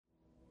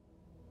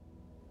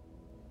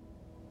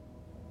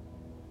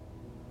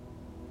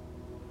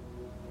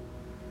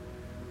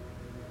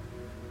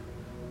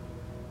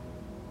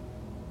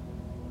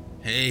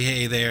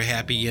Hey there,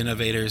 happy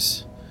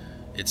innovators.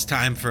 It's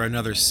time for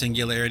another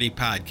Singularity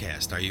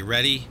podcast. Are you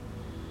ready?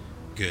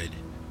 Good.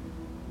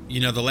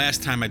 The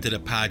last time I did a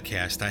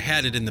podcast, I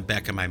had it in the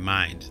back of my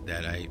mind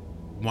that I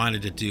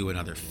wanted to do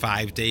another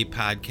 5-day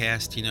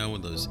podcast, one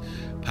of those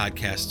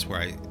podcasts where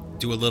I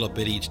do a little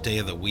bit each day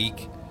of the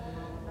week.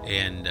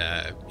 And,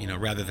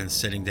 rather than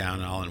sitting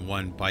down all in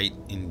one bite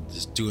and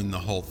just doing the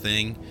whole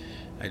thing,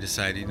 I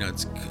decided,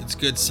 it's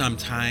good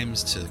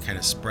sometimes to kind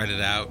of spread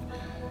it out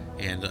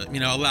and,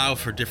 allow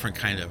for different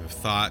kind of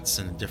thoughts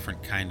and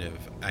different kind of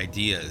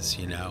ideas,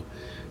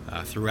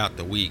 throughout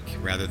the week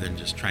rather than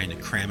just trying to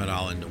cram it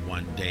all into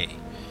one day.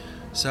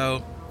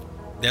 So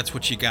that's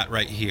what you got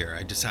right here.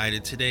 I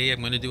decided today I'm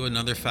going to do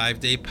another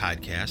 5-day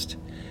podcast.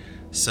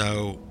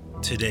 So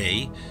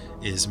today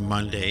is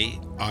Monday,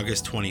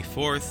 August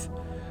 24th,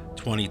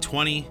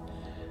 2020,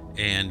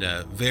 and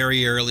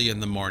very early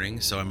in the morning,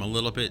 so I'm a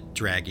little bit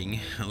dragging,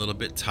 a little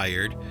bit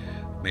tired,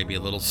 maybe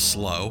a little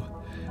slow,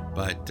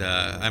 but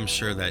I'm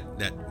sure that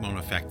won't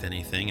affect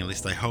anything. At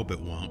least I hope it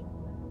won't.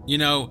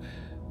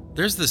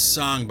 There's this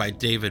song by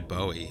David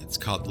Bowie. It's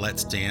called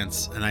Let's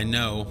Dance, and I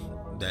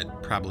know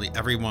that probably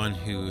everyone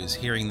who is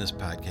hearing this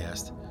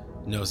podcast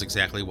knows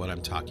exactly what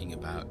I'm talking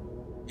about.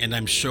 And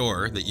I'm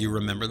sure that you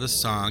remember the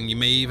song. You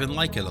may even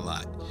like it a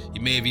lot.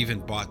 You may have even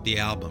bought the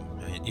album,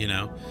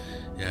 Yeah,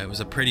 it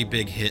was a pretty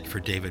big hit for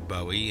David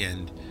Bowie.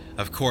 And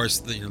of course,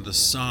 the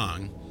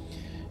song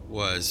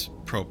was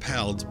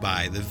propelled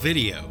by the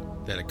video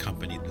that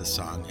accompanied the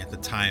song at the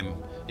time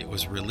it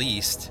was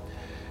released.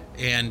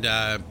 And,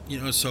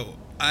 so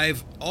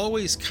I've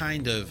always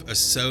kind of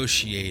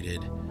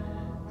associated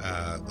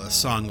a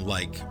song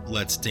like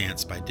Let's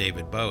Dance by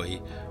David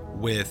Bowie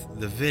with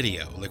the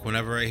video. Like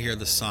whenever I hear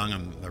the song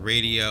on the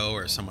radio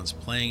or someone's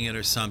playing it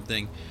or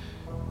something,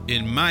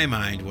 in my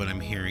mind when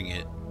I'm hearing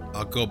it,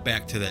 I'll go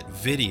back to that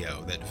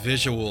video, that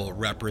visual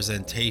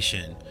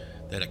representation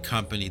that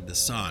accompanied the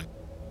song.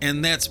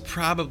 And that's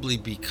probably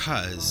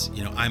because,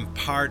 I'm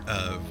part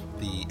of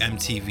the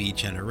MTV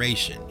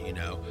generation.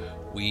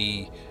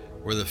 We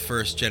were the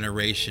first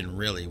generation,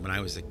 really, when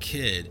I was a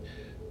kid,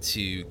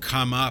 to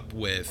come up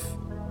with,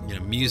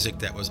 music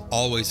that was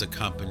always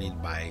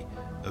accompanied by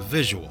a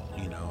visual.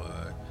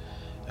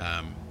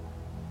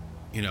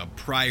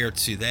 Prior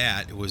to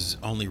that, it was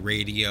only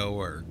radio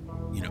or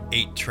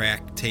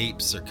 8-track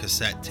tapes or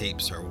cassette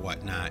tapes or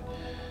whatnot.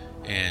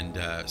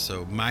 And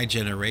so my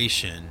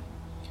generation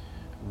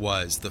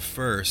was the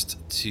first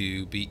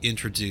to be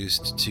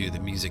introduced to the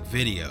music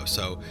video.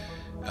 So,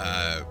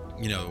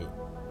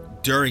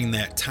 during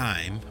that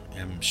time,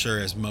 I'm sure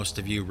as most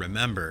of you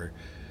remember,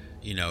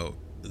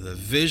 the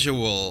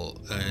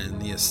visual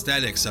and the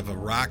aesthetics of a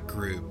rock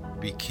group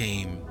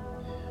became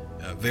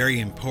very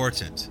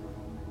important.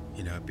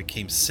 It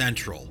became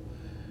central.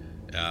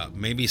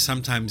 Maybe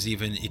sometimes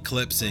even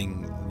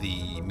eclipsing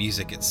the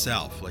music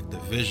itself. Like the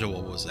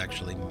visual was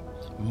actually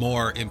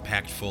more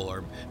impactful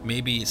or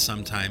maybe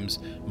sometimes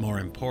more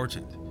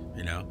important,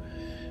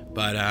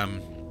 But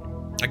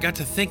I got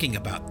to thinking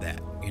about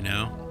that,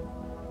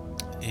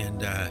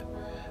 And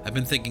I've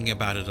been thinking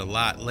about it a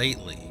lot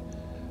lately,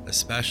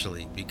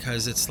 especially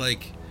because it's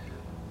like,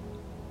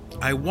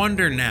 I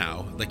wonder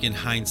now, like in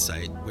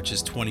hindsight, which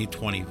is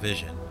 2020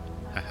 vision,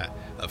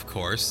 of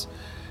course,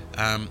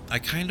 I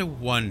kind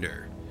of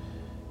wonder,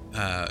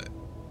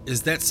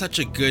 is that such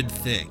a good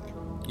thing?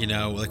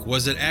 Like,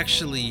 was it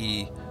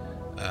actually,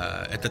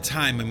 at the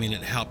time,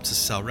 it helped to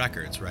sell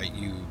records, right?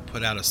 You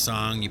put out a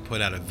song, you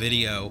put out a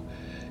video,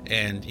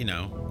 and,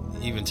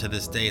 even to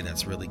this day,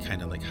 that's really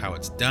kind of like how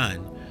it's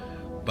done.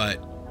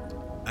 But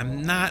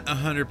I'm not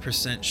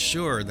 100%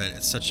 sure that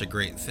it's such a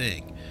great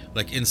thing.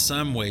 Like, in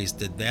some ways,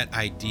 did that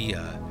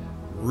idea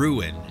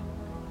ruin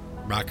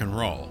rock and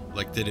roll?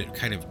 Like, did it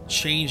kind of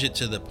change it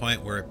to the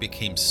point where it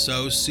became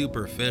so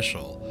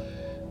superficial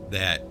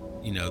that,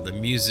 the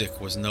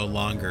music was no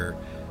longer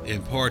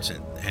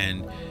important,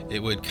 and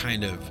it would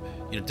kind of,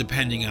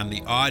 depending on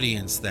the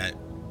audience that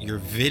your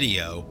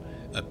video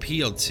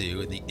appealed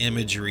to, and the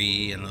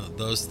imagery and all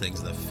those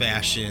things, the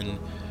fashion,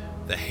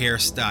 the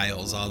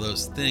hairstyles, all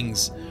those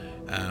things,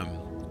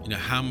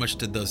 how much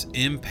did those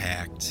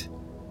impact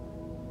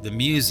the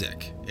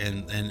music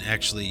and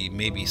actually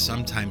maybe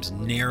sometimes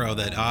narrow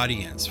that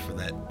audience for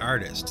that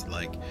artist,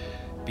 like,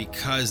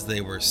 because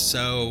they were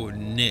so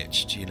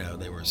niched,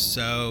 they were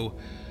so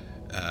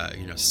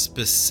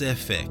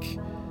specific.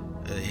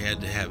 They had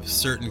to have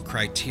certain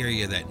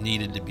criteria that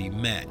needed to be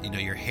met.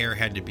 Your hair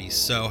had to be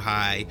so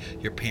high,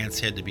 your pants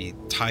had to be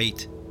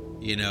tight,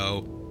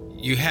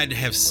 you had to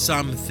have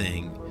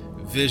something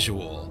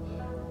visual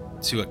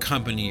to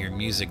accompany your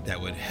music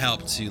that would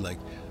help to like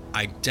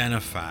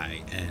identify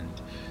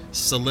and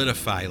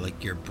solidify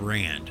like your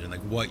brand and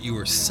like what you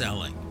were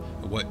selling,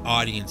 what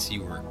audience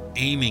you were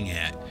aiming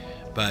at.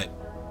 But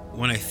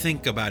when I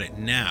think about it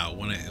now,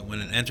 when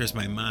it enters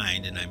my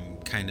mind and I'm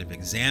kind of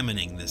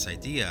examining this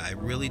idea, I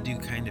really do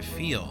kind of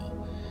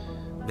feel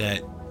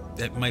that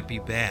might be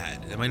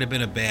bad. It might have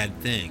been a bad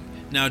thing.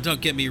 Now,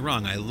 don't get me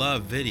wrong. I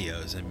love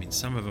videos.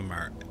 Some of them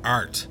are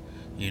art,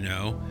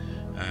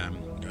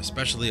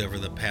 especially over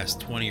the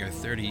past 20 or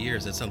 30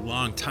 years. It's a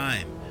long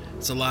time.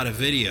 It's a lot of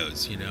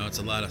videos, it's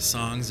a lot of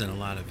songs and a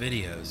lot of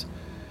videos.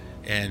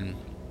 And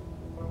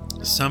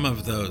some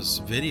of those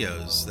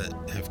videos that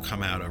have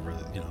come out over,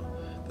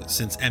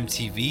 since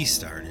MTV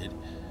started,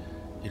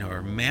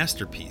 are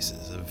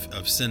masterpieces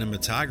of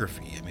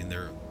cinematography. I mean,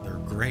 they're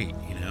great,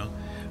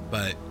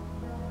 but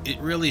it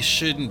really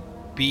shouldn't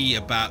be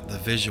about the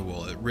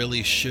visual. It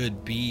really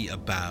should be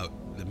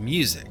about the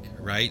music,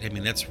 right? I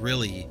mean, that's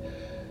really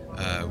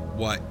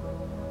what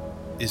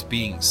is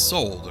being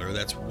sold, or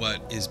that's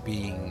what is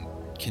being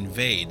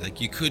conveyed.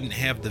 Like, you couldn't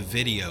have the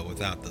video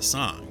without the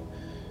song,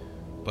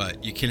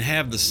 but you can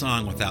have the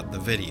song without the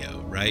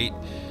video, right?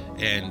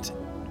 And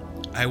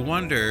I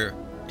wonder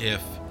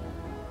if,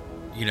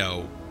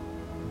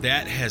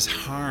 that has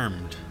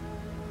harmed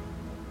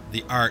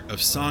the art of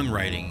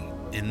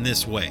songwriting in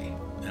this way.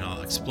 And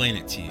I'll explain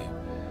it to you.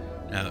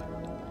 Now,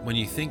 when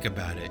you think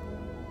about it,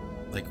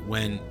 like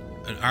when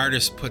an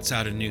artist puts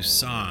out a new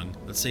song,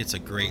 let's say it's a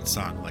great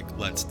song like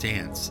Let's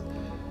Dance,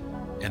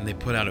 and they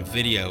put out a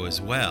video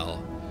as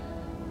well,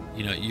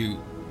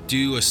 you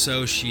do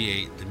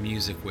associate the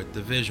music with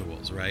the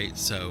visuals, right?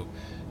 So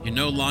you're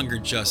no longer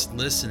just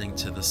listening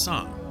to the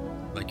song.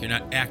 Like, you're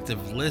not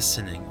active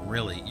listening,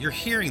 really. You're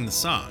hearing the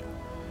song,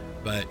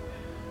 but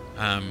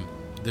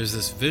there's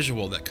this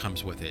visual that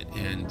comes with it.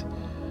 And,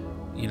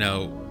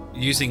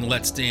 using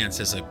Let's Dance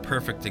as a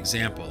perfect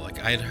example,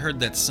 like, I had heard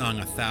that song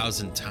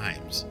 1,000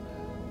 times,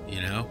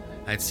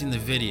 I'd seen the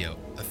video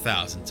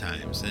 1,000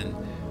 times, and,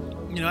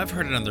 I've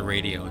heard it on the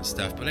radio and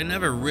stuff, but I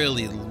never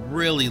really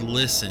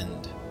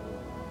listened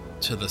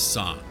to the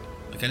song.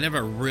 Like, I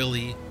never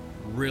really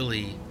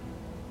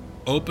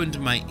opened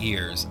my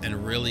ears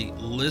and really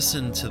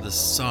listened to the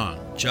song,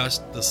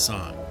 just the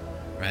song,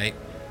 right?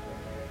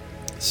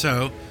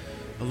 So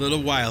a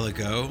little while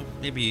ago,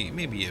 maybe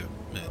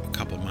a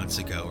couple months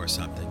ago or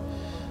something,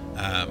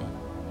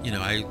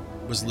 I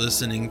was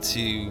listening to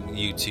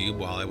YouTube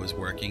while I was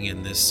working,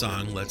 and this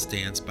song Let's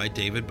Dance by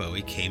David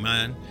Bowie came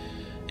on,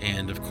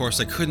 and of course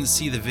I couldn't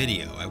see the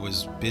video. I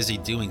was busy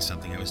doing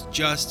something. I was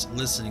just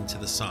listening to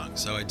the song.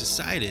 So I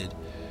decided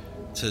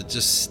to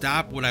just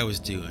stop what I was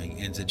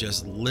doing and to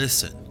just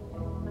listen.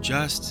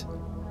 Just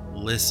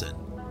listen,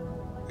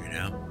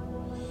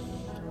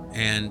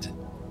 And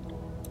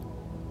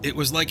it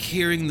was like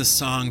hearing the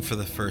song for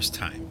the first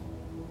time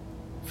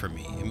for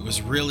me. It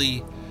was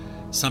really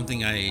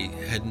something I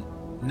had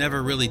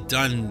never really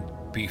done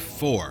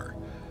before,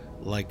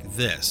 like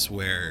this,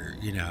 where,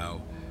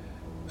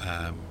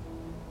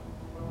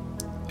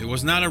 it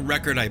was not a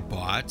record I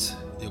bought.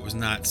 It was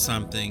not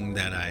something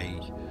that I,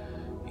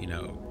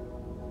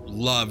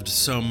 loved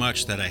so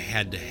much that I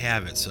had to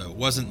have it. So it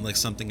wasn't like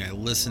something I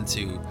listened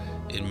to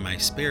in my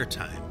spare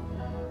time,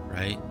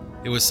 right?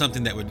 It was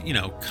something that would,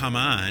 come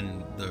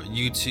on the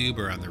YouTube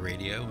or on the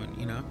radio,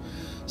 and,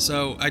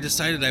 So I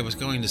decided I was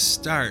going to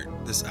start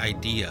this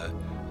idea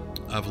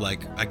of,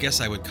 like, I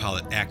guess I would call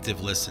it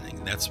active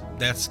listening.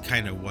 That's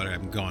kind of what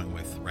I'm going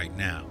with right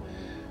now.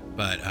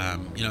 But,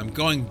 I'm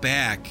going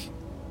back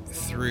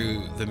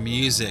through the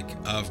music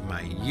of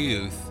my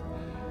youth,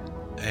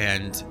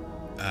 and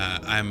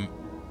I'm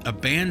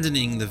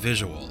abandoning the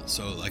visual.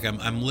 So, like,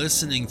 I'm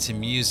listening to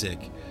music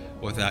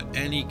without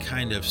any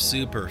kind of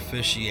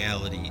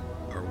superficiality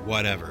or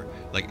whatever,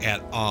 like,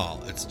 at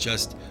all. It's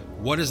just,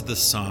 what is the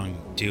song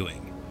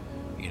doing,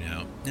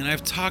 And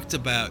I've talked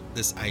about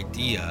this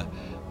idea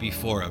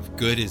before of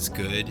good is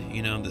good,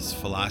 this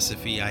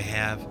philosophy I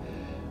have,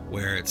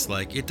 where it's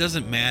like, it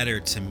doesn't matter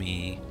to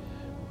me,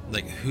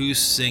 like, who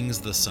sings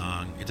the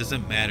song. It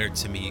doesn't matter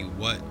to me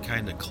what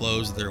kind of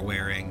clothes they're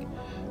wearing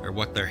or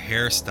what their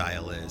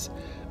hairstyle is.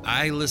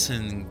 I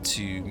listen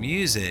to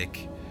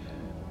music,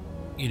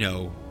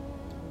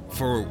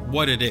 for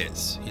what it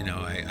is.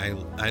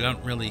 I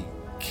don't really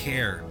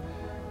care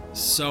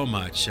so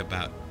much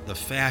about the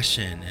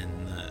fashion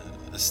and the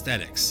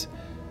aesthetics.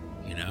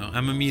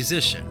 I'm a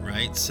musician,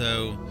 right?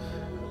 So,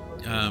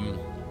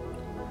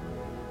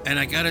 and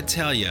I gotta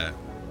tell you,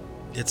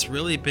 it's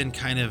really been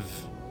kind of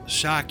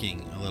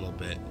shocking a little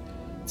bit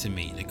to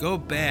me to go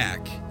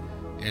back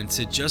and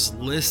to just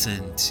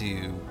listen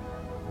to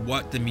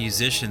what the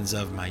musicians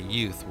of my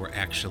youth were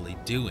actually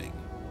doing.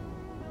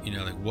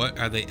 Like, what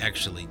are they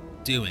actually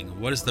doing?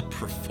 What is the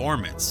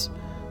performance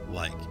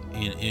like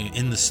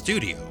in the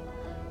studio,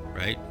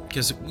 right?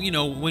 Because,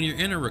 when you're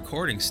in a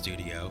recording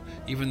studio,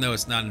 even though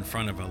it's not in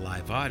front of a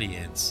live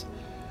audience,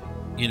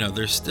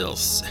 they're still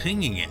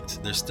singing it.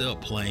 They're still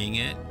playing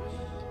it.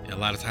 A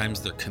lot of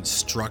times they're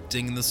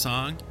constructing the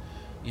song,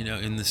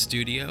 in the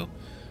studio,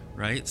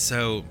 right?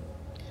 So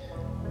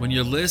when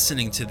you're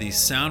listening to these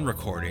sound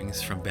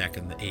recordings from back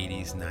in the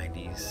 80s,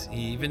 90s,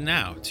 even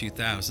now,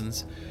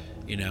 2000s,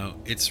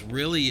 it's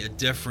really a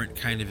different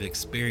kind of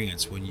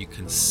experience when you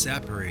can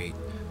separate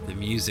the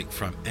music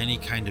from any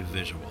kind of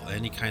visual,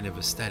 any kind of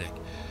aesthetic.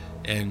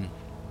 And,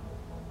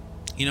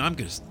 I'm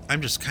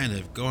just kind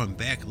of going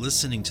back,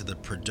 listening to the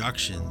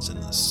productions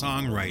and the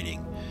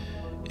songwriting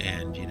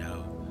and,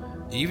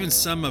 even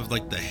some of,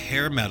 like, the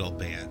hair metal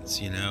bands,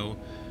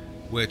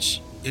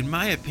 which, in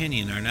my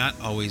opinion, are not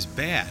always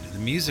bad. The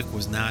music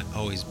was not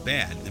always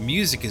bad. The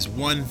music is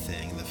one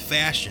thing, the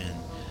fashion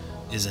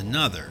is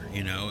another,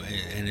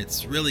 and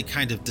it's really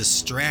kind of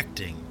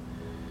distracting,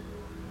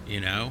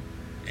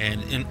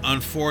 and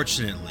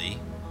unfortunately,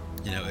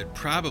 it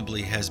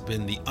probably has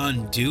been the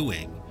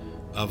undoing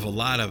of a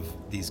lot of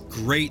these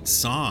great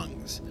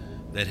songs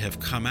that have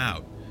come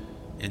out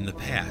in the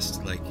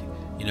past. Like,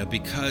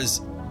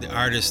 because the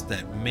artist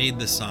that made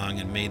the song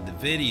and made the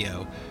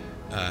video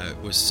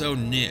was so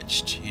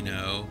niched,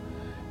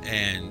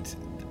 and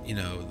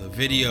the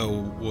video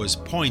was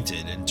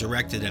pointed and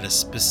directed at a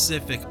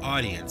specific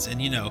audience,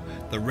 and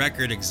the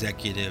record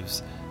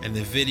executives and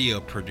the video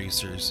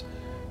producers,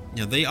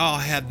 they all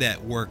had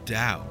that worked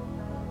out.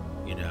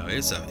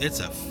 It's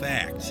a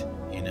fact.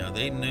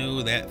 They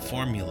knew that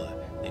formula.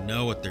 They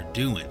know what they're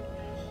doing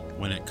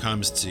when it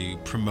comes to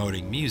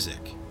promoting music.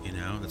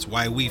 That's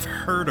why we've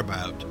heard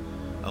about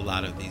a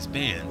lot of these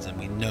bands and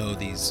we know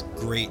these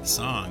great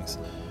songs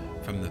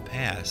from the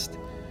past.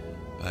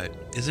 But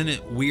isn't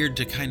it weird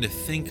to kind of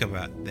think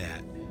about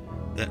that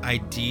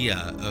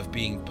idea of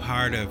being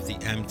part of the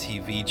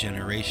MTV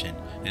generation,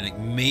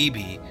 and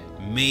maybe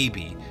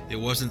it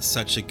wasn't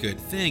such a good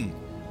thing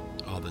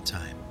all the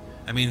time.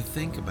 I mean,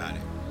 think about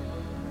it.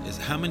 Is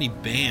how many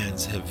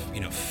bands have,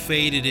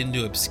 faded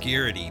into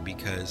obscurity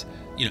because,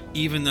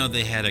 even though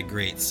they had a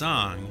great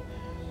song,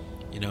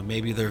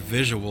 maybe their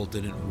visual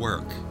didn't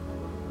work.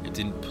 It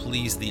didn't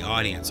please the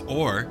audience,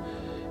 or,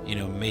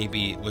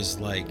 maybe it was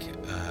like,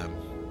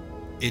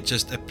 it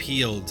just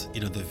appealed,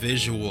 the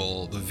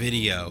visual, the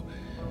video,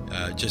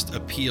 just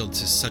appealed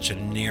to such a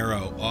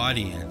narrow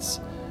audience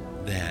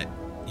that,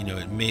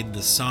 it made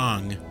the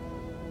song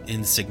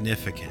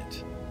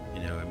insignificant.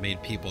 It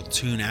made people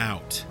tune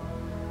out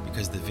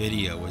because the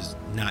video was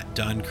not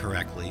done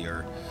correctly,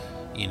 or,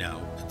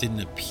 it didn't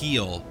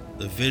appeal.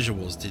 The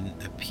visuals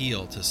didn't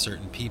appeal to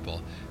certain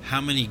people. How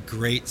many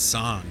great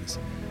songs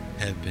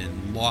have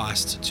been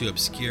lost to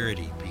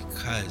obscurity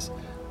because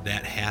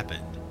that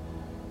happened?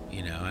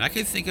 And I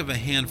can think of a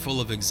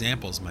handful of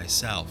examples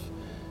myself,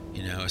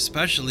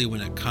 especially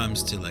when it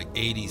comes to like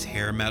 80s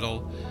hair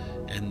metal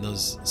and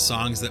those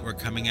songs that were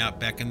coming out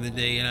back in the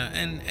day.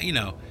 And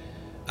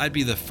I'd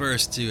be the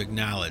first to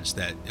acknowledge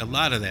that a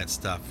lot of that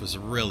stuff was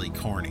really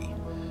corny.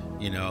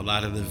 A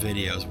lot of the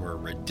videos were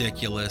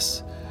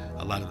ridiculous.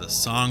 A lot of the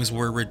songs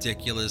were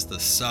ridiculous. The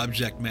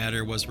subject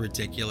matter was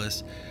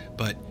ridiculous,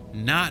 but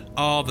not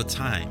all the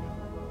time.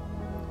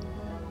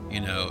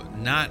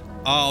 Not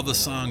all the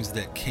songs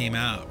that came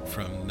out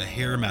from the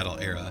hair metal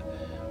era,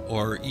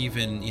 or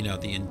even,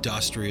 the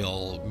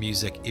industrial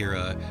music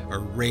era or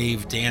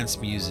rave dance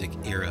music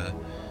era,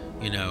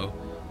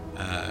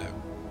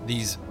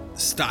 these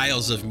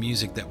styles of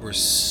music that were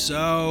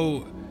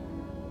so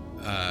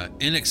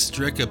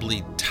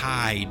inextricably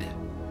tied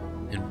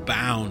and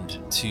bound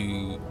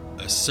to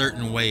a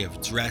certain way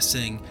of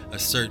dressing, a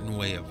certain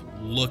way of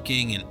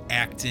looking and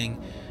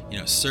acting,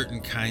 certain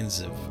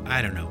kinds of,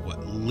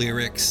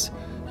 lyrics,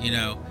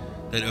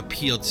 that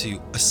appeal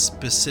to a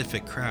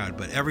specific crowd.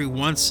 But every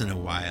once in a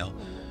while,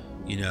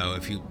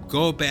 if you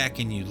go back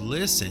and you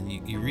listen,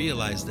 you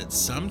realize that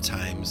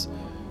sometimes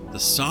the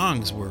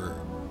songs were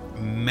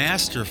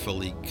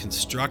masterfully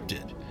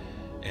constructed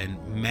and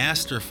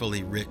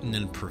masterfully written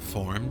and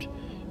performed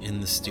in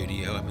the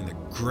studio. I mean, they're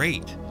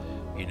great,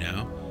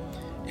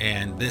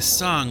 and this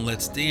song,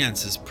 Let's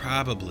Dance, is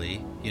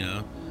probably,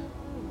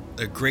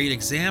 a great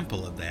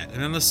example of that.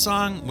 And then the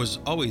song was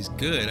always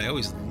good. I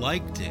always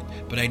liked it,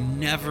 but I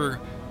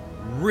never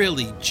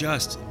really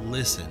just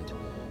listened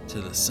to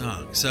the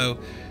song. So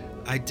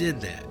I did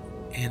that,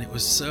 and it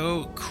was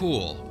so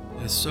cool.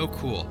 It was so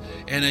cool.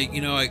 And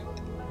I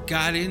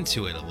got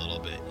into it a little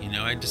bit.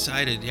 I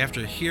decided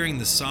after hearing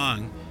the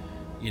song,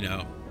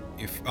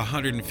 if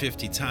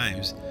 150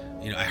 times,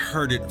 I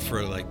heard it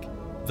for like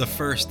the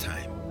first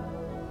time,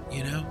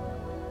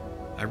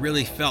 I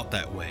really felt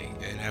that way,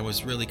 and I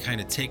was really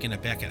kind of taken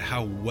aback at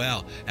how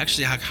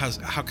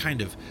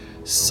kind of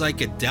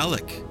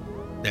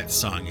psychedelic that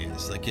song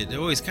is. Like, it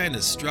always kind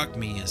of struck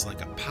me as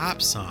like a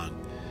pop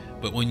song,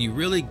 but when you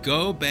really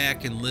go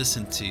back and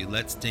listen to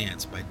Let's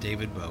Dance by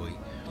David Bowie,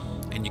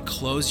 and you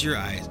close your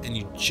eyes and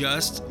you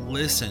just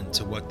listen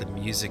to what the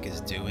music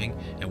is doing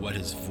and what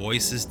his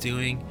voice is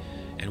doing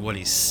and what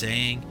he's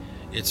saying,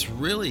 it's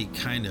really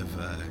kind of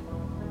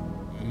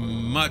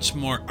much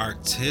more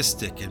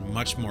artistic and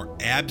much more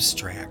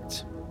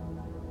abstract,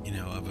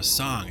 of a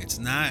song. It's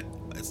not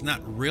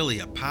really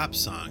a pop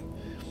song.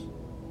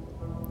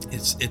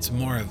 It's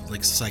more of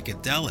like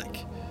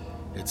psychedelic.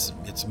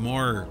 It's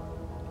more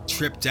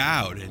tripped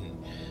out,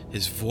 and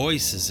his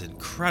voice is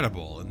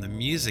incredible and the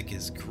music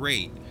is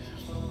great.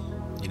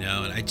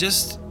 And I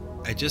just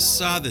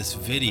saw this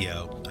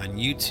video on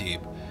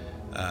YouTube,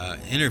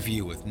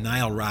 interview with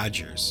Nile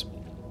Rodgers.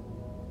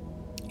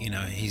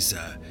 He's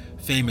a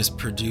famous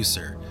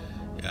producer.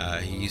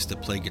 He used to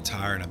play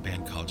guitar in a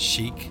band called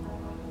Chic,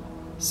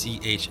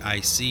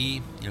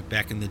 CHIC,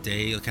 back in the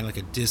day, kind of like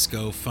a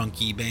disco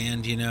funky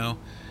band,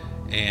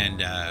 and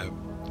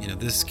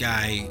this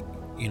guy,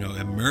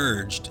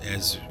 emerged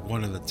as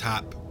one of the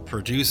top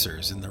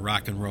producers in the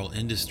rock and roll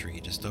industry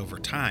just over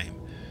time.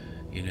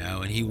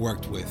 And he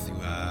worked with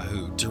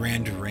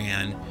Duran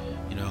Duran,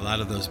 a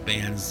lot of those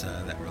bands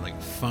that were like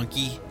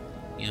funky,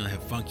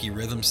 have funky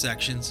rhythm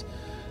sections.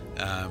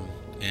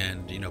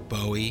 And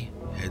Bowie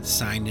had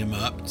signed him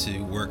up to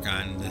work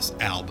on this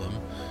album,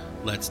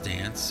 Let's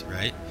Dance,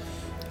 right?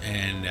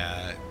 And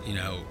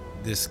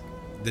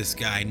this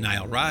guy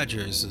Nile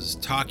Rodgers is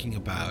talking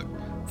about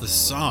the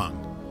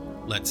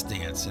song Let's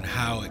Dance and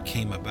how it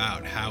came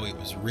about, how it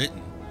was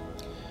written.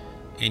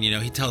 And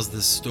he tells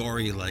this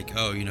story like,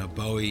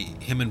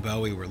 him and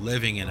Bowie were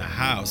living in a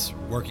house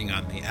working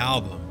on the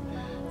album,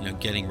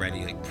 getting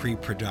ready, like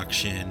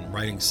pre-production,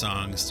 writing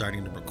songs,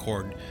 starting to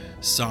record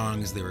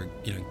songs. They were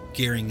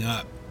gearing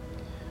up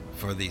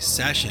for these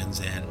sessions,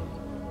 and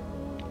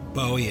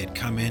Bowie had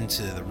come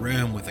into the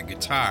room with a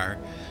guitar,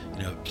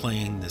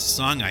 playing this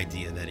song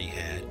idea that he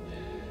had.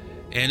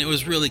 And it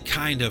was really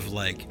kind of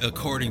like,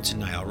 according to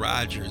Nile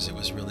Rodgers, it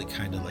was really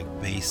kind of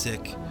like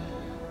basic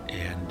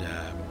and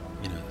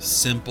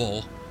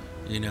simple,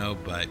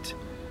 but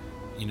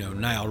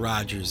Nile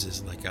Rodgers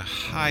is like a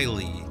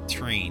highly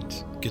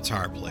trained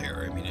guitar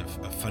player. I mean,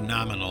 a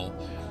phenomenal,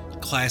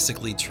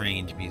 classically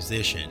trained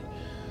musician.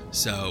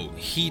 So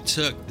he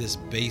took this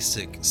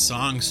basic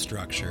song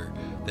structure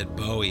that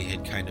Bowie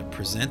had kind of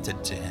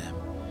presented to him,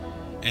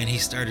 and he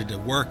started to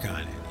work on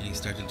it, and he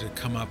started to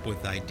come up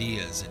with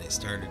ideas, and it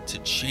started to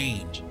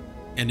change.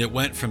 And it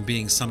went from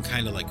being some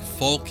kind of like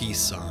folky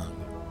song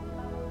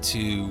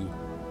to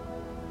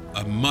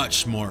a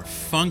much more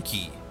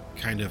funky,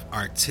 kind of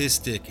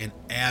artistic and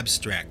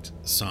abstract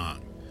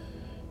song,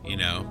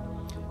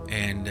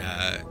 and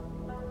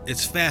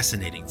it's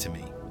fascinating to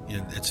me.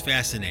 It's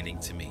fascinating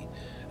to me.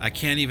 I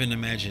can't even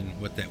imagine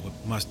what that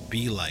must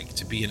be like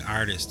to be an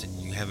artist and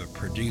you have a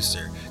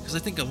producer, because I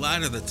think a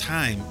lot of the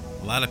time,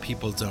 a lot of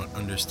people don't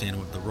understand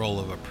what the role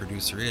of a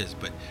producer is.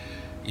 But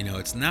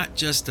it's not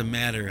just a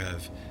matter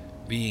of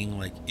being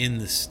like in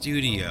the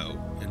studio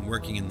and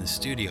working in the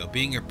studio.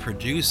 Being a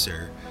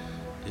producer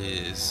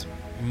is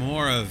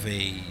more of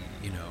a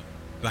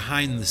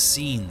behind the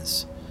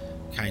scenes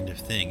kind of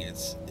thing.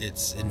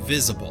 It's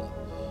invisible.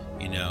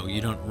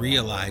 You don't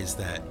realize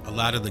that a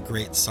lot of the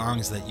great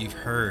songs that you've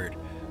heard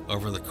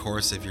over the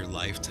course of your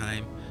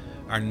lifetime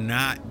are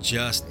not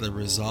just the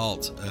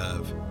result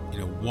of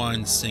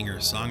one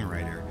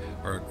singer-songwriter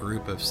or a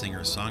group of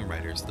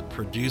singer-songwriters. The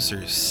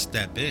producers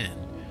step in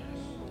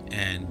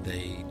and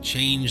they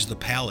change the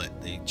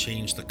palette, they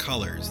change the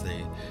colors,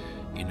 they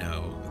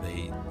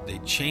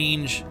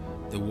change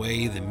the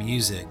way the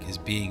music is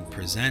being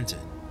presented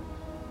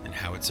and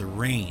how it's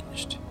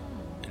arranged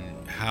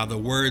and how the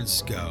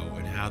words go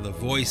and how the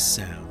voice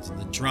sounds and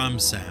the drum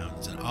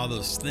sounds and all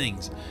those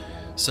things.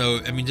 So,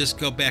 just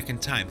go back in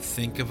time.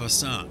 Think of a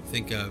song.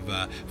 Think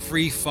of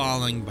Free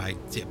Falling by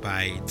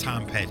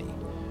Tom Petty,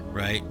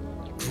 right?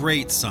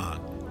 Great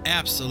song.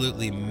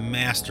 Absolutely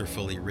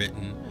masterfully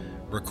written,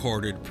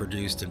 recorded,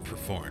 produced, and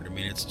performed.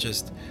 It's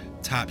just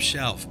top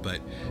shelf. But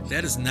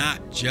that is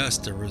not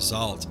just a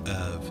result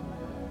of,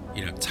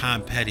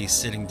 Tom Petty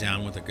sitting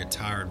down with a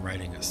guitar and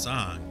writing a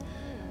song.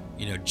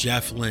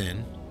 Jeff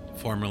Lynne,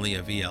 formerly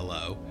of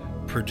ELO,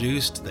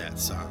 produced that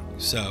song.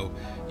 So,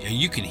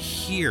 you can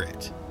hear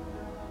it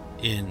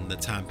in the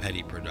Tom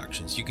Petty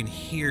productions. You can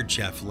hear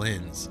Jeff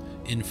Lynne's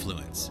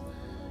influence.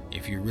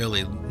 If you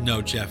really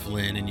know Jeff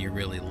Lynne and you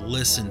really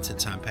listen to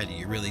Tom Petty,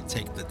 you really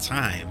take the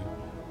time,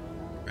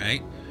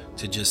 right,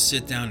 to just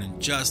sit down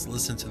and just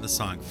listen to the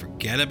song.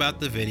 Forget about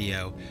the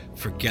video,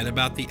 forget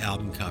about the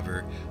album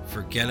cover,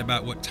 forget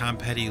about what Tom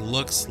Petty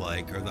looks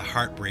like or the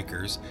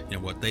Heartbreakers,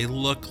 what they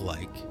look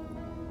like,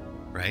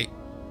 right?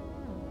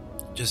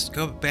 Just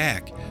go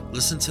back,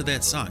 listen to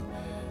that song.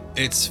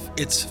 It's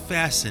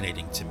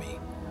fascinating to me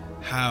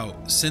how,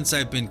 since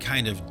I've been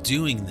kind of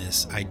doing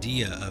this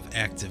idea of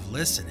active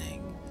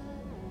listening,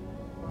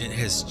 it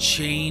has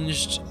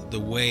changed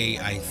the way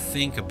I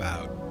think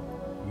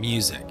about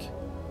music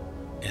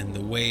and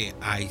the way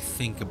I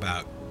think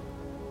about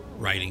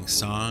writing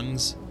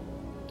songs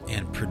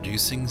and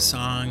producing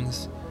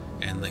songs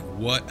and like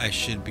what I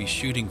should be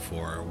shooting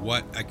for or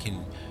what I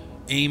can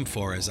aim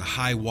for as a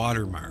high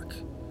watermark.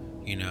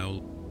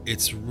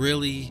 It's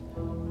really,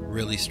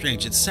 really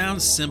strange. It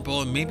sounds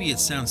simple and maybe it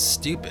sounds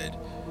stupid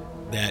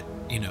that,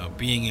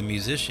 being a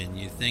musician,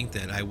 you think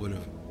that I would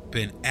have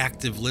been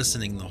active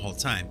listening the whole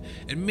time.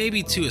 And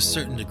maybe to a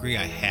certain degree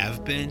I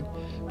have been,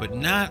 but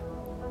not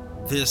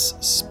this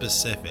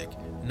specific,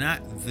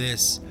 not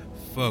this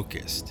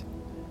focused,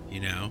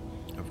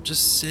 of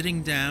just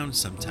sitting down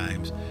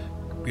sometimes,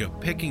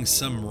 picking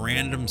some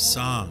random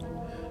song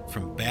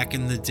from back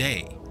in the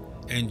day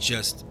and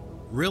just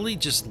really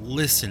just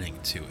listening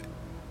to it.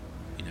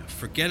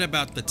 Forget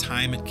about the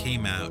time it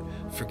came out,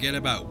 forget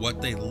about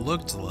what they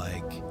looked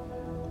like,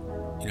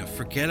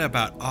 forget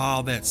about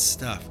all that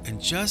stuff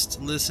and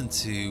just listen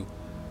to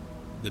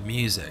the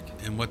music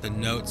and what the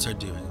notes are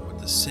doing, what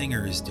the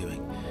singer is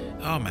doing.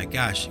 Oh my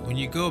gosh, when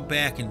you go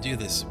back and do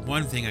this,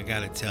 one thing I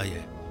gotta tell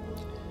you,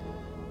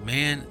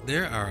 man,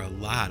 there are a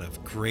lot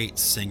of great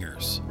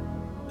singers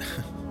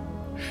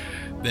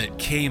that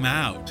came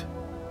out,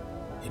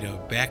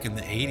 back in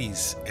the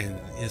 80s and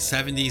the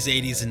 70s,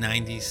 80s, and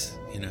 90s,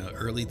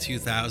 early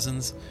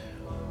 2000s.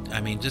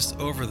 I mean, just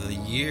over the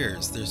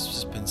years, there's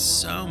just been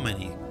so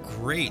many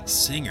great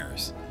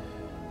singers,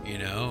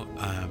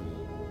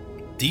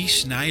 Dee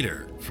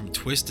Snider from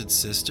Twisted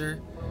Sister.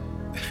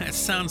 That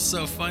sounds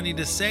so funny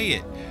to say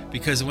it,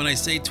 because when I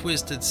say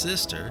Twisted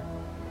Sister,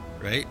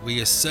 right,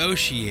 we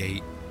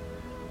associate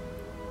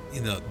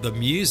the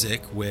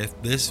music with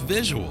this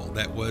visual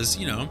that was,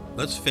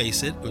 let's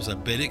face it, was a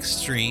bit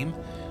extreme,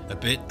 a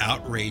bit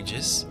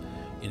outrageous.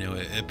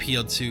 It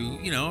appealed to,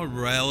 a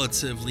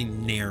relatively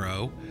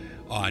narrow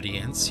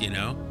audience,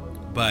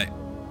 but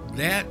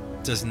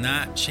that does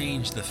not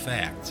change the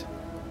fact,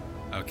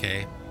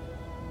 okay,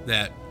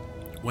 that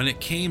when it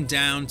came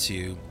down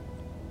to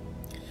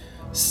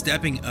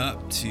stepping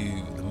up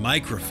to the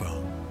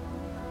microphone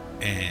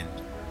and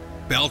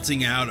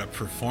belting out a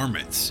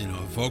performance, a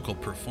vocal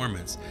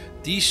performance,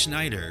 Dee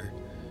Snider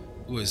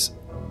was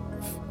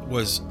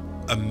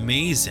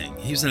amazing.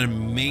 He was an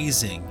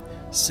amazing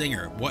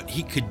singer. What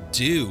he could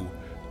do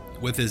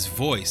with his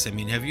voice. I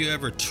mean, have you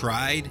ever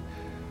tried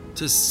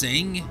to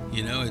sing?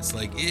 It's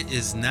like, it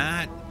is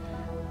not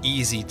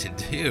easy to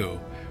do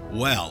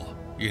well.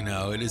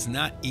 It is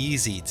not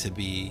easy to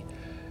be,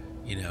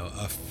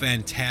 a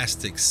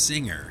fantastic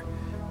singer.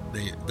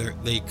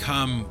 They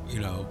come,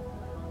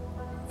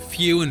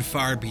 few and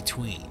far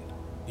between,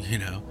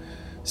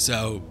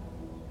 So,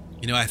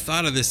 I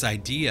thought of this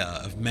idea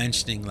of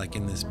mentioning, like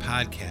in this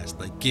podcast,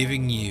 like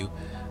giving you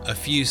a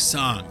few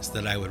songs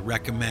that I would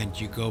recommend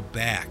you go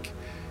back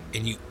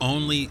and you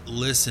only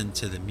listen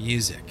to the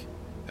music,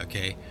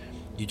 okay?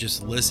 You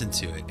just listen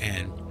to it.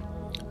 And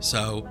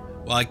so,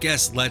 well, I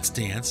guess Let's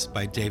Dance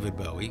by David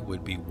Bowie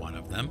would be one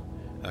of them,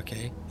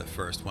 okay? The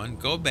first one.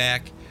 Go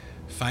back,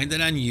 find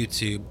it on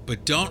YouTube,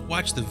 but don't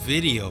watch the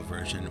video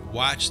version.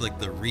 Watch like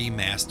the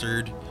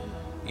remastered,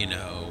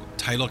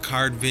 title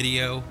card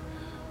video,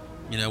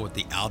 with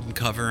the album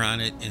cover on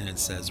it, and it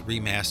says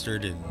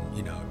remastered in,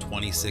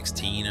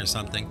 2016 or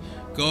something.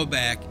 Go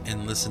back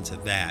and listen to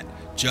that.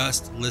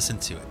 Just listen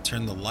to it.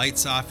 Turn the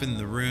lights off in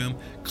the room,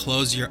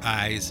 close your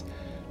eyes,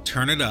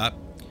 turn it up,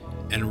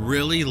 and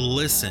really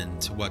listen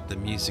to what the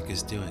music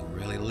is doing.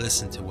 Really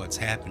listen to what's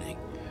happening.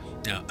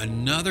 Now,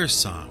 another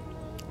song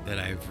that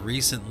I've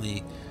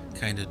recently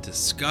kind of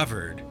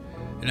discovered,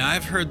 and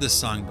I've heard this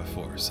song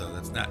before, so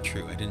that's not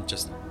true. I didn't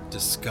just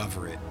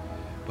discover it,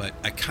 but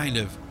I kind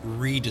of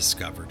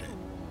rediscovered it.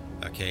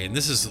 Okay, and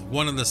this is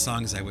one of the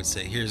songs I would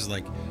say, here's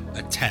like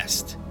a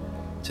test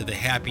to the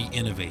happy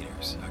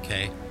innovators,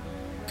 okay?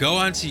 Go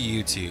onto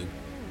YouTube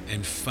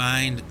and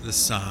find the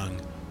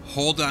song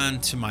Hold On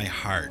to My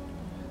Heart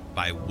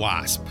by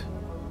Wasp,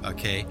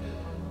 okay?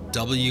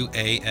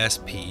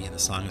 W-A-S-P, the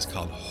song is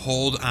called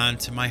Hold On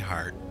to My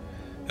Heart,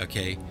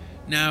 okay?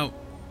 Now,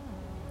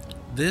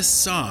 this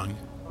song,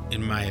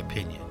 in my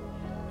opinion,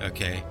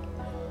 okay,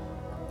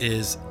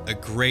 is a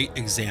great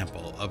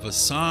example of a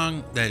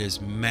song that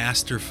is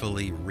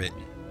masterfully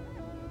written,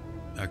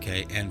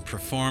 okay, and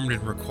performed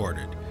and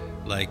recorded.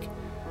 Like,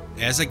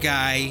 as a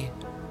guy,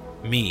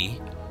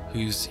 me,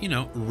 who's,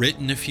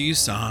 written a few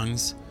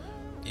songs,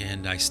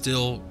 and I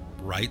still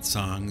write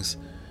songs,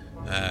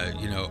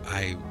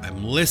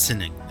 I'm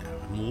listening now.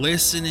 I'm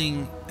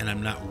listening, and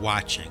I'm not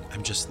watching.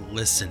 I'm just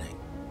listening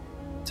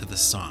to the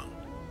song.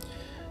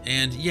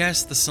 And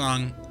yes, the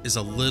song is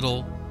a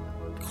little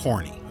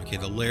corny. Okay,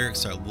 the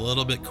lyrics are a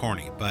little bit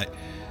corny, but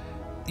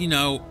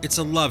it's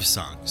a love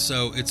song,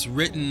 so it's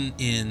written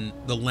in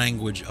the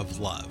language of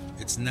love.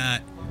 It's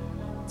not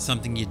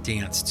something you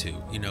dance to.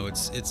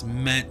 It's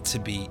meant to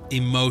be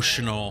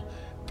emotional,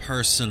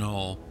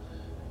 personal,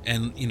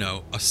 and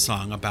a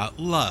song about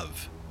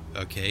love.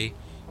 Okay,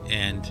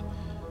 and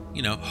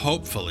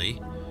hopefully,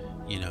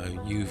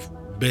 you've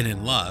been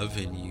in love,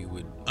 and you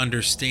would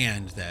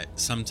understand that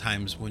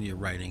sometimes when you're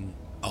writing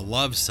a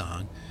love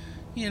song,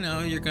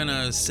 you're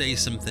gonna say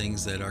some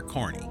things that are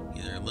corny,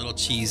 a little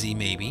cheesy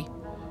maybe,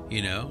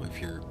 if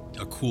you're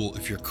cool,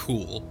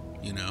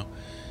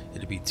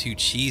 it'd be too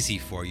cheesy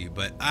for you.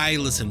 But I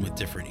listen with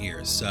different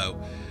ears, so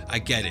I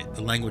get it.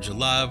 The language of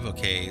love,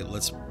 okay,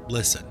 let's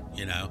listen,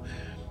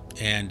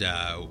 and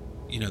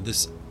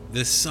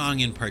this song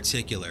in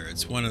particular,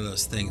 it's one of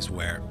those things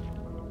where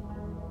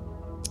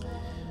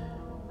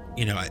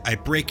I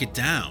break it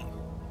down,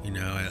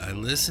 I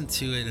listen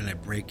to it and I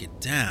break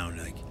it down.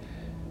 Like,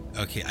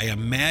 okay, I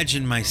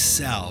imagine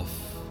myself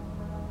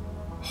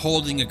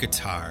holding a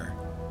guitar,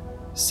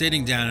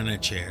 sitting down in a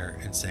chair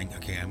and saying,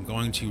 okay, I'm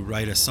going to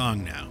write a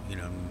song now.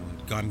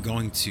 I'm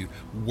going to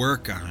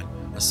work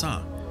on a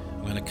song.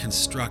 I'm going to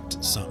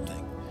construct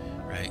something,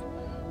 right?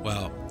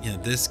 Well,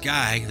 this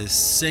guy, this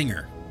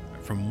singer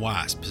from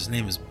Wasp, his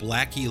name is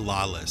Blackie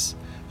Lawless.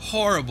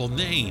 Horrible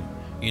name,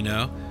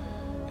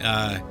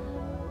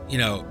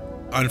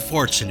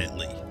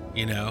 unfortunately,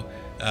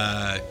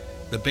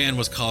 the band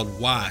was called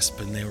Wasp,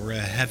 and they were a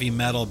heavy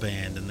metal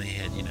band, and they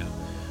had,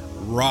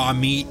 raw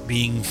meat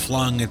being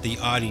flung at the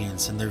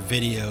audience, and their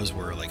videos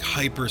were like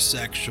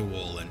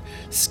hypersexual and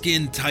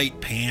skin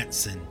tight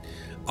pants and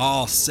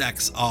all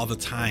sex all the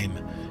time,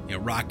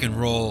 rock and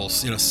roll,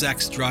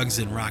 sex, drugs,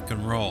 and rock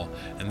and roll.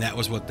 And that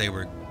was what they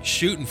were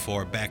shooting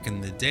for back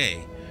in the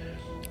day.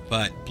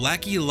 But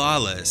Blackie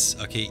Lawless,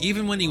 okay,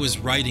 even when he was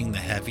writing the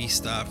heavy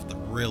stuff, the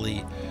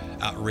really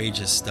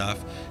outrageous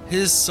stuff,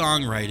 his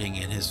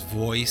songwriting and his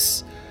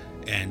voice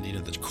and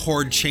the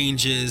chord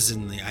changes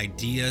and the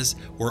ideas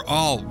were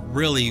all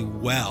really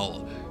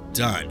well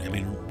done. I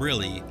mean,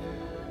 really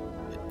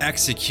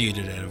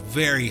executed at a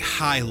very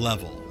high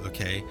level,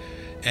 okay?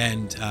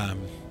 And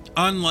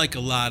unlike a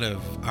lot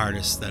of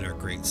artists that are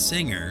great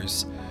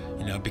singers,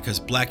 because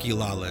Blackie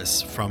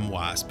Lawless from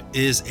Wasp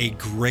is a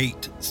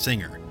great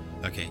singer,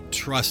 okay?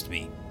 Trust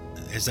me.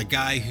 As a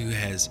guy who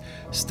has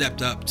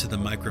stepped up to the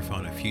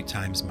microphone a few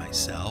times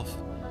myself,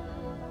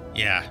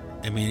 yeah,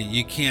 I mean,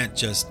 you can't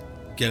just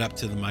get up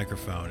to the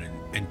microphone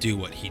and do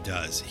what he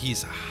does.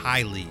 He's a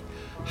highly,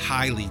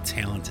 highly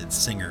talented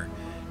singer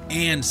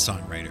and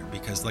songwriter,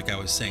 because like I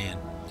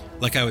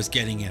was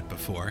getting at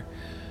before,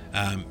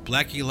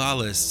 Blackie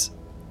Lawless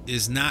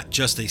is not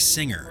just a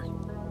singer.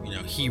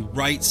 He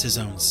writes his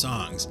own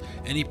songs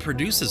and he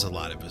produces a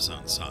lot of his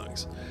own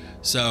songs.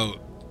 So,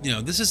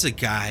 this is a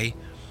guy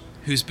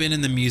who's been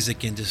in the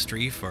music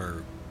industry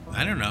for,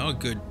 I don't know, a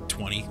good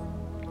 20,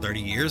 30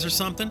 years or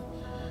something.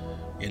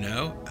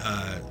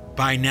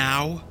 By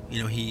now,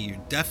 he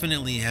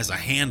definitely has a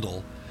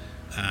handle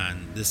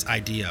on this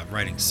idea of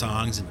writing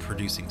songs and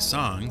producing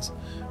songs,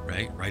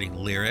 right? Writing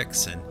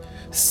lyrics and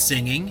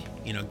singing,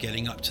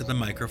 getting up to the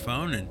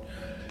microphone and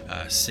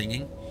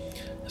singing.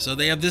 So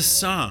they have this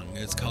song.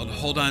 It's called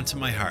 "Hold On to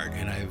My Heart,"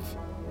 and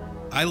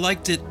I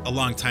liked it a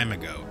long time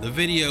ago. The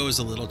video is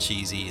a little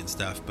cheesy and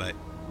stuff, but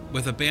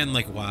with a band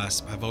like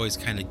Wasp, I've always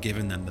kind of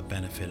given them the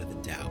benefit of the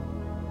doubt.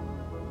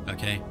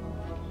 Okay?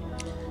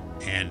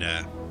 And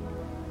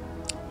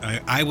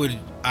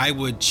I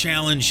would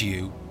challenge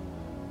you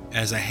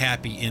as a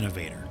happy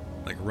innovator,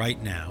 like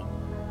right now,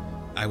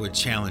 I would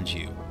challenge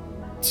you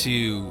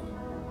to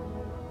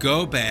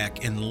go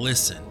back and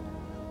listen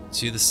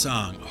to the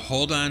song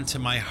 "Hold On to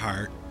My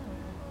Heart"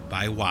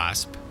 by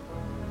Wasp.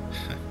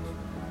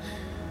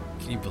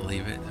 Can you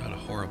believe it? What a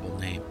horrible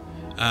name.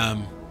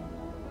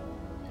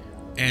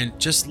 And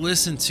just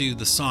listen to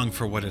the song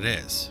for what it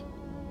is.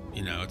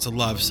 It's a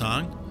love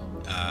song.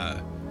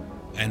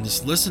 And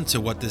just listen to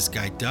what this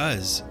guy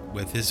does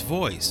with his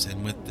voice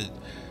and with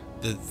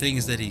the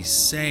things that he's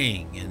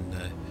saying and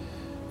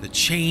the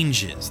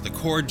changes, the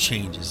chord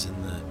changes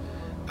and the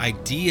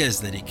ideas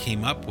that he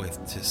came up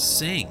with to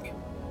sing.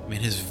 I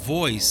mean, his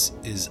voice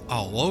is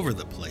all over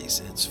the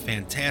place. It's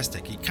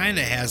fantastic. He kind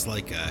of has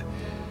like a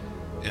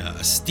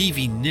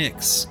Stevie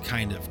Nicks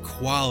kind of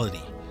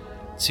quality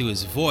to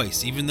his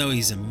voice. Even though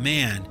he's a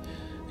man,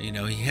 he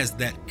has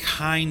that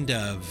kind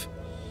of,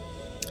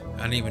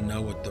 I don't even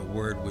know what the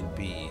word would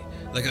be,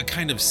 like a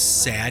kind of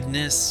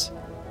sadness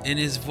in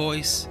his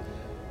voice,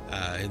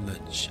 in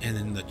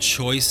the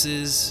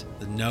choices,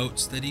 the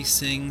notes that he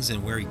sings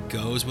and where he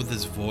goes with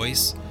his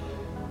voice.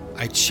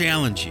 I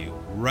challenge you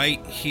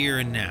right here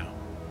and now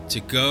to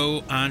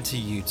go onto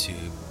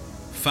YouTube,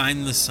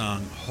 find the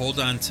song "Hold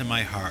On to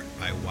My Heart"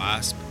 by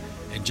Wasp,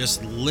 and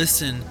just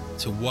listen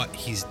to what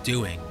he's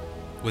doing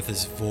with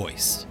his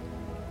voice.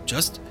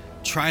 Just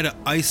try to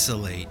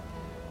isolate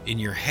in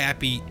your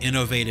happy,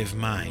 innovative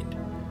mind,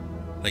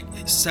 like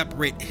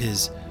separate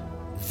his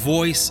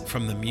voice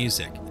from the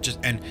music,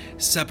 and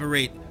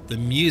separate the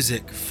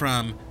music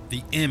from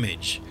the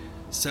image,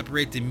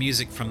 separate the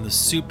music from the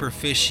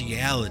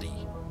superficiality,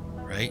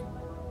 right?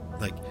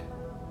 Like,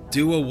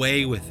 do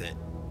away with it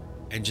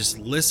and just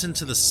listen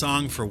to the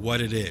song for what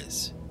it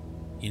is.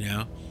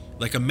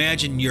 Like,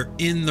 imagine you're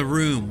in the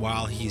room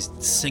while he's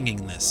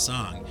singing this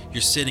song.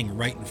 You're sitting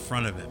right in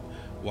front of him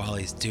while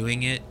he's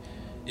doing it.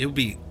 It would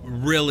be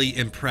really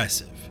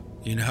impressive,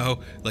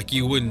 like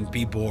you wouldn't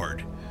be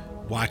bored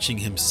watching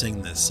him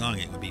sing this song.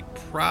 It would be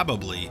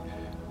probably,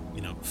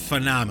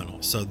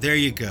 phenomenal. So there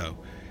you go.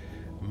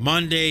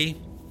 Monday,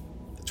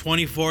 the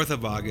 24th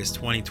of August,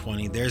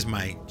 2020. There's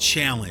my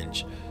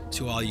challenge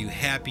to all you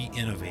happy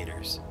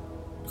innovators.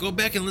 Go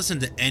back and listen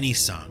to any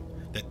song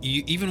that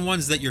you, even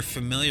ones that you're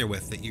familiar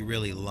with that you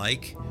really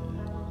like.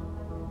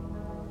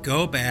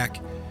 Go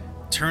back,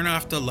 turn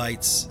off the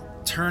lights,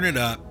 turn it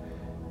up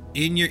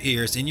in your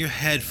ears, in your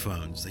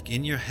headphones,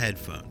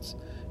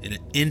 in an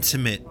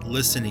intimate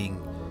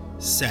listening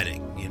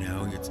setting.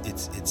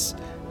 It's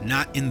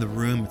not in the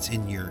room, it's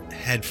in your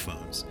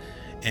headphones,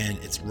 and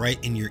it's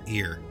right in your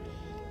ear.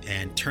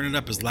 And turn it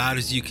up as loud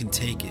as you can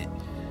take it,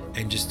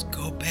 and just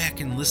go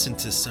back and listen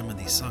to some of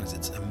these songs.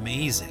 It's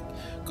amazing.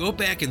 Go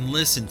back and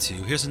listen to,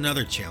 here's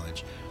another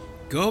challenge.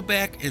 Go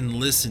back and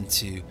listen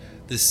to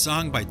this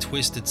song by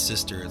Twisted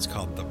Sister. It's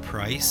called "The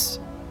Price."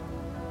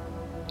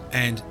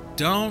 And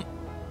don't,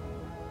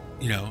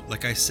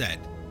 like I said,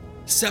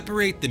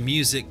 separate the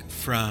music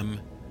from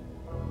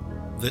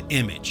the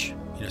image.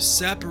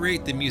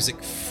 Separate the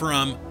music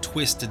from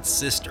Twisted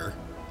Sister.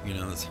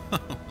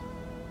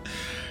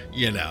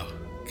 You know,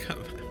 come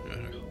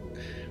on.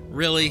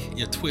 Really?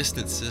 You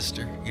twisted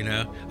sister, you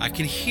know? I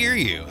can hear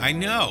you. I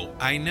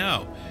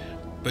know.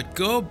 But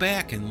go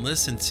back and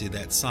listen to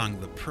that song,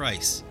 The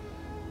Price,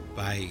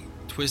 by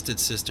Twisted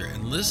Sister,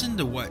 and listen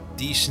to what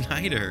Dee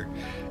Snider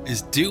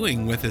is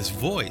doing with his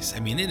voice. I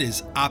mean, it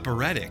is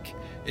operatic.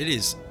 It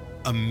is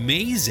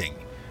amazing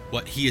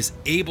what he is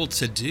able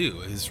to do,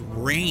 his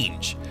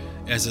range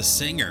as a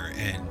singer,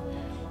 and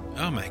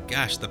oh my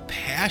gosh, the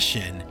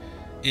passion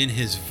in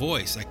his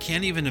voice. I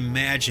can't even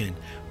imagine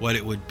what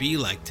it would be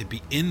like to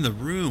be in the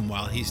room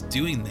while he's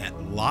doing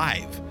that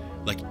live,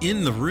 like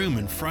in the room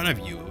in front of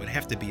you. It would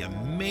have to be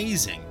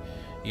amazing,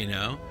 you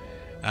know?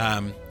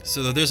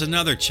 So there's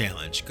another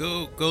challenge.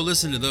 Go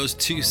listen to those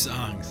two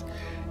songs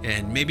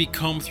and maybe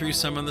comb through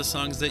some of the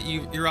songs that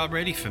you're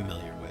already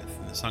familiar with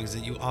and the songs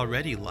that you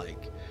already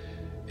like,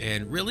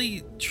 and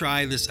really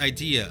try this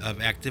idea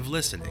of active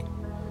listening.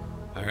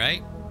 All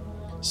right?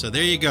 So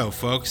there you go,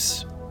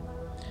 folks.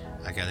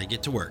 I gotta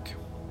get to work.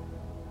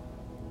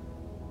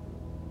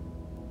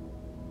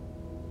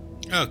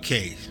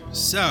 Okay,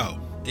 so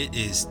it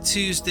is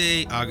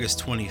Tuesday, August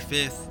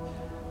 25th.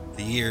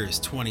 The year is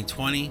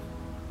 2020.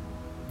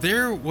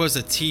 There was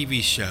a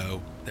TV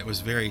show that was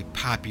very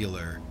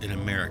popular in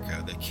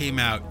America that came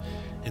out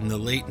in the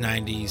late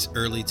 90s,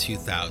 early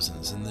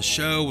 2000s, and the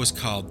show was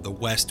called The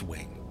West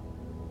Wing.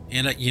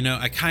 And,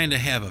 I kind of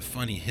have a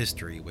funny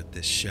history with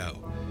this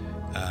show.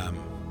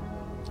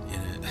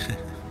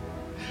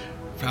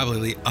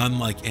 Probably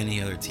unlike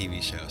any other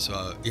TV show.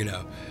 So,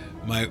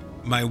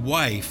 my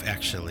wife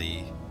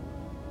actually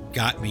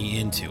got me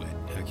into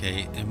it,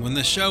 okay? And when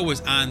the show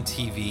was on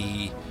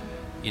TV,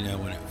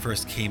 when it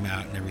first came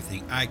out and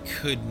everything, I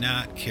could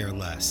not care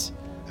less.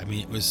 I mean,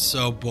 it was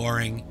so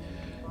boring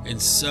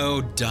and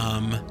so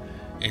dumb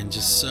and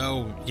just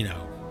so,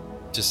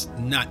 just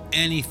not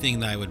anything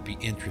that I would be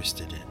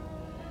interested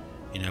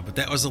in, but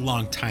that was a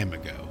long time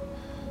ago.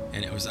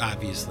 And it was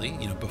obviously,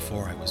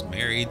 before I was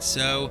married.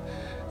 So,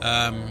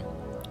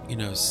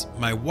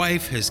 my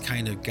wife has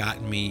kind of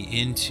gotten me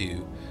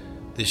into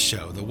this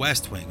show, The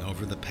West Wing,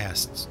 over the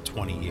past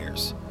 20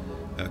 years.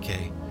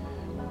 Okay.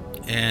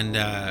 And,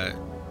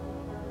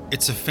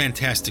 it's a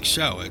fantastic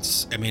show.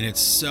 It's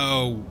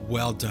so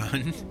well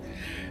done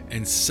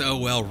and so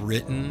well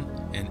written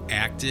and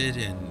acted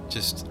and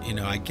just,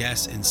 I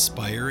guess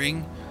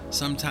inspiring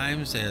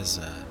sometimes as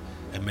a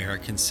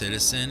American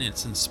citizen.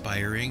 It's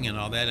inspiring and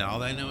all that.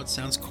 All I know, it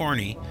sounds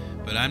corny,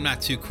 but I'm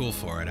not too cool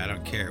for it. I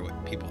don't care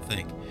what people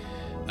think.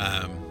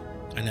 I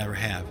never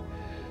have.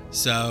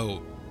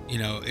 So,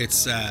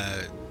 it's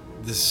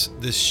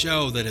this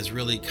show that has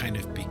really kind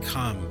of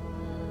become,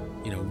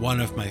 one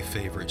of my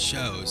favorite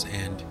shows,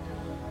 and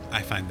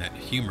I find that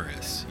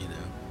humorous.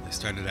 I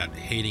started out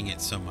hating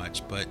it so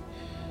much, but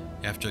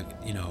after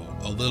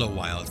a little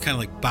while, it's kind of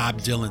like Bob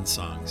Dylan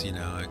songs.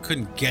 I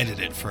couldn't get it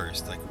at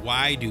first. Like,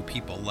 why do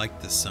people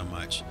like this so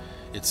much?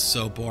 It's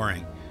so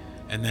boring.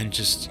 And then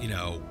just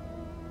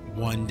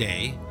one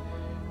day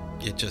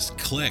it just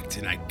clicked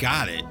and I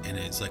got it, and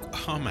it's like,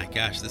 oh my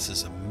gosh, this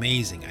is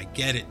amazing. I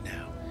get it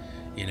now.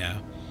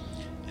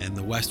 And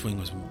The West Wing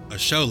was a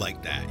show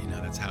like that.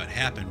 That's how it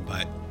happened.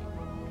 But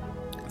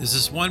there's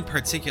this one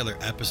particular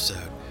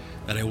episode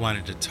that I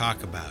wanted to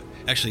talk about.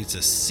 Actually, it's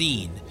a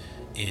scene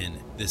in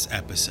this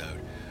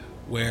episode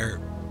where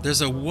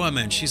there's a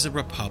woman. She's a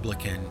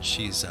Republican.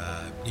 She's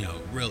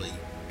really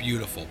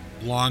beautiful,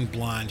 long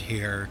blonde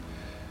hair,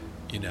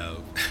 your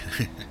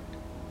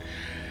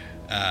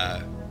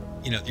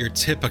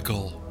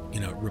typical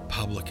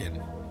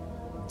Republican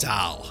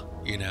doll,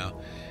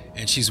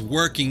 and she's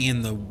working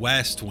in the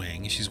West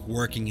Wing. She's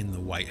working in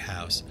the White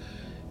House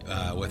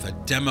with a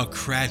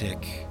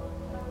Democratic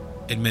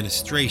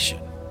administration.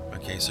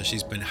 Okay, so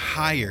she's been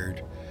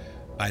hired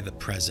by the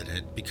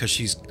president because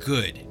she's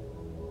good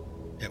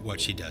at what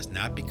she does,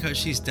 not because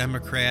she's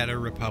Democrat or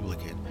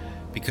Republican,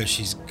 because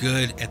she's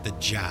good at the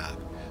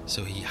job.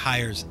 So he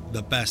hires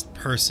the best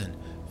person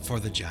for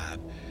the job,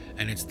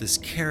 and it's this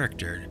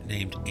character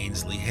named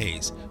Ainsley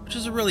Hayes, which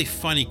is a really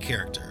funny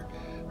character.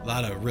 A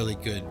lot of really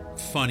good,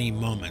 funny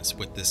moments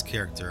with this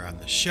character on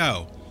the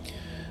show.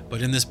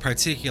 But in this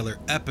particular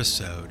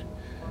episode,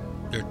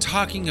 they're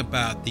talking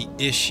about the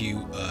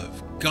issue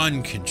of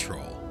gun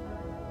control.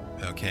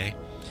 Okay?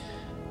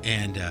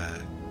 And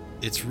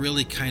it's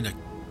really kind of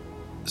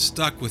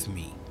stuck with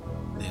me.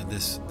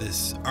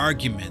 This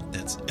argument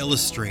that's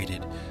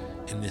illustrated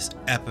in this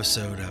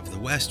episode of The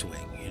West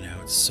Wing.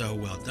 It's so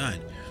well done.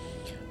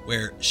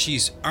 Where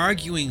she's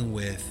arguing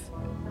with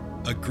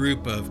a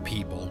group of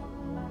people,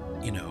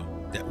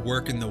 that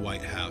work in the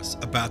White House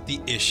about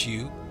the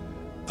issue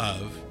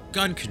of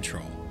gun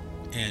control.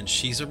 And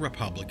she's a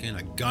Republican,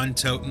 a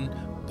gun-toting,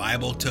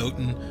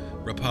 Bible-toting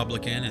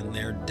Republican, and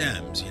they're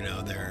Dems,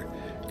 they're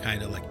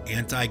kind of like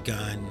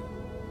anti-gun,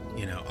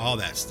 all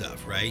that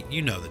stuff, right?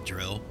 You know the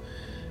drill.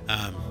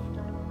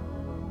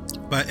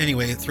 But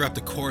anyway, throughout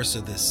the course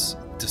of this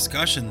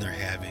discussion they're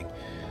having,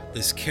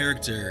 this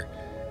character,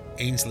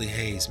 Ainsley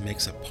Hayes,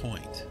 makes a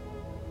point.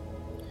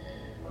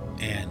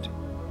 And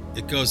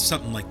it goes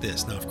something like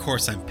this. Now, of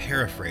course, I'm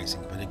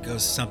paraphrasing, but it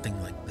goes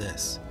something like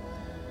this.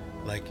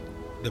 Like,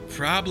 the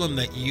problem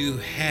that you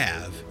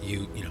have,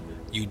 you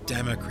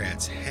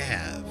Democrats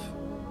have,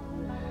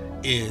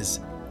 is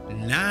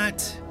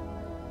not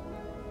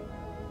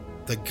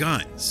the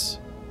guns.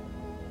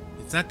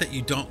 It's not that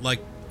you don't like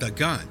the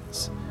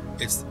guns.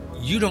 It's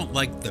you don't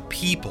like the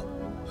people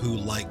who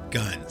like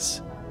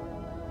guns.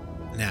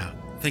 Now,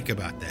 think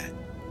about that.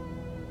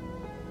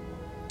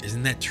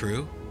 Isn't that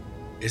true?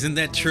 Isn't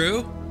that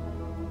true?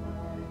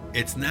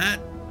 It's not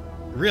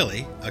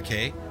really,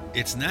 okay?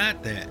 It's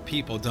not that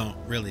people don't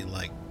really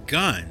like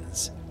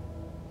guns.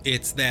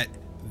 It's that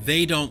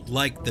they don't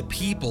like the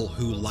people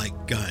who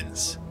like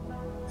guns.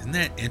 Isn't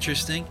that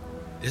interesting?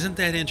 Isn't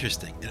that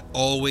interesting? It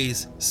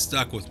always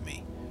stuck with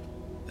me.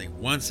 Like,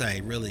 once I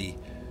really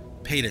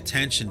paid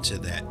attention to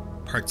that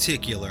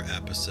particular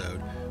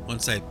episode,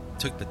 once I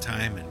took the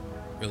time and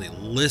really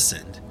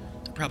listened,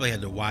 I probably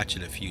had to watch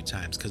it a few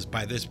times, because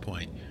by this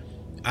point,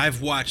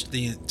 I've watched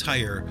the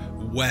entire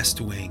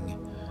West Wing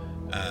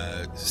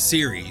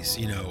series,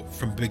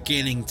 from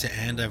beginning to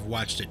end. I've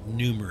watched it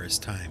numerous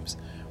times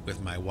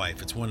with my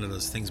wife. It's one of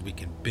those things we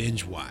can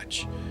binge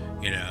watch,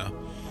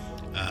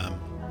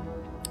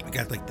 I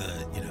got like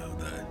the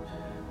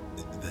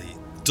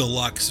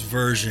deluxe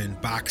version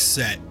box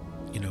set,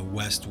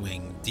 West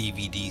Wing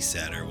DVD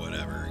set or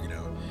whatever,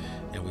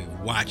 and we've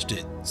watched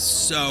it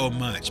so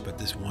much. But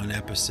this one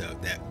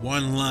episode, that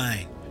one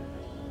line,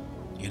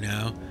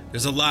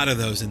 there's a lot of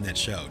those in that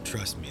show.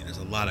 Trust me. There's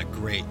a lot of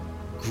great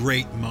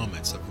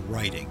moments of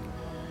writing.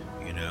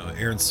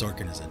 Aaron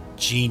Sorkin is a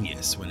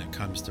genius when it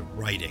comes to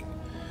writing,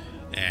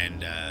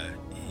 and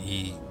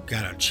he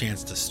got a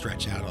chance to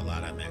stretch out a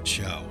lot on that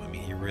show. I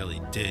mean, he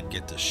really did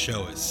get to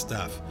show his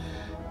stuff.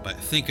 But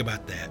think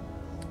about that.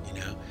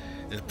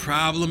 The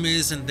problem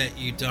isn't that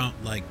you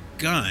don't like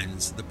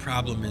guns. The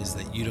problem is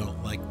that you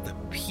don't like the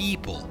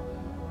people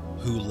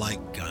who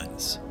like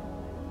guns.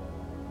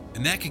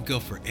 And that could go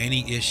for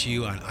any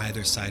issue on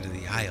either side of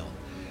the aisle.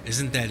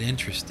 Isn't that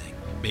interesting?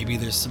 Maybe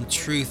there's some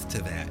truth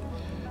to that.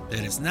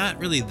 That it's not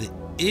really the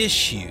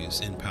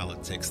issues in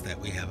politics that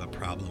we have a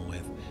problem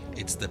with.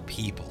 It's the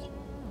people.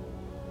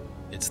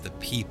 It's the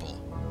people.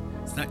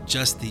 It's not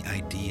just the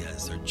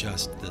ideas or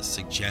just the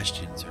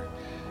suggestions or,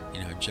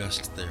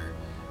 just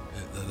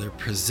their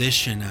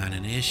position on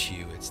an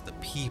issue. It's the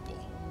people.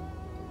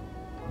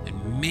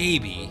 And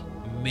maybe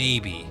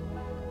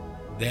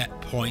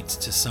that points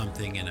to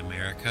something in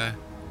America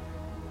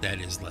that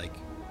is like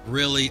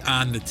really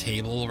on the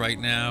table right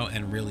now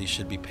and really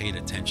should be paid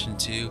attention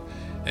to.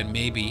 And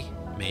maybe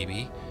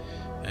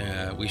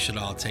we should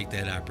all take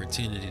that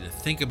opportunity to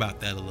think about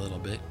that a little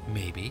bit,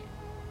 maybe,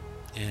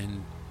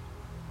 and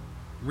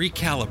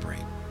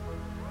recalibrate,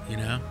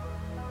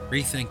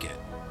 rethink it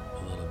a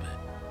little bit.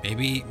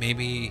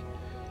 Maybe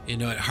it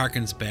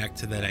harkens back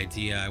to that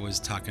idea I was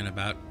talking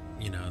about,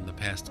 in the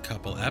past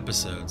couple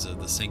episodes of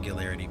the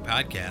Singularity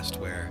podcast,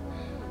 where,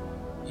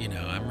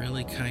 I'm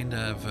really kind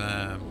of,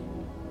 I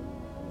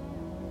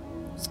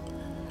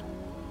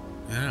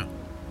don't know,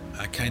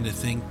 I kind of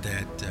think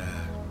that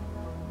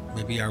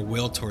maybe our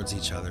will towards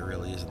each other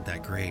really isn't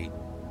that great.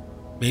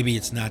 Maybe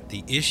it's not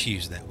the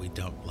issues that we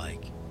don't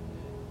like.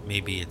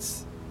 Maybe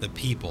it's the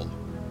people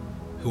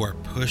who are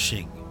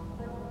pushing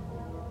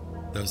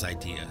those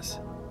ideas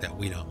that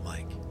we don't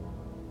like.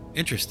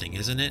 Interesting,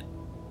 isn't it?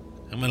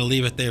 I'm going to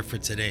leave it there for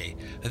today.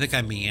 I think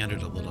I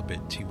meandered a little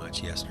bit too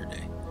much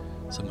yesterday,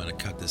 so I'm going to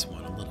cut this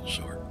one a little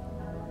short.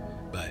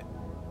 But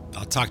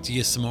I'll talk to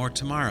you some more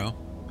tomorrow,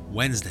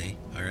 Wednesday,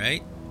 all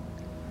right?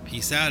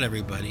 Peace out,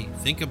 everybody.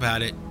 Think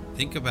about it.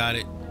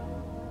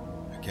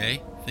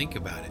 Okay? Think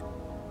about it.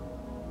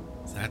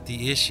 It's not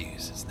the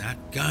issues. It's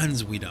not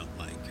guns we don't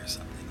like or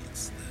something.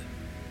 It's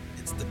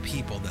the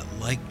people that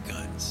like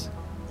guns.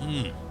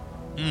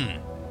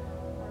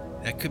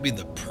 That could be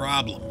the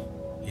problem,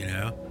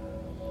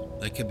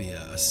 That could be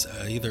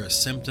either a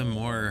symptom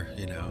or,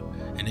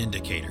 an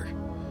indicator.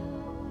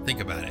 Think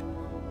about it.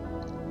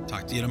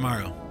 Talk to you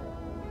tomorrow.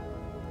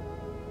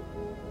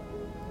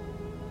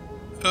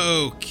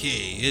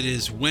 Okay, it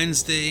is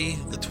Wednesday,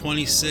 the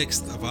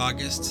 26th of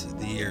August.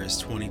 The year is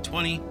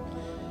 2020.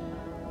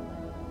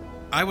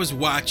 I was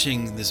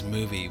watching this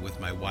movie with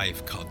my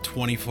wife called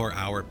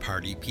 24-Hour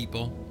Party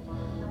People.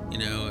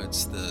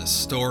 It's the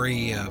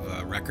story of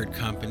a record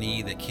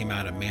company that came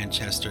out of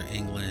Manchester,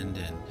 England,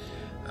 and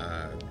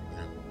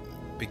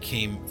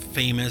became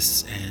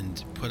famous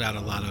and put out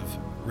a lot of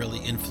really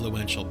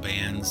influential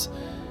bands.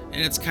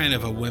 And it's kind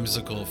of a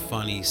whimsical,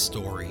 funny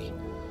story,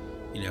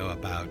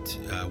 about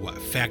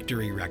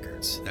Factory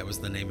Records. That was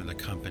the name of the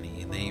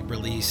company. And they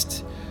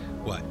released,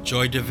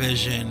 Joy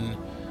Division,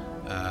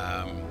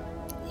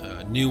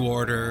 New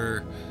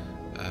Order,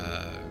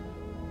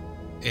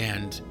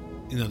 and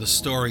the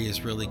story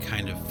is really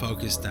kind of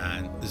focused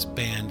on this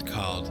band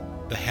called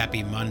the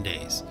Happy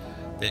Mondays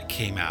that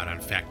came out on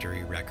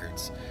Factory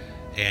Records.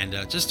 And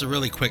just a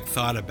really quick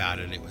thought about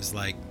it. It was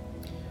like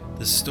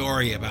the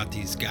story about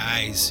these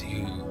guys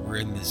who were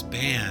in this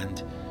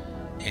band,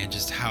 and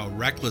just how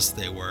reckless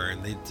they were,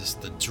 and they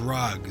just the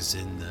drugs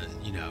and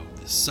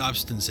the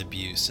substance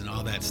abuse and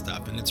all that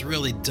stuff. And it's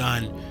really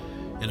done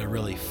in a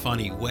really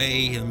funny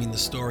way. I mean, the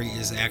story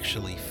is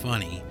actually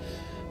funny,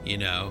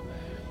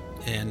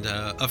 and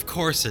of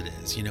course it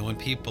is. When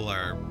people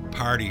are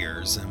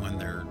partiers and when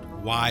they're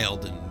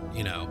wild and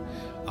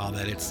all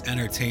that, it's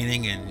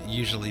entertaining and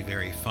usually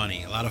very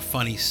funny. A lot of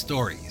funny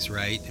stories,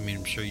 right? I mean,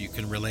 I'm sure you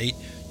can relate.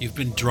 You've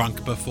been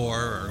drunk before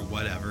or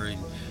whatever, and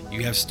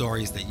you have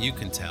stories that you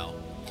can tell.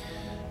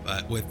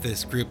 But with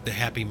this group, the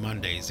Happy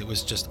Mondays, it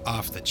was just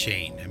off the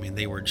chain. I mean,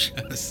 they were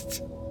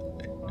just,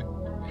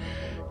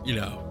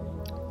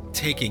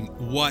 taking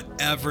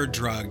whatever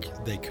drug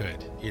they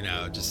could,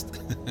 just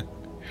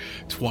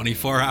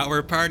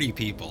 24-hour party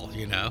people,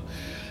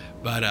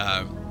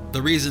 But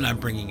the reason I'm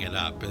bringing it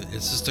up,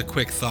 it's just a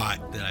quick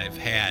thought that I've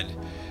had,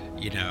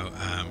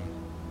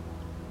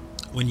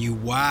 when you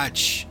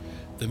watch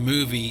the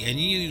movie and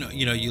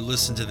you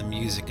listen to the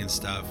music and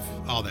stuff,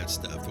 all that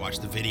stuff, watch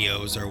the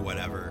videos or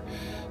whatever,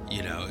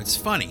 it's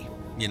funny,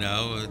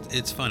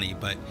 it's funny.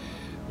 But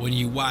when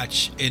you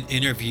watch an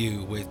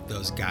interview with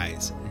those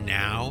guys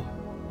now,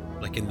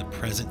 like in the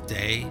present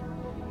day,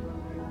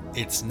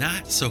 it's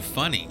not so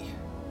funny.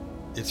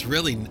 It's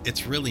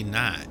really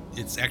not.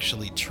 It's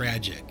actually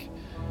tragic,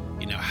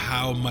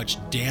 how much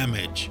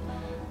damage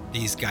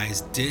these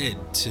guys did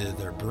to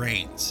their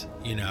brains.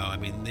 I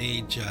mean,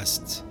 they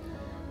just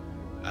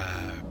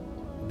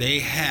they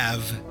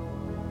have,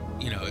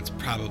 it's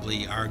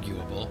probably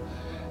arguable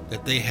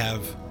that they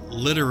have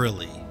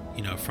literally,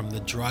 from the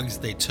drugs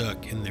they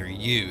took in their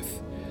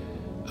youth,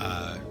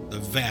 the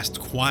vast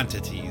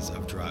quantities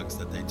of drugs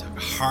that they took,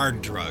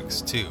 hard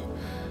drugs too,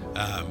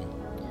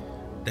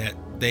 that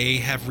they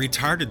have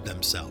retarded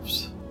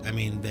themselves. I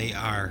mean, they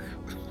are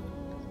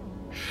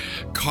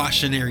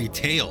cautionary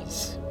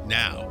tales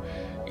now.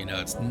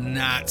 It's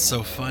not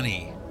so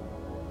funny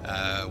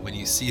when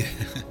you see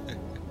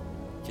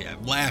yeah,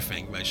 I'm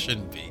laughing, but I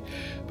shouldn't be.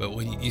 But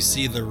when you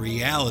see the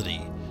reality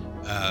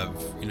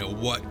of,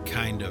 what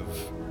kind of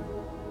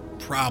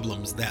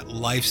problems that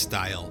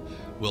lifestyle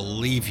will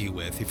leave you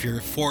with, if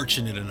you're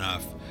fortunate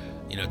enough,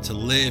 to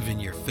live in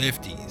your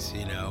 50s,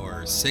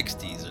 or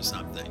 60s or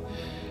something.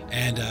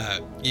 And,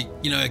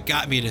 it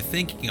got me to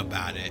thinking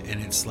about it.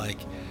 And it's like,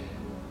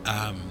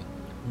 I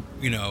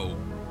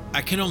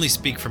can only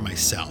speak for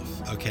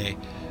myself, okay?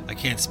 I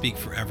can't speak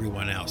for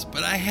everyone else,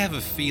 but I have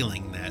a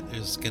feeling that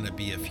there's going to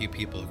be a few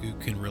people who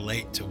can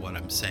relate to what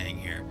I'm saying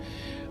here.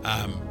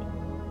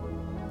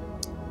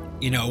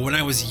 When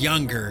I was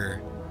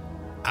younger,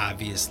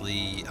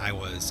 obviously I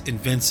was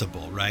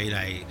invincible, right?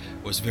 I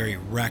was very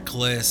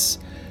reckless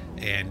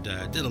and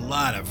did a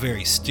lot of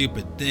very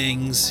stupid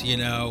things,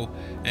 and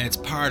it's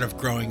part of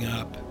growing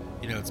up,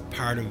 it's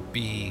part of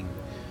being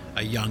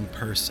a young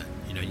person.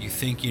 You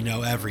think you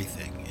know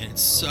everything, and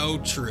it's so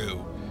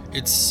true.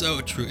 It's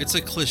so true. It's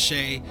a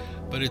cliche,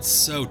 but it's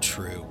so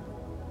true.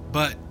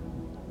 But,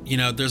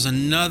 there's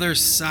another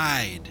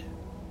side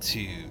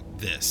to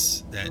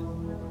this that,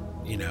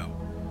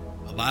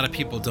 a lot of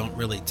people don't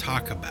really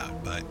talk about.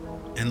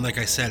 And like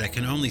I said, I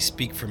can only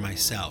speak for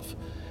myself.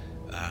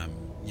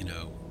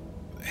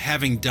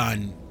 Having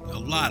done a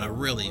lot of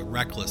really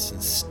reckless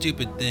and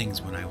stupid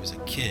things when I was a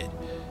kid,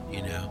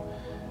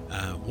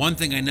 one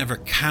thing I never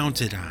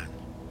counted on,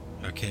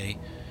 okay,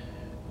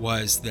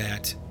 was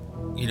that,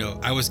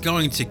 I was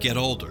going to get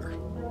older.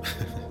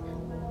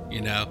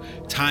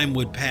 Time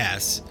would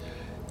pass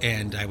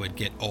and I would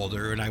get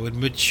older and I would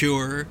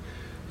mature,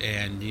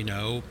 and,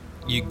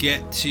 you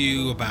get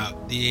to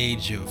about the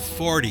age of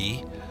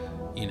 40,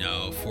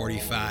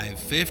 45,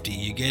 50,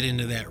 you get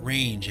into that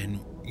range, and,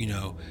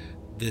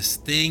 this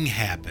thing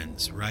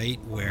happens, right?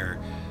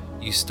 Where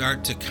you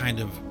start to kind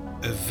of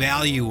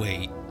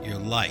evaluate your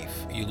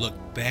life. You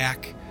look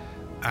back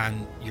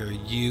on your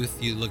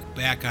youth, you look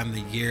back on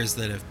the years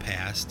that have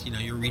passed,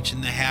 you're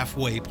reaching the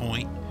halfway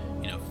point,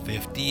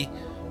 50,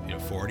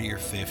 40 or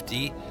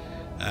 50,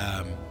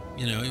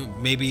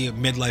 maybe a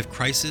midlife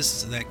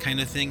crisis, that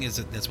kind of thing.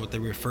 That's what they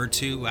refer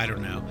to? I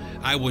don't know.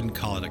 I wouldn't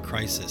call it a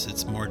crisis.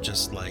 It's more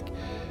just like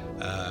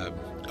a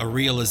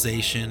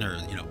realization, or,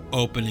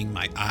 opening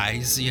my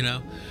eyes,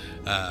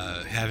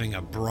 having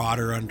a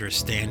broader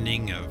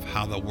understanding of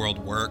how the world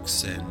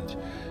works, and,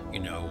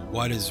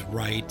 what is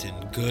right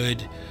and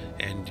good,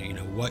 and,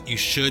 what you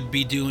should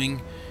be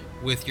doing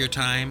with your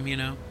time,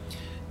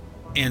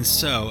 And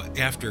so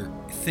after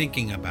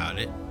thinking about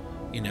it,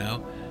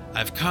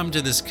 I've come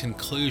to this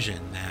conclusion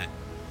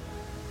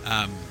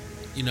that,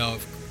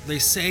 they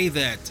say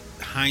that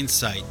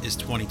hindsight is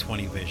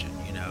 20/20 vision,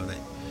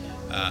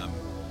 that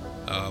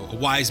a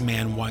wise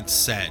man once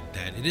said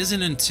that it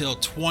isn't until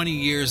 20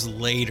 years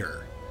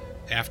later,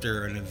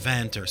 after an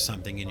event or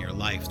something in your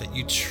life, that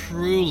you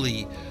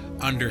truly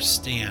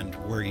understand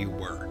where you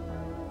were,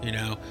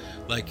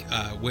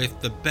 with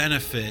the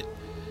benefit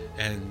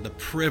and the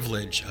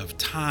privilege of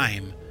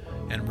time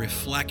and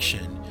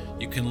reflection,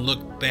 you can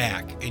look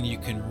back and you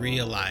can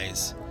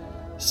realize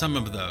some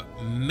of the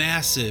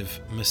massive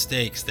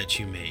mistakes that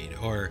you made,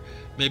 or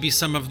maybe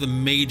some of the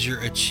major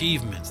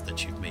achievements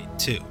that you've made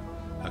too.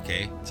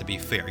 Okay, to be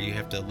fair, you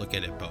have to look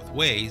at it both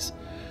ways.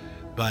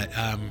 But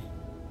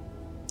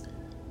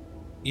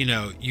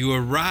you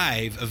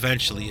arrive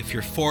eventually, if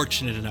you're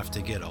fortunate enough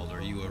to get older,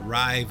 you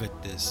arrive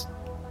at this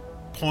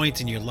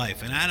point in your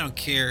life, and I don't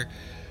care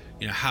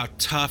how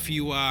tough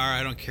you are,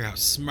 I don't care how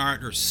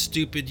smart or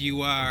stupid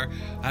you are,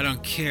 I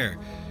don't care.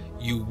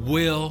 You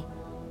will,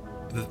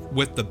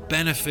 with the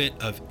benefit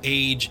of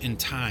age and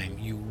time,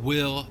 you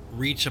will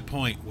reach a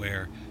point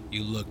where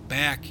you look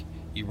back,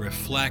 you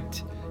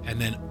reflect, and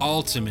then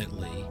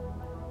ultimately,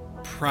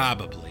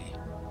 probably,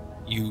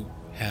 you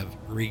have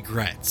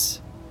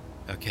regrets.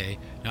 Okay?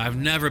 Now, I've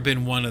never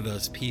been one of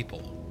those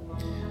people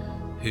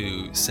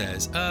who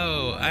says,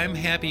 oh, I'm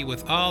happy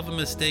with all the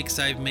mistakes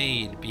I've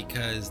made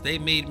because they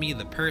made me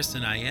the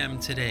person I am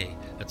today.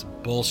 That's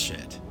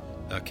bullshit.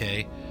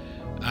 Okay?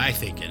 I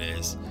think it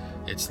is.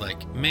 It's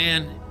like,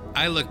 man,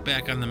 I look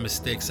back on the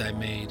mistakes I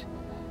made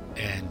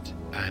and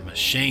I'm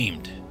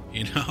ashamed.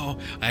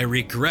 I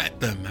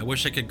regret them. I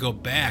wish I could go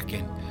back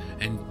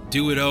and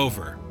do it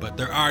over, but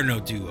there are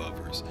no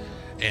do-overs.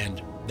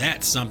 And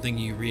that's something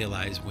you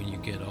realize when you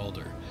get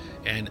older.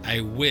 And I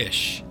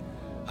wish,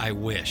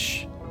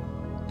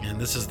 and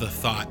this is the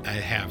thought I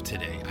have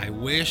today, I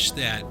wish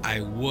that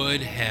I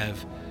would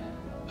have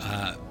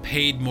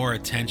paid more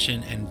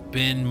attention and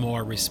been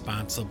more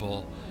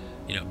responsible,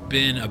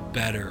 been a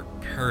better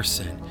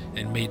person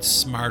and made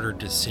smarter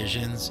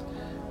decisions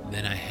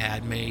than I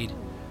had made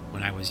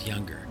when I was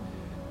younger.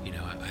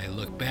 I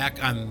look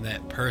back on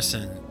that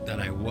person that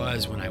I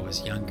was when I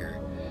was younger,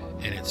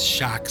 and it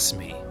shocks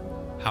me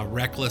how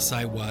reckless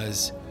I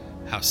was,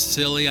 how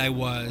silly I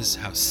was,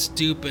 how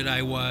stupid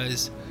I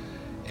was.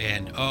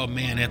 And oh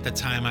man, at the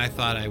time I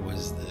thought I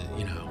was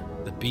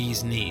the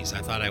bee's knees.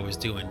 I thought I was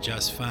doing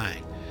just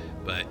fine.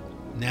 But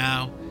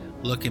now,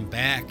 looking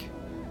back,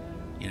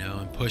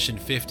 I'm pushing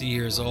 50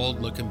 years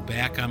old, looking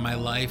back on my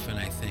life, and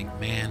I think,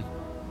 man,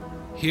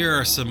 here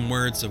are some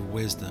words of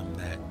wisdom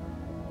that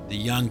the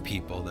young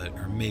people that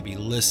are maybe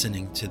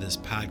listening to this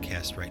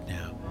podcast right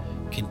now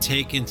can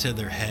take into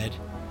their head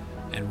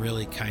and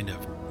really kind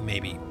of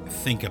maybe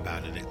think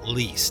about it at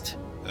least.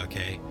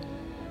 Okay?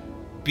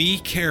 Be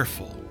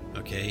careful.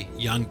 Okay,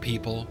 young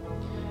people,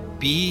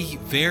 be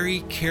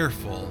very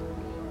careful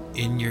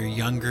in your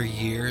younger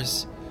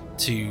years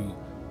to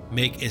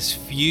make as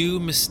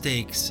few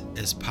mistakes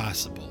as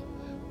possible.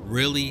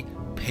 Really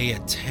pay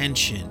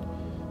attention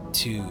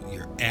to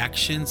your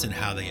actions and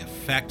how they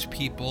affect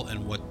people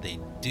and what they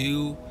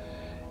do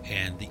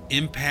and the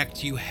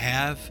impact you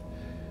have.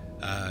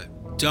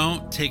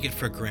 Don't take it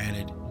for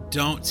granted.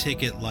 Don't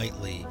take it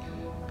lightly.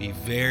 Be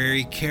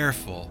very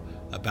careful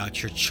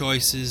about your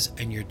choices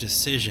and your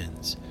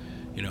decisions.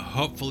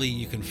 Hopefully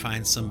you can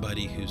find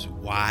somebody who's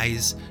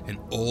wise and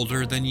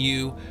older than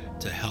you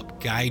to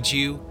help guide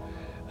you.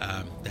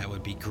 That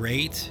would be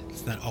great.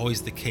 It's not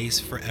always the case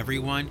for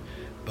everyone,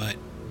 but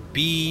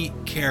be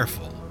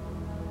careful.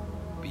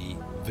 Be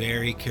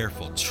very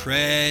careful.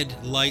 Tread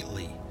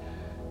lightly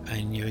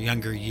in your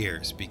younger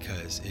years,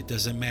 because it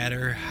doesn't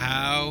matter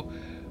how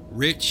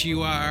rich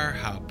you are,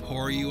 how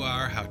poor you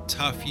are, how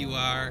tough you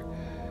are,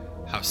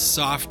 how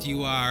soft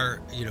you are,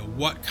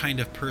 what kind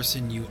of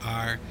person you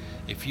are.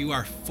 If you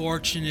are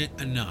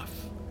fortunate enough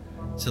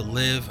to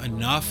live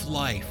enough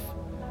life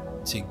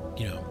to,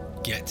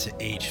 get to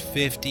age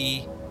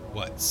 50,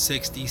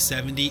 60,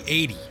 70,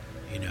 80,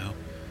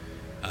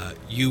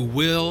 you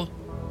will,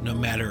 no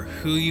matter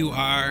who you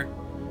are,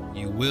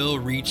 you will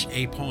reach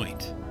a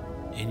point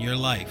in your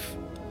life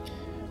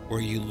where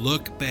you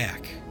look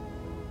back,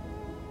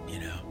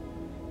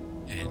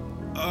 and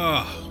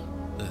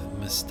the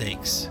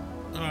mistakes,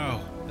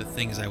 the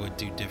things I would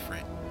do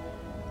different.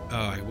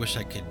 I wish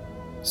I could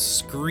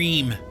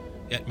scream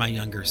at my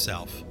younger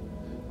self.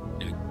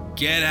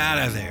 Get out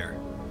of there.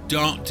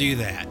 Don't do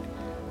that.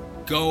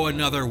 Go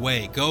another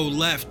way. Go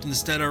left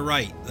instead of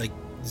right. Like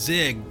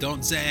zig,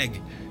 don't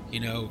zag.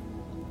 The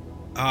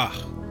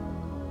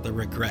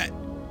regret.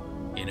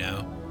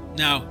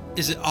 Now,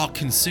 is it all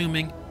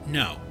consuming?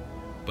 No.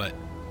 But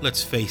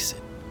let's face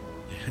it.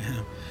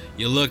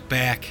 You look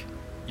back,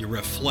 you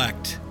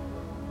reflect,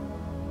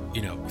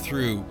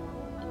 through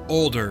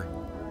older,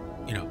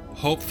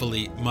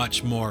 hopefully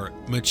much more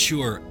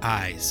mature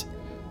eyes,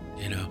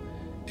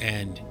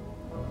 and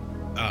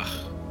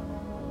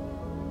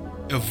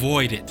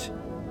avoid it.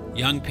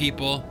 Young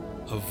people,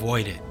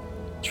 avoid it.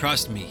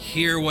 Trust me,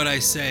 hear what I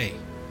say.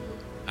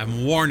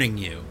 I'm warning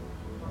you.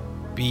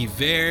 Be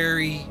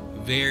very,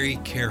 very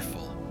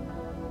careful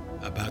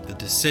about the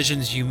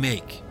decisions you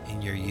make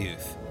in your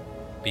youth,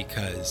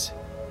 because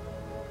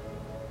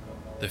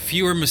the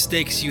fewer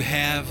mistakes you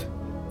have,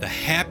 the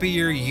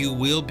happier you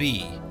will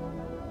be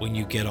when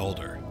you get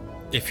older,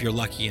 if you're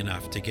lucky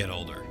enough to get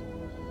older.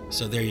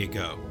 So there you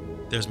go.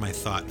 There's my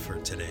thought for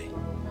today.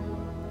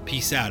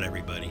 Peace out,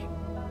 everybody.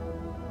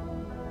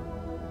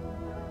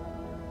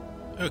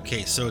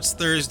 Okay, so it's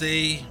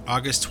Thursday,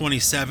 August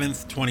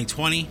 27th,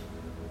 2020.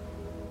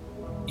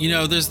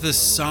 There's this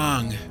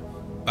song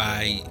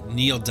by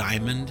Neil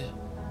Diamond,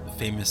 a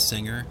famous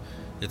singer.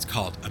 It's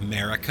called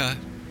America,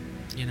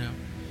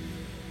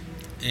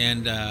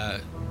 And,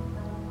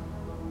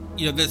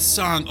 this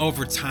song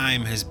over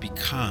time has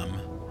become,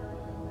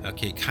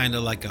 kind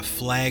of like a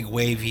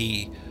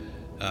flag-wavy,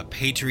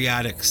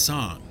 patriotic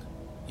song,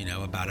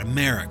 about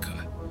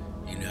America,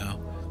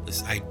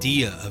 this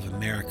idea of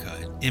America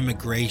and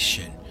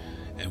immigration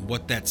and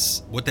what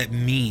that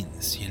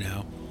means,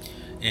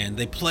 And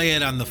they play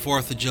it on the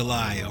 4th of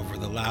July over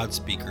the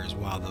loudspeakers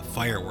while the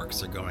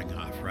fireworks are going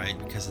off, right?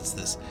 Because it's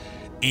this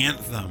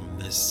anthem,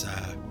 this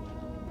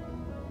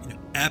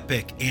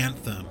epic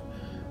anthem,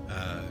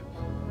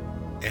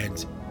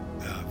 and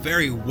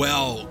very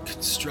well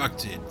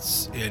constructed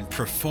and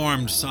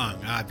performed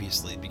song,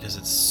 obviously, because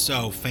it's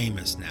so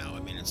famous now.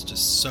 I mean, it's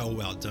just so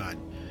well done.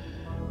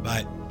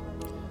 But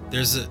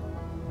there's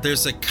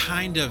a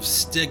kind of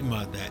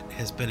stigma that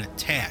has been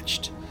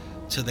attached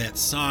to that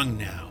song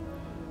now,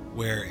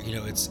 where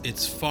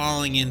it's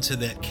falling into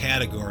that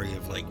category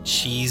of like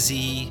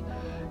cheesy,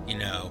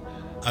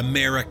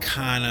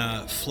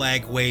 Americana,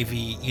 flag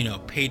wavy,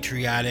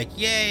 patriotic,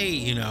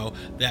 yay,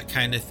 that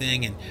kind of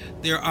thing. And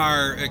there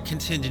are a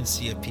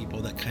contingency of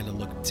people that kind of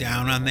look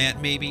down on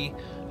that maybe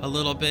a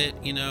little bit,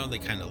 they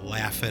kind of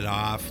laugh it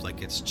off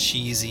like it's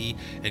cheesy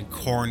and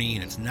corny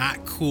and it's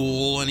not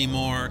cool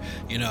anymore,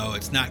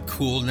 it's not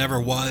cool, never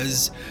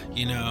was,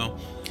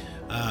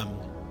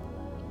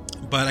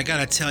 but I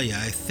gotta tell you,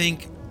 I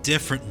think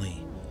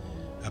differently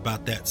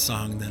about that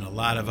song than a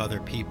lot of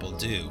other people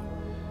do,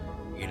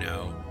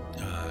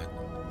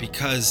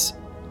 because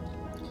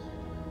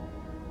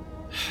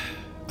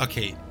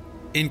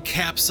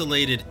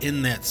encapsulated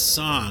in that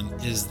song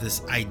is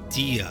this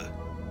idea,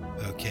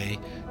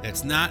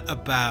 that's not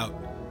about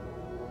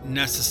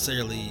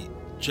necessarily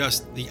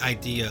just the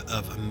idea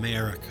of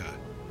America,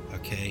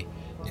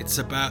 it's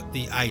about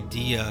the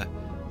idea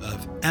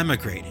of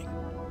emigrating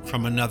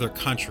from another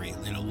country,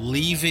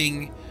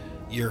 leaving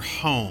your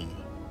home,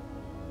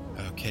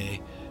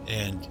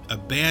 and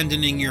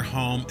abandoning your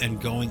home and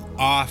going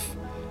off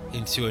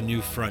into a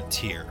new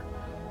frontier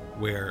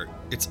where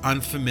it's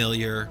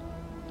unfamiliar,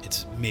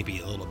 it's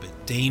maybe a little bit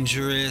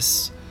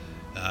dangerous,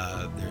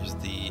 there's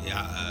the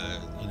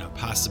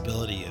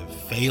possibility of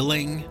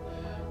failing,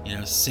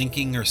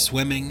 sinking or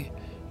swimming,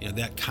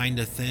 that kind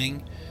of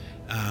thing,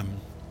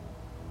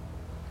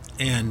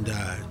 and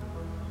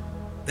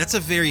that's a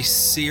very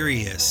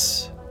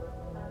serious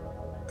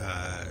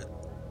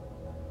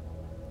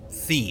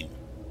theme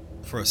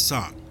for a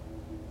song.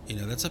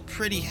 That's a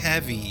pretty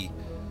heavy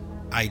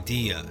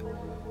idea,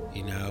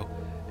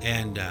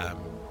 and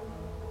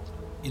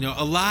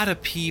a lot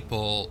of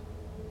people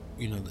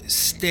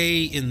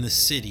stay in the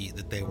city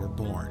that they were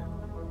born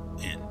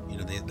in.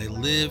 They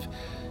live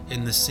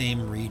in the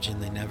same region,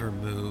 they never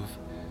move,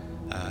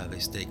 they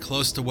stay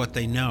close to what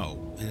they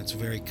know, and it's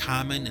very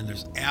common, and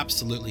there's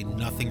absolutely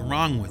nothing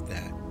wrong with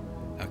that,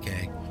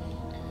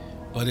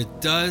 but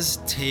it does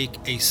take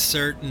a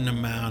certain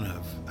amount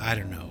of,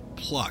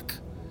 pluck,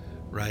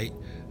 right?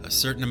 A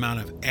certain amount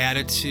of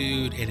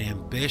attitude and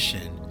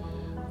ambition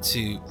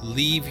to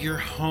leave your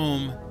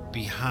home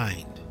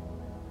behind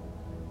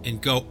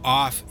and go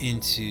off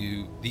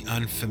into the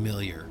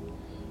unfamiliar,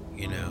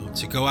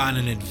 to go on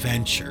an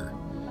adventure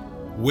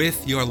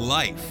with your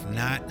life,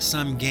 not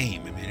some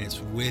game. I mean, it's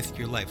with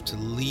your life, to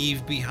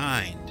leave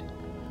behind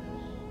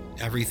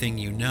everything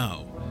you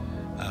know.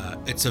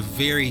 It's a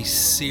very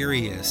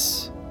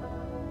serious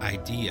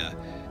idea.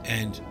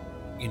 And,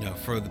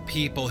 for the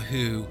people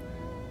who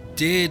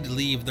did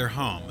leave their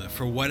home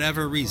for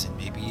whatever reason,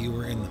 maybe you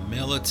were in the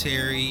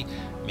military,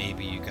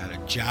 maybe you got a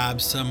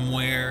job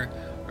somewhere,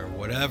 or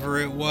whatever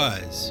it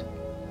was,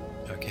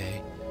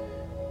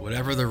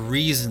 whatever the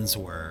reasons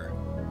were,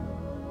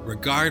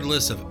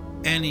 regardless of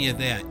any of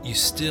that, you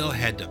still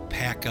had to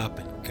pack up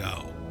and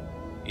go.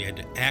 You had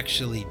to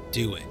actually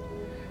do it.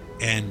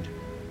 And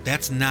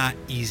that's not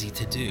easy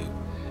to do.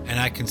 And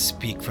I can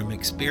speak from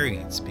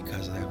experience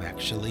because I've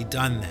actually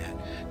done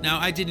that. Now,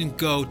 I didn't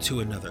go to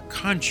another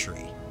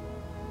country,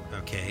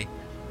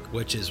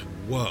 which is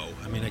whoa.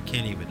 I mean, I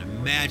can't even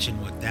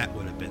imagine what that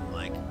would have been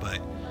like, but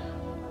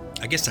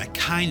I guess I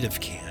kind of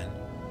can,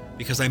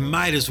 because I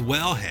might as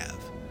well have,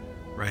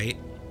 right?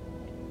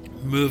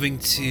 Moving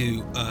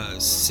to a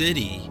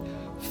city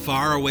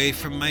far away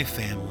from my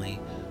family,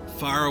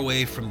 far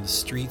away from the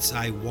streets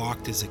I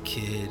walked as a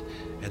kid,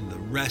 and the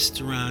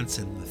restaurants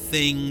and the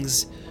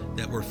things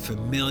that were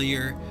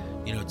familiar,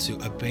 to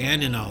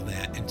abandon all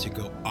that and to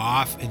go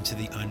off into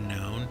the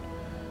unknown.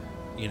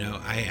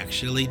 I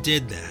actually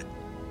did that.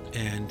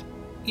 And,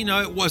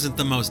 it wasn't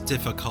the most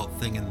difficult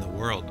thing in the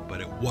world,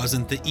 but it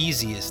wasn't the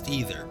easiest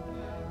either,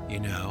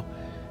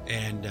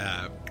 And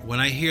when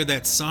I hear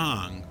that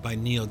song by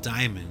Neil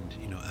Diamond,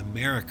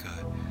 America,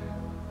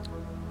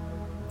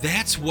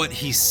 that's what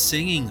he's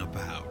singing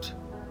about.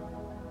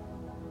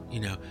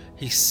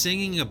 He's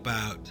singing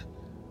about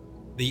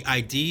the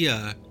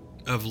idea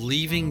of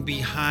leaving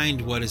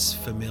behind what is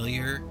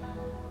familiar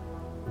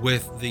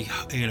with the,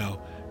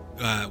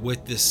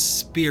 with the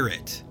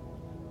spirit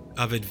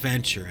of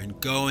adventure and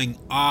going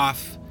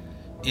off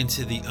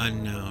into the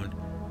unknown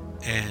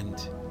and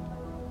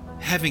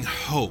having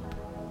hope.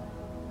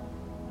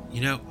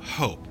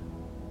 Hope.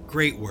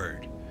 Great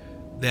word.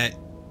 That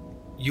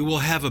you will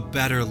have a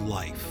better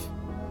life.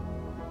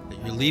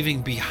 That you're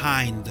leaving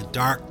behind the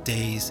dark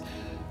days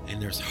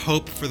and there's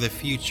hope for the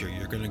future.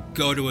 You're going to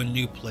go to a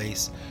new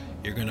place.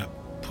 You're going to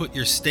put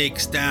your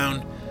stakes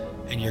down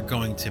and you're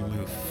going to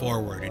move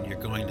forward and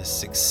you're going to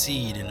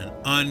succeed in an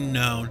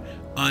unknown,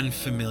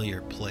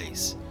 unfamiliar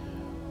place.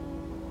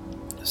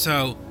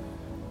 So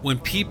when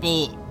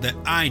people that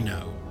I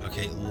know,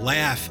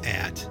 laugh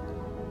at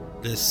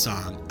this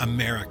song,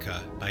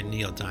 America by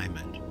Neil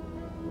Diamond,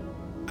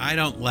 I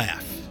don't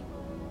laugh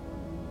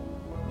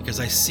because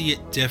I see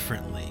it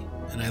differently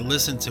and I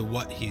listen to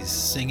what he's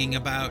singing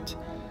about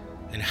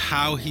and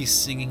how he's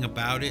singing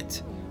about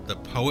it, the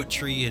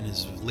poetry in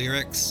his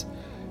lyrics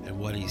and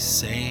what he's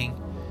saying,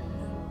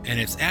 and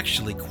it's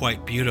actually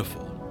quite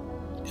beautiful.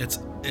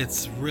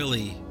 It's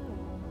really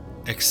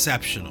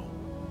exceptional,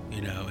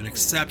 an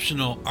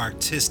exceptional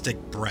artistic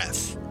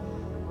breath.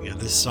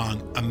 This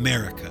song,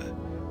 America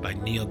by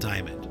Neil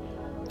Diamond.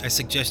 I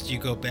suggest you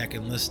go back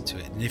and listen to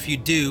it. And if you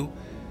do,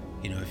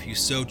 if you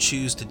so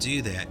choose to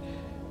do that,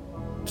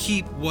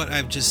 keep what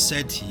I've just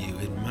said to you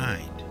in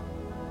mind.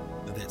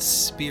 That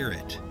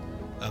spirit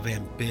of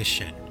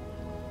ambition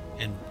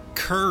and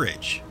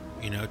courage,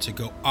 to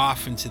go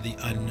off into the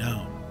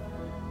unknown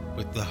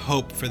with the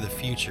hope for the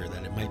future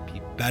that it might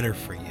be better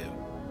for you,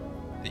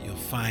 that you'll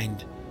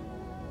find,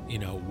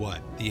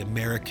 the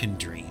American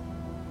dream,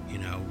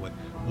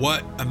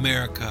 what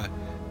America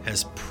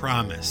has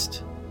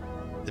promised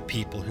the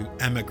people who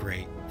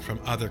emigrate from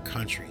other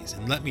countries.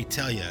 And let me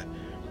tell you,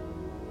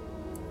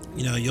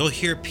 you'll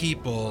hear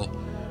people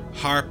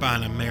harp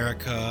on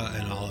America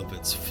and all of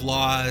its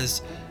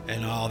flaws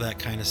and all that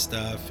kind of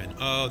stuff, and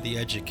the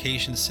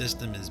education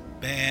system is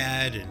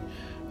bad,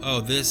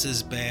 and this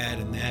is bad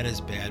and that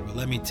is bad. But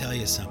let me tell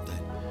you something.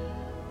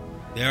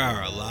 There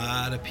are a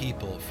lot of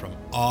people from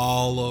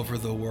all over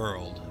the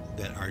world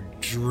that are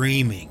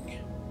dreaming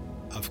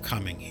of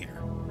coming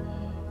here,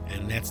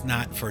 and that's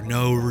not for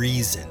no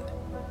reason.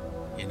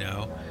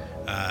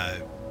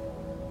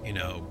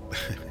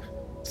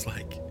 It's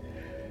like,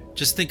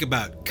 just think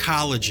about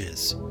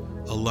colleges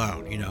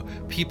alone.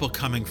 People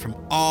coming from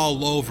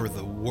all over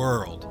the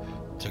world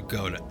to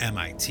go to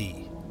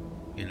MIT,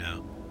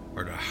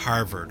 or to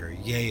Harvard or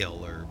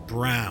Yale or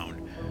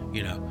Brown.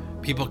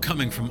 People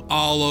coming from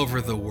all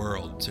over the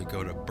world to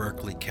go to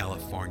Berkeley,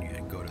 California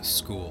and go to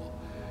school.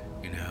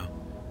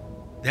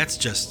 That's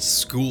just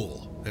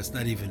school. That's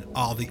not even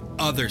all the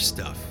other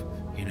stuff.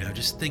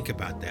 Just think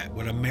about that.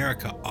 What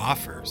America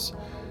offers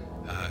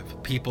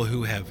people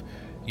who have,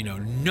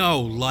 no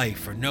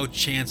life or no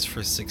chance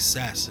for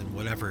success in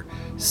whatever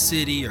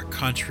city or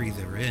country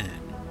they're in.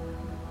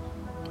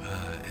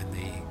 And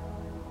they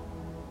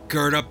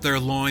gird up their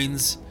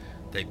loins,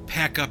 they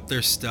pack up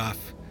their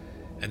stuff,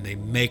 and they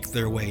make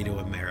their way to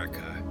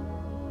America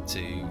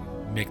to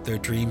make their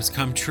dreams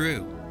come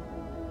true.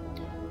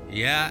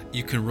 Yeah,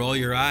 you can roll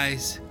your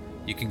eyes,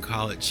 you can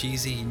call it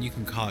cheesy, and you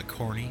can call it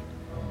corny,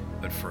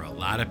 but for a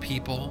lot of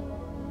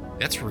people,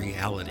 that's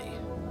reality.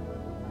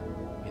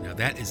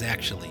 That is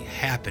actually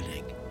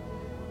happening.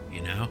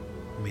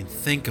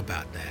 Think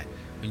about that.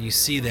 When you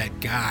see that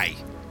guy,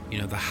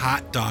 the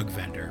hot dog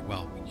vendor,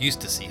 well, we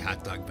used to see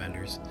hot dog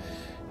vendors.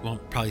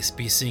 Won't probably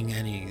be seeing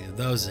any of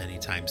those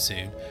anytime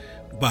soon.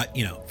 But,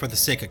 for the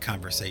sake of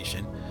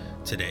conversation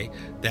today,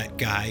 that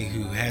guy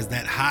who has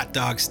that hot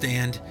dog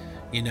stand,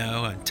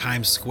 on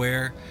Times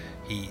Square,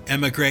 he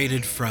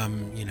emigrated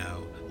from,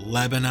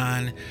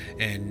 Lebanon,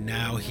 and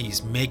now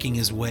he's making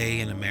his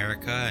way in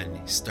America, and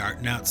he's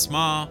starting out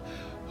small.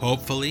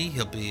 Hopefully,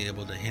 he'll be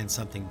able to hand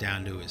something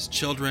down to his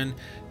children,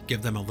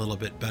 give them a little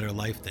bit better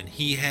life than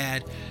he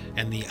had.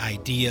 And the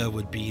idea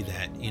would be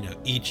that,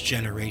 each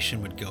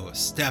generation would go a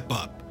step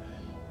up,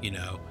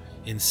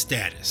 in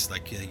status,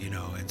 like,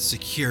 in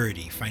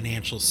security,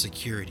 financial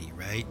security,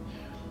 right?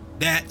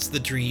 That's the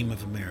dream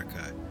of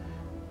America,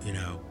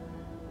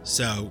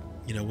 So,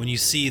 when you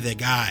see the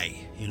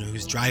guy,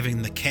 who's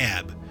driving the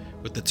cab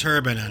with the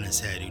turban on his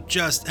head, who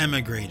just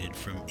emigrated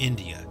from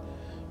India,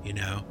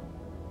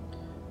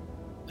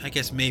 I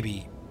guess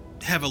maybe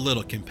have a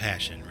little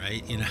compassion,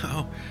 right?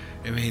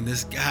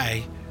 This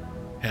guy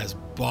has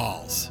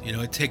balls.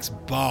 It takes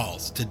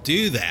balls to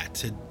do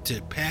that,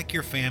 to pack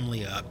your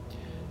family up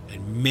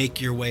and make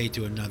your way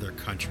to another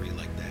country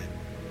like that.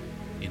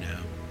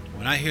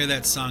 When I hear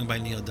that song by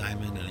Neil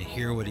Diamond and I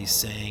hear what he's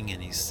saying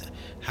and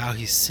how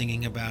he's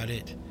singing about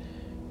it,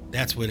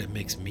 that's what it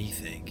makes me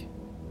think.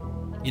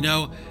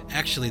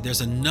 Actually,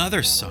 there's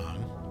another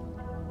song.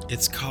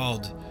 It's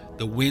called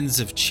The Winds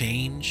of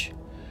Change.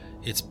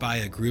 It's by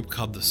a group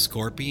called the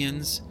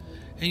Scorpions.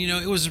 And,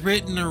 it was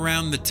written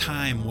around the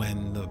time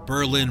when the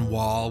Berlin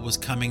Wall was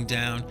coming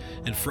down.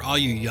 And for all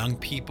you young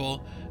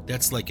people,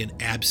 that's like an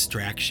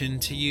abstraction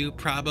to you,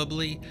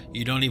 probably.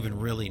 You don't even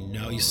really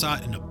know. You saw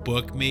it in a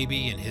book,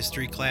 maybe, in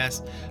history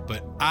class.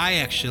 But I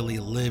actually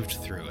lived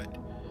through it.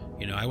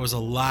 I was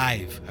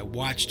alive. I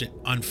watched it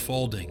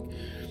unfolding.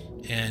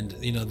 And,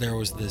 there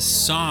was this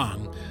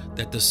song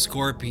that the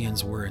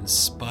Scorpions were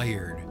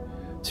inspired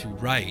to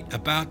write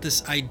about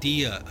this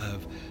idea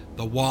of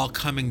the wall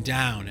coming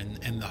down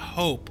and the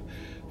hope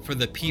for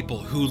the people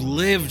who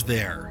lived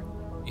there,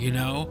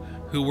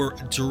 who were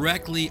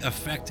directly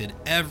affected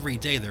every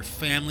day. Their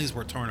families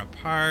were torn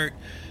apart.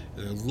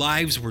 Their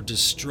lives were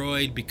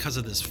destroyed because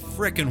of this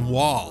frickin'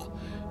 wall,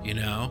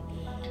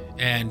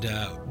 and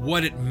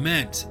what it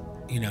meant,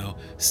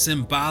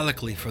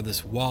 symbolically for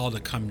this wall to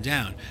come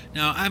down.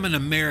 Now, I'm an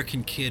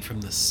American kid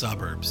from the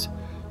suburbs.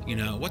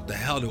 What the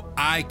hell do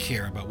I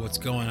care about what's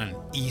going on in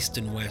East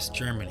and West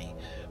Germany?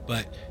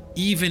 But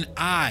even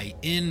I,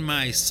 in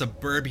my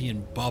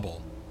suburban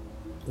bubble,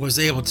 was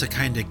able to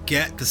kind of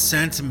get the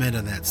sentiment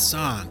of that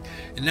song,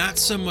 and not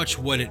so much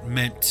what it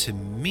meant to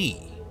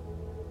me,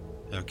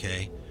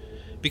 okay?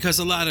 Because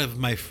a lot of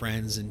my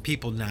friends and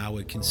people now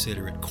would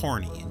consider it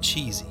corny and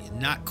cheesy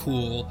and not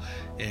cool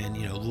and,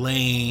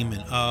 lame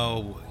and,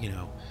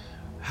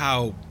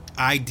 how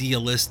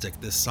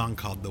idealistic this song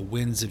called The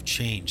Winds of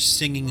Change,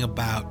 singing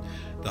about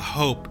the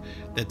hope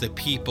that the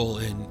people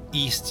in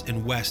East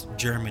and West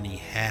Germany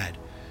had,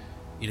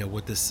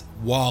 with this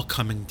wall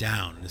coming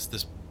down,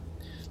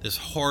 this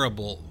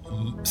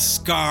horrible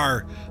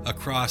scar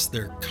across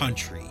their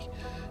country,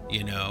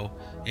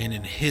 and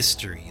in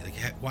history, like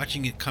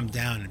watching it come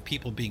down and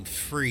people being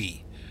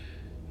free,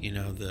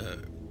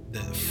 the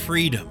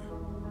freedom,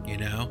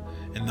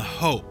 and the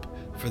hope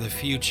for the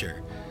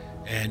future.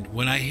 And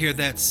when I hear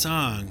that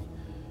song,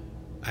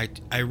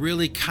 I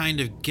really kind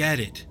of get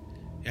it.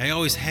 I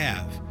always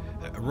have,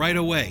 right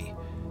away,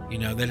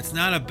 that it's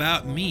not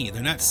about me.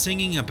 They're not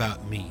singing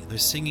about me. They're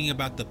singing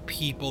about the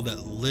people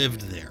that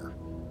lived there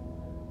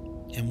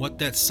and what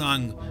that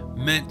song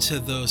meant to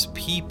those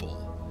people.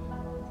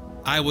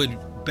 I would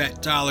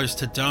bet dollars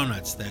to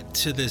donuts that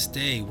to this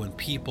day, when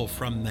people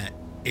from that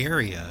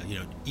area,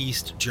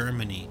 East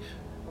Germany,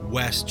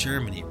 West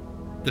Germany,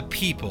 the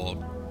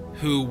people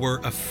who were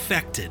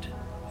affected,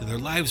 their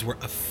lives were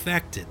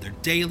affected, their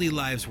daily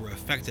lives were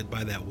affected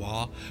by that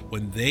wall,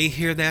 when they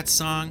hear that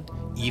song,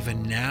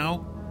 even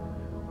now,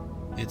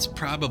 it's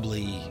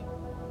probably,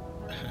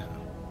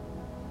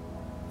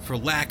 for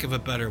lack of a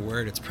better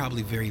word, it's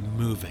probably very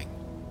moving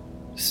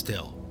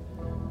still,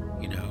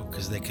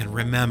 because they can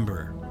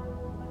remember,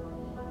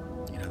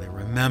 they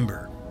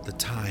remember the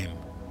time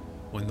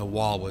when the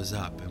wall was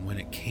up and when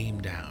it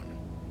came down,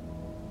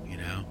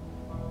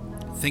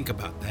 Think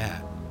about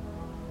that.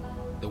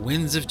 The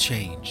Winds of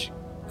Change.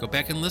 Go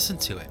back and listen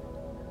to it.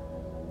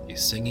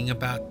 He's singing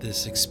about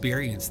this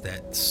experience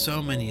that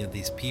so many of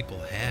these people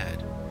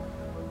had,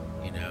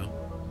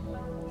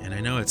 And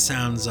I know it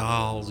sounds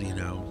all,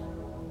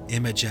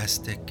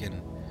 imagistic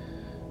and,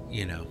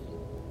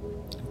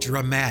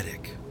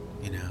 dramatic,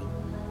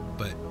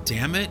 but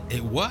damn it,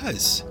 it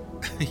was.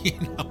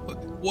 It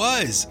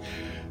was.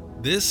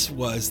 This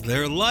was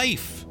their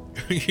life.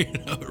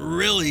 It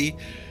really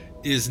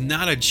is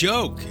not a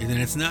joke, and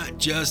it's not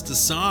just a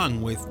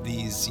song with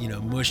these,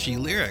 mushy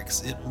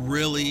lyrics. It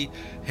really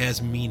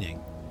has meaning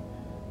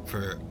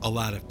for a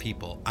lot of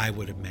people, I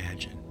would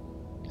imagine.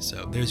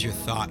 So there's your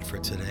thought for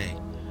today,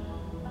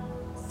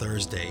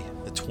 Thursday,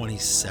 the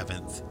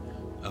 27th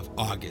of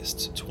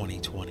August,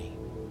 2020.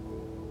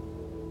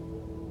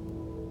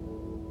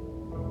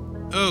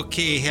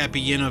 Okay,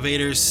 happy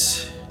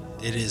innovators.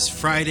 It is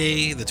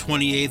Friday, the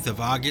 28th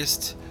of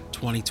August,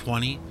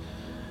 2020.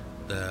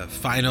 The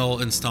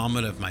final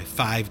installment of my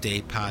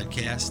 5-day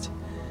podcast.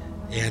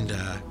 And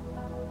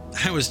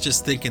I was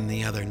just thinking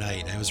the other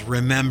night, I was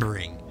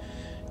remembering,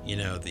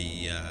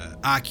 the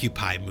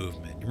Occupy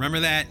movement. You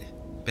remember that?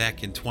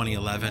 Back in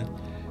 2011,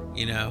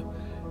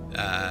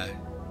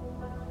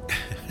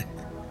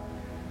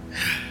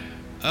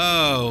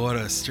 oh, what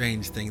a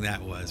strange thing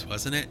that was,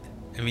 wasn't it?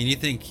 I mean, you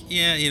think,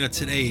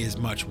 today is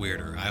much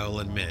weirder. I will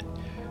admit,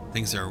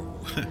 things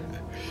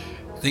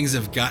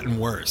have gotten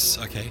worse,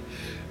 okay?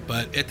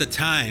 But at the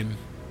time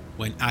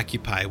when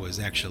Occupy was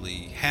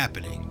actually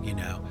happening,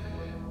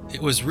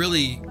 it was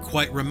really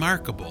quite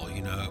remarkable.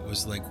 It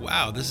was like,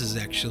 wow, this is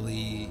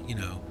actually,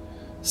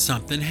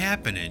 something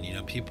happening.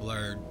 People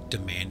are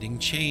demanding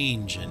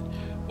change, and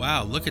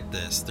wow, look at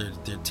this. They're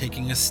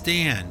taking a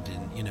stand,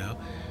 and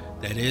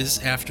that is,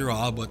 after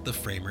all, what the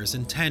framers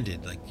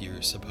intended. Like,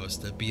 you're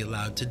supposed to be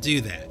allowed to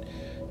do that.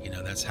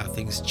 That's how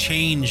things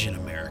change in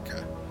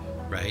America,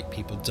 right?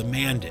 People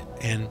demand it.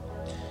 And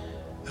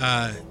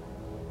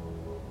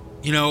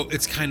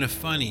it's kind of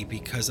funny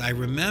because I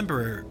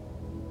remember,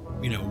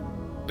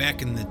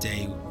 back in the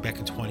day, back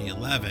in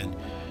 2011,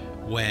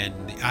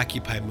 when the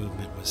Occupy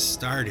movement was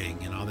starting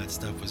and all that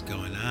stuff was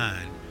going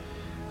on,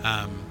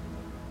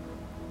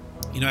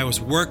 I was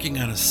working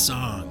on a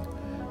song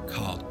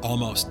called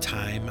Almost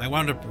Time. I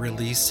wound up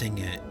releasing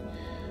it,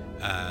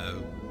 a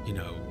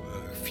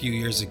few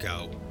years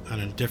ago on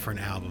a different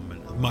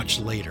album, much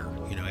later,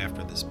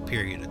 after this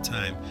period of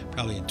time,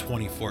 probably in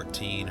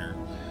 2014 or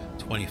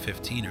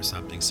 2015 or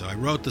something. So I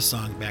wrote the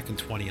song back in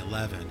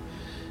 2011,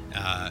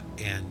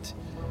 and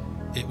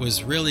it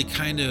was really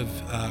kind of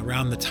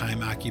around the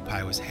time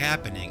Occupy was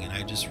happening, and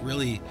I just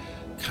really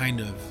kind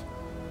of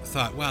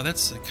thought, wow,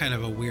 that's kind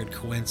of a weird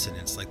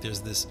coincidence. Like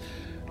there's this,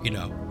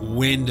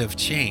 wind of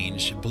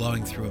change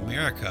blowing through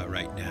America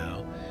right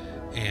now,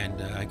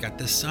 and I got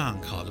this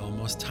song called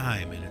Almost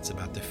Time, and it's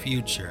about the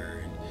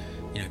future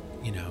and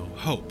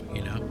hope.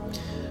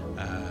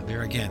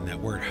 There again, that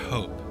word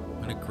hope.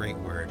 What a great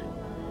word.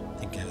 I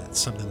think it's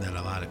something that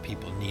a lot of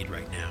people need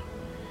right now.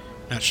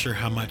 Not sure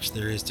how much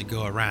there is to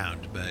go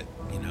around, but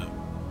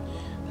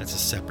that's a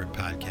separate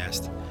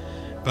podcast.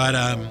 But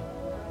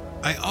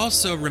I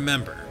also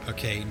remember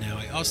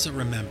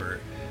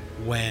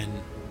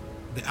when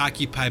the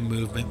Occupy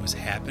movement was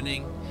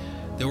happening,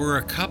 there were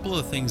a couple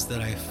of things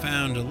that I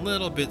found a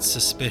little bit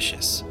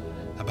suspicious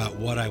about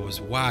what I was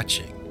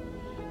watching.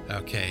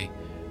 Okay,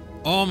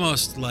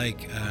 almost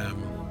like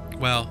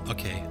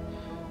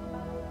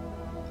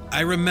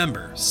I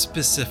remember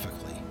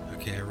specifically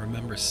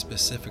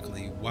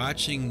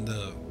watching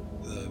the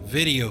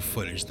video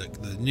footage,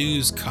 the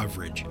news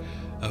coverage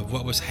of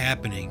what was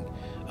happening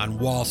on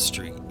Wall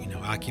Street,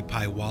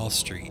 Occupy Wall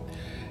Street.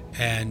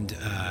 And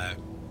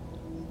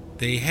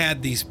they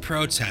had these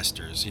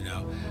protesters,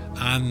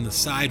 on the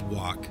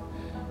sidewalk,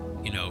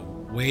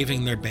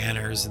 waving their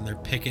banners and they're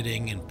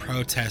picketing and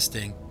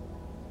protesting.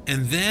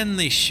 And then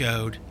they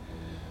showed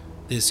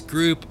this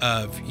group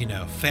of,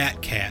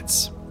 fat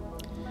cats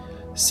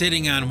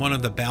sitting on one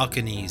of the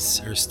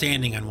balconies, or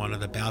standing on one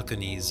of the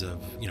balconies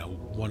of,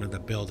 one of the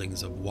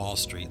buildings of Wall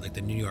Street, like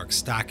the New York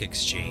Stock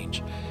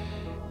Exchange.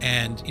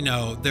 And,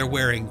 they're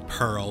wearing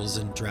pearls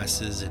and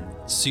dresses and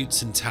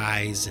suits and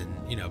ties and,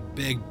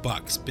 big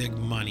bucks, big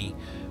money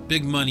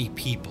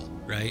people,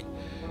 right?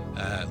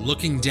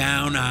 Looking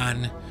down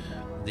on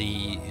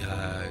the,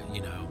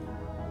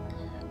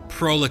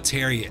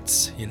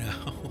 proletariats,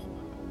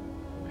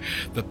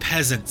 the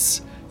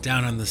peasants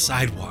down on the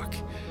sidewalk,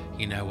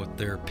 with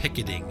their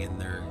picketing and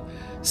their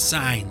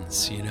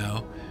signs,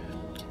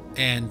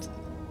 and,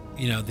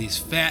 these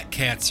fat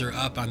cats are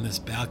up on this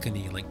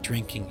balcony, like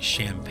drinking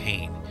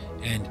champagne.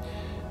 And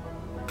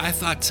I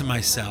thought to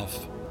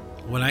myself,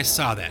 when I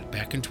saw that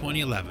back in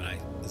 2011,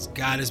 as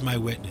God is my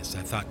witness,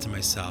 I thought to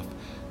myself,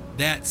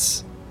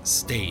 that's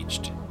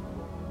staged.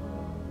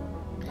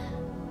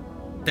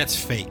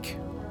 That's fake.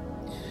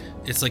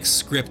 It's like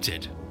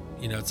scripted.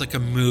 It's like a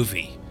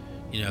movie.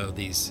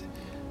 These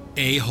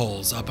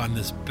a-holes up on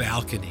this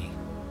balcony,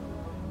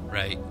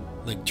 right?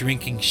 Like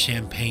drinking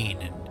champagne,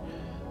 and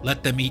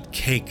let them eat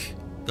cake,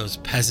 those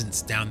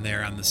peasants down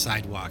there on the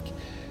sidewalk.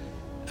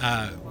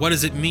 What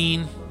does it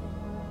mean?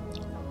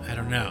 I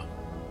don't know.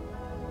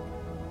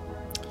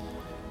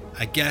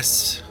 I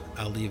guess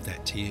I'll leave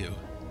that to you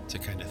to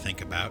kind of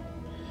think about.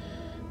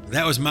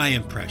 That was my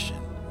impression.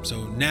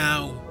 So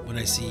now when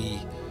I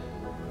see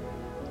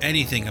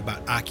anything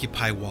about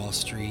Occupy Wall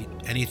Street,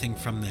 anything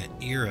from that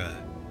era,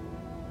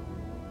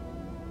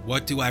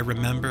 what do I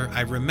remember?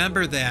 I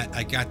remember that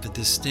I got the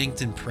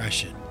distinct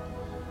impression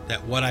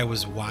that what I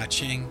was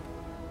watching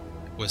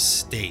was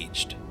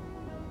staged.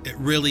 It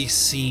really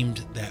seemed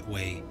that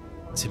way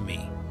to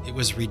me. It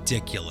was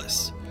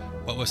ridiculous.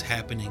 What was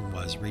happening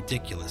was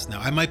ridiculous.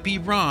 Now, I might be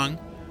wrong,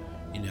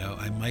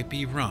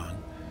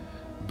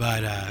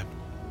 but I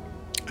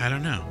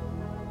don't know.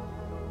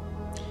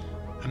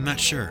 I'm not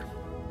sure.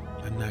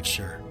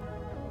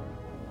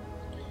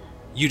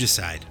 You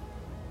decide.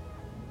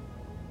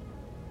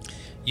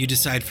 You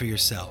decide for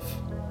yourself,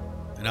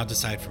 and I'll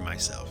decide for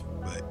myself,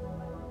 but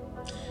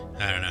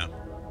I don't know.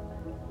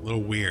 A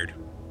little weird.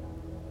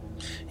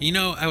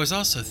 I was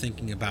also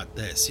thinking about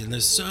this.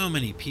 There's so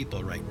many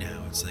people right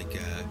now. It's like,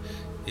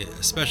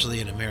 especially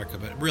in America,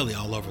 but really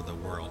all over the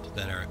world,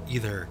 that are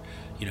either,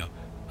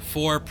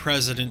 for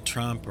President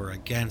Trump or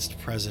against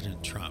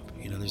President Trump.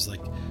 There's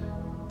like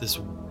this,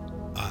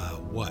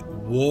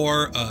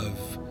 war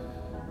of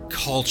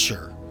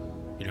culture,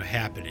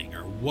 happening,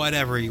 or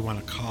whatever you want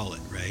to call it,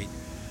 right?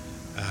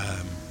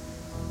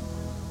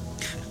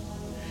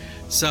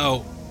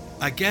 So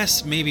I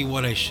guess maybe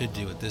what I should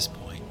do at this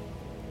point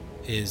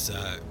is,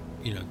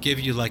 give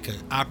you like an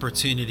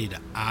opportunity to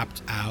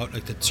opt out,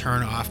 like to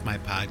turn off my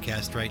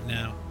podcast right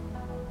now,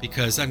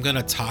 because I'm going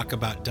to talk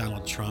about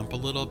Donald Trump a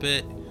little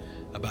bit,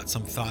 about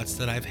some thoughts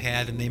that I've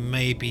had, and they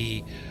may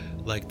be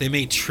like, they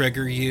may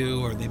trigger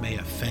you, or they may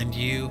offend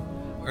you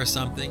or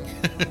something.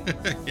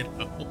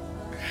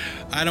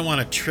 I don't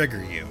want to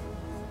trigger you,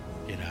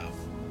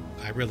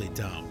 I really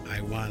don't. I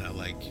want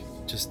to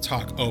just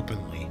talk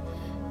openly,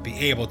 be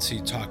able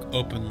to talk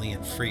openly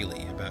and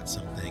freely about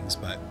some things.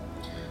 But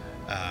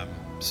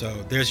so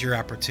there's your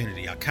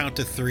opportunity. I'll count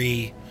to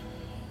 3,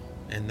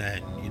 and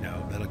then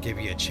that'll give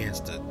you a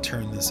chance to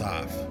turn this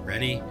off.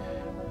 Ready?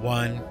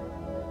 1,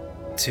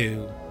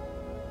 2,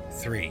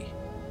 3.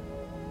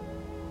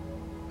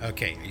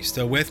 Okay, are you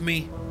still with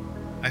me?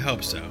 I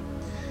hope so.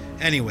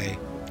 Anyway,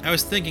 I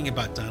was thinking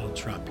about Donald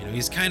Trump.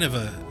 He's kind of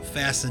a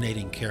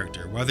fascinating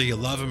character. Whether you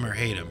love him or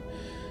hate him,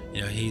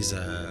 he's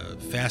a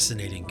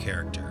fascinating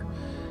character.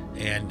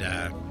 And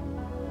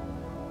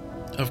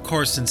of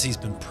course, since he's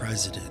been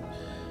president,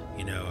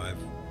 I've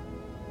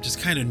just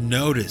kind of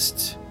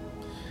noticed,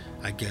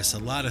 I guess, a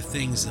lot of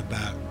things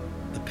about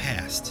the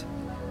past.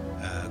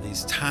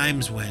 These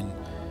times when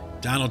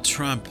Donald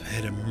Trump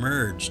had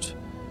emerged,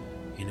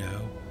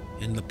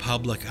 in the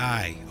public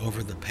eye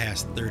over the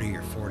past 30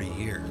 or 40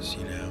 years,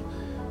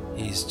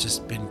 He's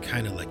just been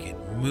kind of like in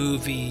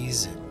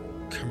movies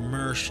and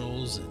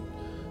commercials and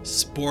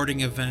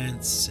sporting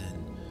events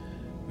and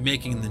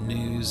making the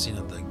news,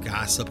 the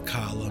gossip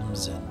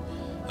columns and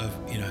of,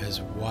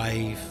 his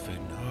wife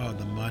and,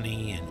 the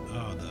money and,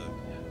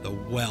 the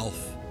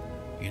wealth,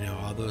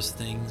 all those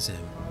things. And,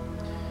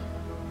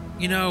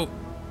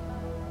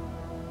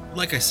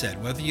 like I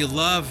said, whether you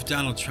love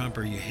Donald Trump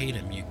or you hate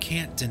him, you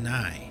can't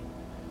deny,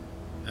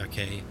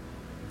 okay,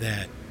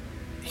 that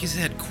he's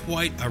had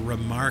quite a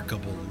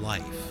remarkable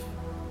life.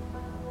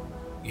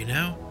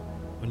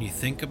 When you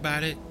think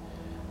about it,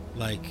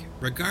 like,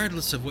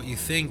 regardless of what you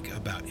think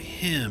about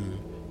him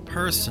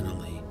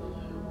personally,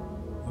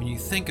 when you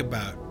think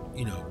about,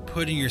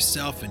 putting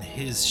yourself in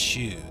his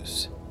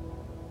shoes,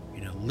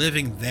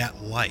 living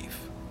that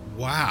life,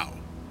 wow,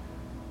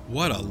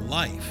 what a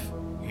life,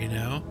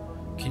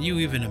 Can you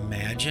even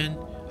imagine?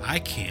 I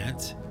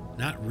can't.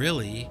 Not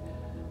really.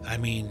 I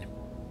mean,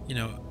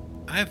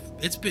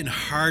 it's been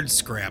hard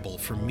scrabble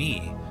for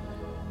me,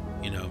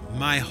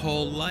 my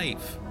whole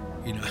life.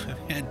 I've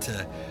had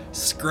to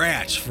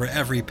scratch for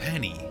every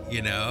penny,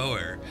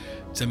 or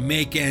to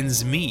make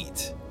ends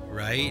meet,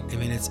 right? I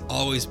mean, it's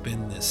always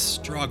been this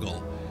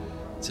struggle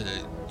to,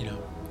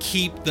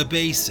 keep the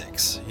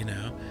basics,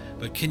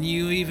 But can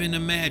you even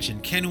imagine?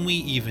 Can we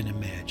even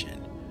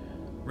imagine,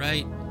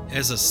 right?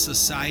 As a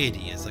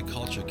society, as a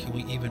culture, can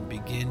we even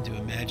begin to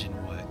imagine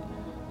what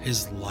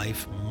his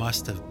life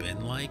must have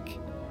been like?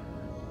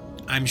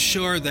 I'm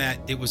sure that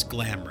it was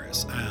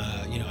glamorous.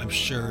 I'm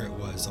sure it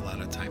was a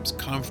lot of times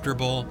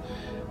comfortable,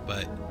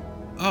 but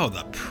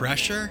the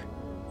pressure,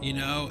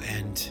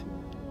 and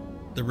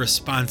the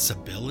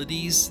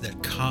responsibilities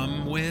that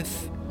come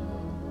with,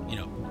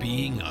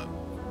 being a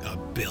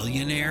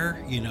billionaire,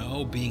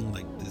 being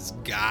like this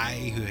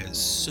guy who has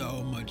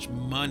so much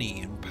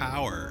money and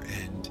power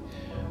and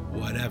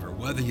whatever,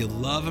 whether you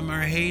love him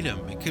or hate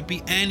him. It could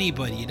be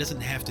anybody. It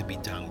doesn't have to be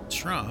Donald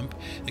Trump.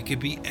 It could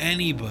be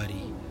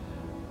anybody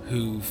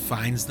who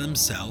finds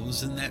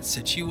themselves in that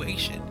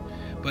situation.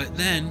 But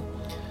then,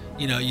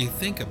 you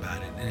think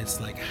about it and it's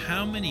like,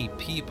 how many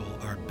people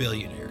are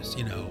billionaires,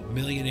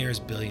 millionaires,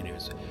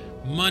 billionaires,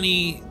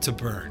 money to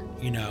burn,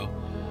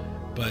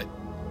 but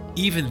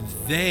even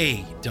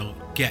they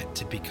don't get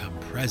to become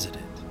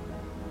president.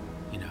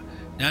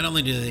 Not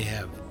only do they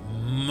have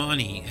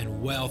money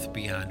and wealth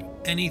beyond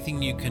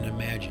anything you can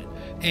imagine,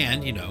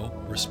 and,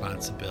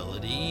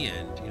 responsibility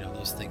and,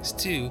 those things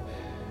too,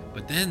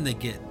 but then they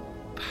get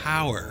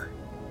power,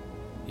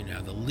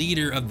 the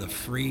leader of the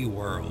free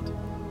world,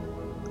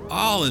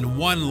 all in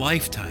one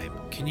lifetime.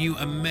 Can you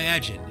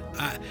imagine?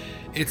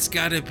 It's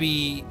got to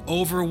be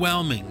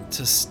overwhelming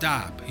to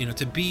stop,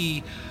 to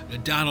be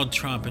Donald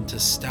Trump and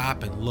to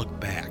stop and look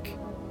back,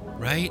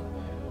 right?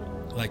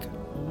 Like,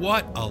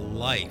 what a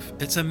life.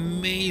 It's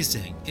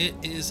amazing. It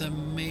is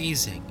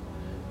amazing,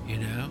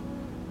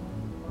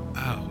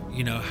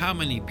 how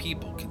many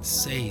people can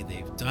say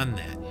they've done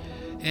that?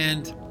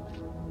 And,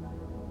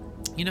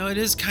 it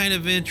is kind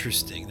of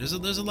interesting. There's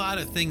a lot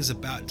of things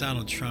about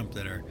Donald Trump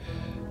that are,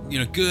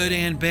 good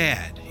and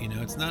bad.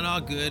 It's not all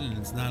good and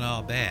it's not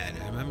all bad.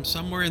 I'm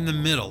somewhere in the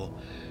middle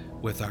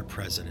with our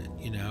president.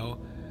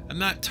 I'm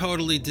not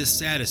totally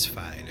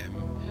dissatisfied.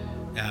 I'm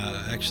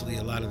actually,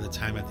 a lot of the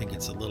time, I think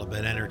it's a little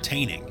bit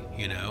entertaining,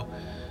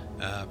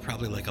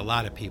 probably like a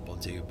lot of people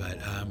do. But,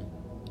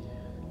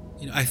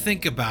 I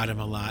think about him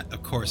a lot,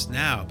 of course,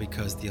 now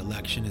because the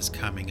election is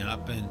coming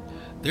up and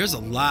there's a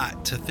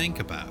lot to think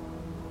about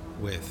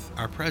with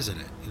our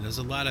president. There's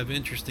a lot of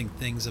interesting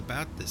things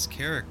about this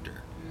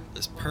character,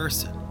 this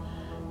person.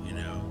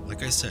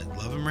 Like I said,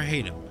 love him or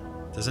hate him,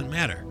 doesn't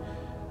matter.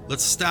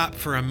 Let's stop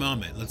for a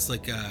moment. Let's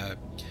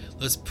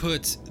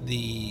put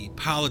the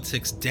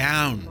politics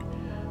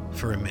down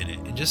for a minute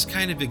and just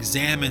kind of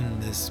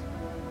examine this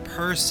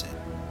person,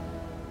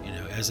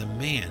 as a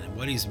man, and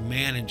what he's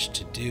managed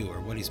to do or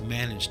what he's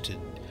managed to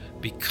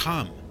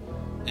become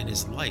in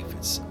his life.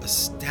 It's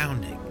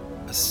astounding.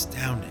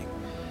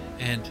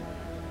 And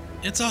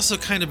it's also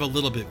kind of a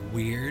little bit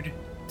weird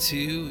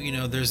too.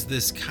 There's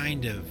this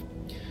kind of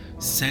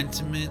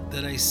sentiment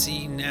that I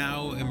see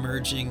now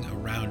emerging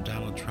around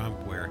Donald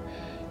Trump where,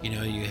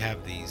 you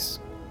have these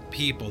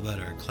people that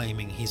are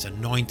claiming he's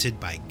anointed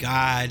by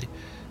God,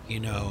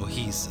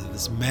 he's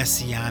this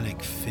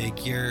messianic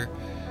figure,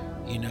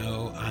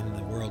 on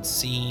the world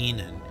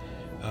scene, and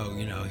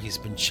he's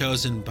been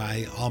chosen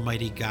by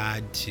Almighty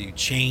God to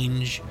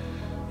change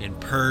and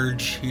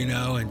purge,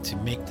 and to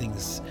make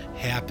things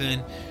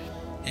happen.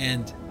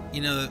 And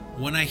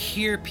when I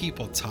hear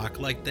people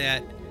talk like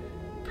that,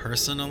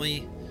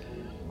 personally,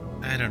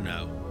 I don't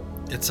know,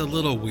 it's a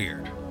little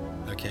weird.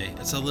 Okay,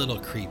 it's a little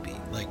creepy.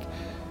 Like,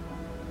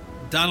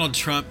 Donald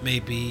Trump may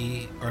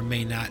be or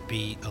may not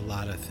be a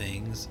lot of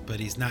things, but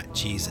he's not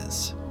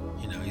Jesus.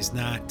 He's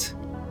not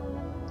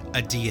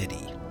a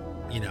deity.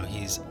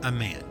 he's a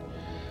man.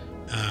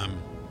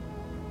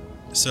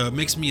 So it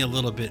makes me a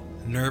little bit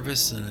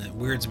nervous, and it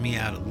weirds me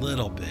out a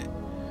little bit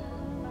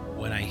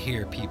when I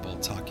hear people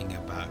talking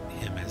about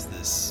him as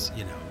this,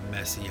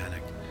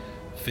 messianic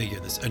figure,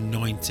 this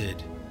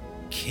anointed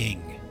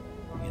king,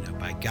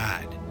 by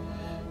God.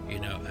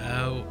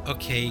 Oh,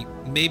 okay,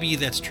 maybe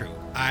that's true.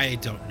 I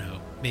don't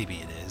know. Maybe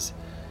it is.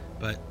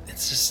 But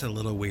it's just a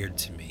little weird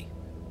to me.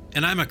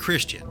 And I'm a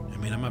Christian.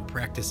 I'm a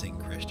practicing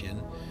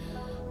Christian.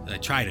 I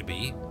try to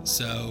be.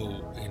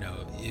 So,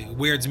 it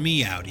weirds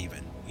me out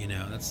even.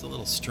 That's a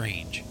little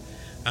strange.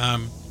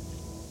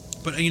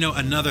 But,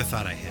 another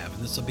thought I have,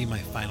 and this will be my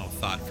final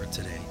thought for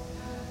today.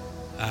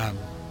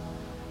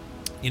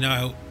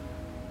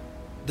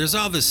 There's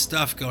all this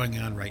stuff going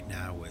on right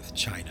now with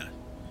China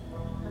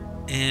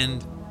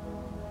and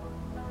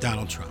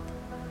Donald Trump.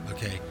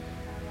 Okay.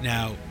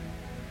 Now,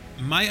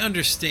 my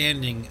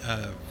understanding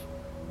of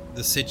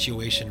the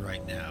situation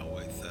right now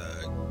with,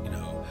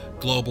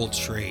 global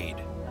trade,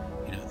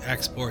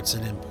 exports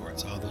and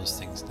imports, all those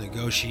things,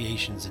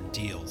 negotiations and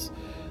deals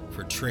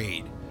for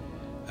trade.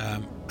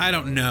 I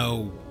don't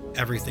know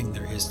everything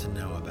there is to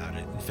know about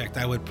it. In fact,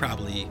 I would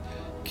probably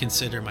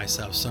consider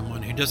myself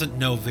someone who doesn't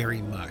know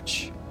very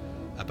much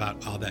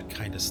about all that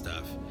kind of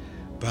stuff.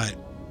 But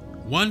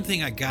one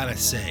thing I gotta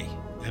say,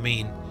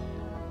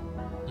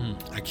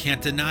 I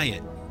can't deny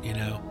it,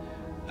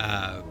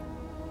 I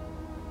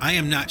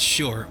am not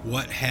sure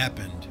what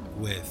happened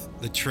with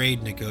the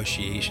trade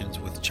negotiations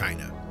with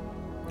China.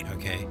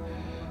 Okay.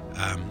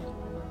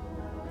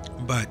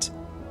 But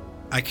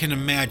I can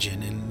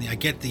imagine, and I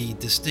get the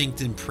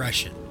distinct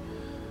impression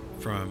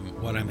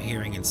from what I'm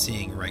hearing and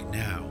seeing right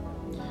now,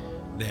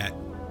 that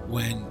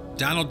when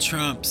Donald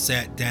Trump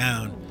sat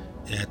down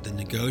at the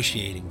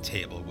negotiating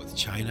table with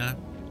China,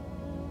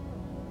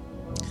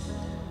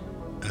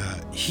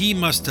 he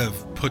must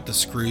have put the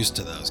screws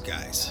to those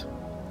guys.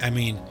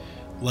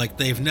 Like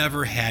they've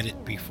never had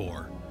it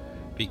before,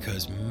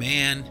 because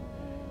man,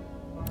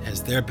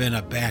 has there been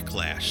a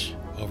backlash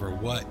over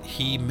what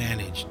he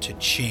managed to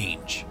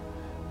change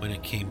when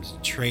it came to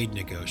trade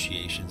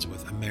negotiations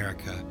with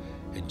America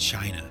and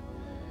China.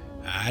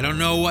 I don't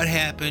know what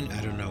happened.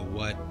 I don't know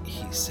what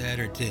he said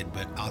or did,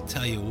 but I'll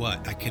tell you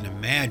what, I can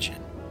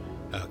imagine,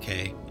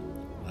 okay?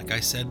 Like I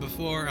said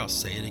before, I'll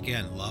say it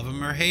again, love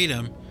him or hate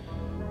him,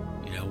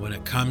 when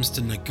it comes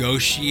to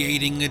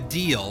negotiating a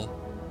deal,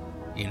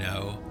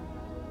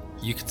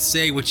 you can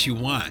say what you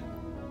want,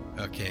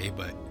 okay,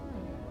 but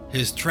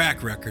his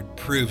track record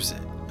proves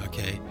it,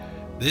 okay?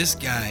 This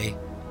guy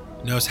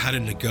knows how to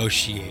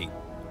negotiate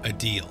a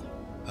deal,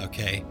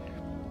 okay?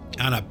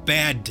 On a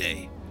bad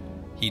day,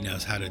 he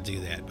knows how to do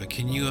that. But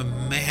can you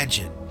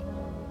imagine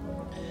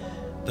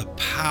the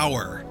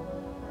power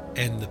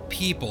and the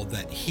people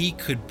that he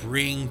could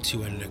bring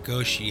to a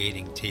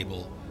negotiating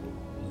table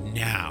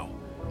now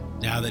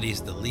that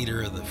he's the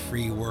leader of the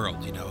free world?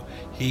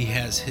 He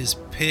has his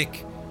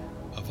pick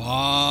of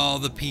all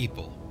the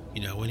people.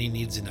 When he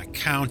needs an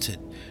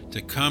accountant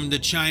to come to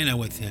China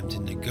with him to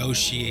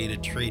negotiate a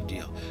trade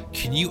deal.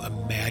 Can you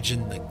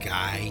imagine the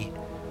guy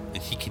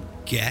that he can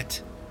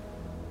get?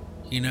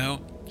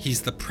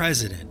 He's the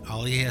president.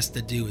 All he has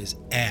to do is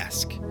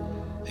ask.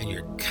 And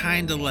you're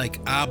kind of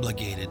like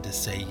obligated to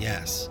say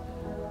yes,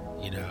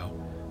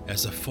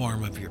 as a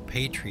form of your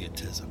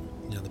patriotism.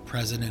 The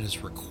president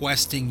is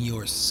requesting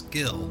your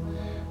skill.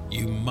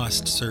 You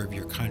must serve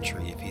your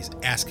country if he's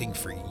asking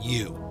for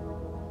you.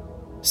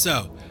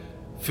 So,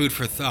 food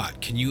for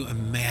thought. Can you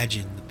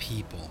imagine the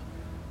people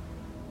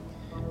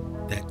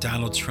that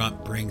Donald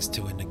Trump brings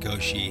to a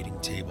negotiating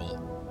table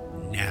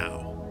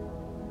now?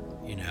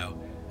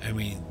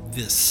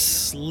 The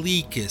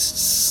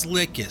sleekest,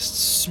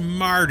 slickest,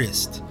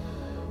 smartest,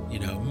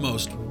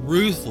 most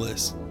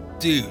ruthless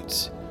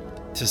dudes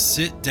to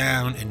sit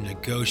down and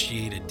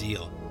negotiate a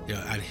deal,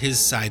 at his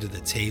side of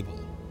the table.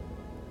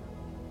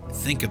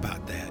 Think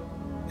about that.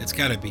 It's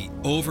got to be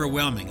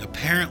overwhelming.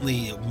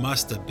 Apparently, it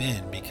must have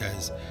been,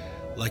 because,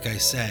 like I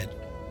said,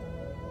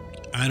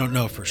 I don't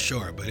know for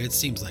sure, but it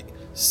seems like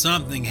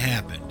something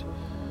happened,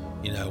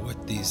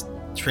 with these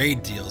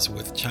trade deals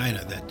with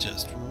China that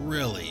just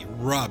really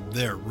rubbed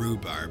their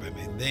rhubarb.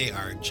 They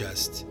are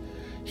just,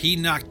 he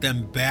knocked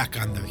them back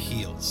on their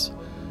heels,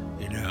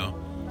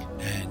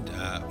 and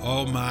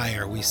oh my,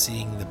 are we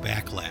seeing the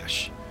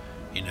backlash,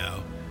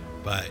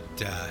 but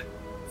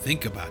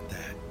think about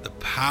that, the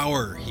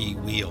power he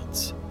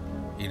wields,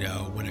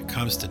 when it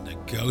comes to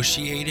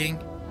negotiating.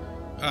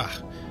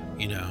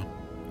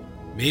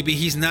 Maybe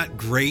he's not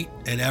great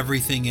at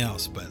everything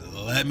else, but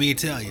let me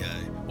tell you,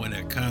 when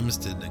it comes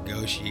to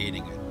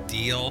negotiating a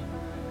deal,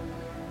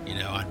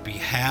 on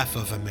behalf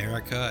of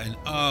America, and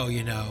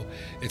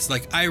it's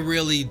like, I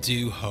really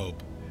do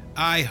hope,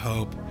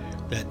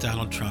 that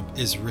Donald Trump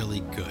is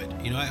really good.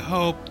 I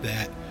hope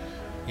that,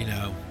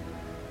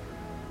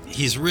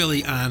 he's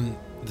really on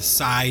the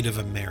side of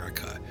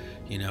America.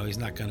 He's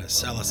not going to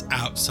sell us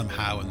out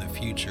somehow in the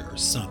future or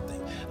something.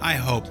 I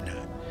hope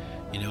not.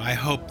 I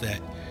hope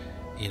that,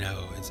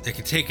 it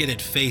could take it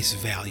at face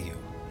value,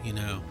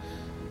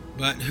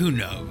 But who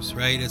knows,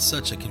 right? It's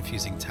such a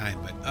confusing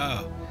time. But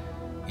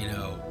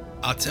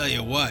I'll tell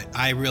you what,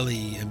 I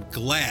really am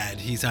glad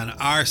he's on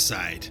our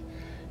side,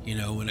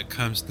 when it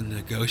comes to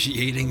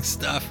negotiating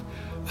stuff.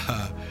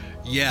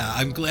 Yeah,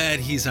 I'm glad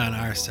he's on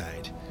our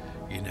side,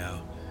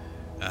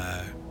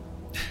 uh,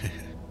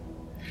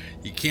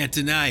 you can't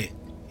deny it,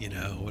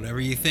 whatever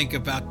you think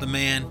about the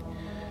man,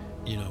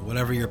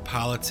 whatever your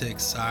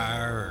politics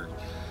are, or,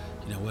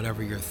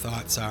 whatever your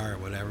thoughts are, or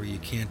whatever, you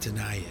can't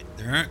deny it.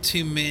 There aren't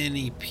too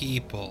many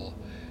people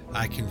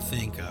I can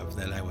think of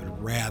that I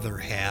would rather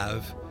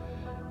have,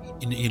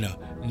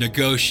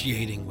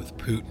 negotiating with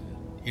Putin,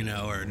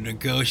 or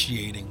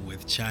negotiating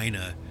with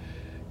China,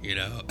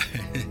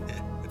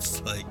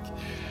 It's like,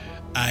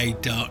 I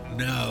don't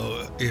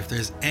know if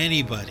there's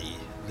anybody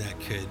that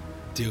could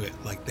do it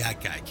like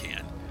that guy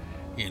can,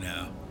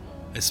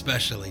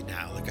 especially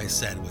now, like I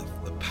said, with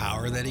the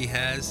power that he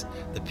has,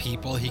 the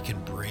people he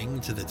can bring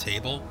to the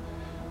table.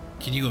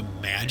 Can you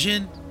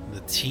imagine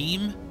the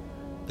team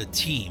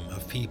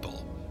of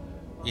people,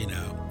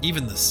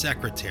 even the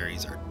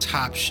secretaries are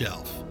top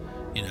shelf,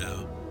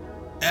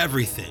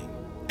 everything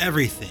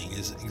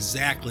is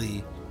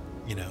exactly,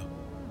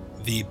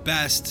 the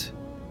best,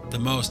 the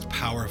most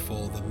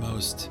powerful, the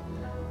most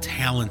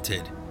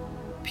talented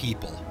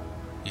people,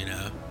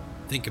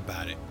 think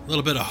about it. A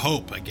little bit of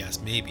hope, I guess,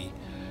 maybe,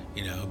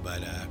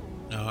 but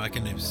no, I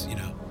can,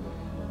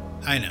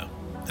 I know.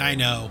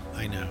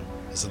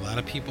 There's a lot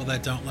of people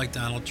that don't like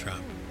Donald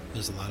Trump.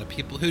 There's a lot of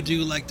people who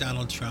do like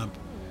Donald Trump,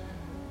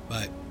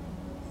 but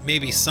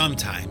maybe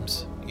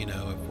sometimes,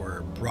 if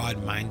we're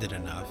broad-minded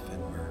enough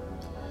and we're,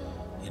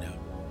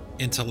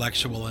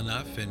 intellectual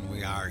enough and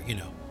we are,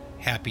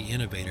 happy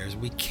innovators,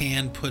 we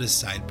can put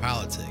aside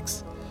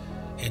politics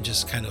and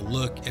just kind of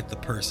look at the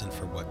person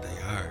for what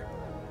they are.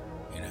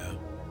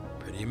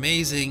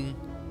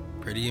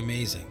 Pretty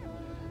amazing.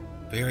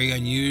 Very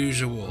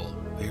unusual,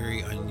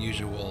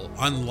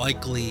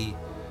 unlikely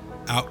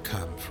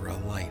outcome for a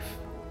life.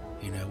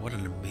 What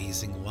an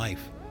amazing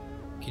life.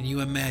 Can you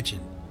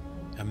imagine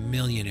a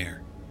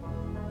millionaire,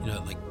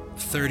 like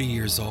 30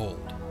 years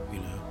old,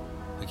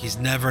 like he's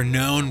never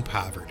known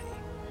poverty.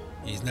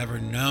 He's never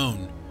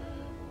known,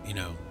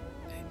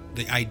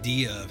 the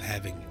idea of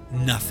having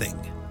nothing,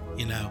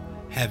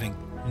 having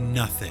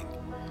nothing.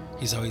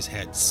 He's always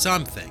had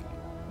something,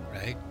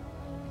 right?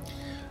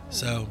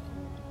 So,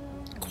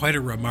 quite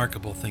a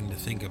remarkable thing to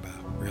think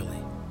about,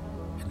 really.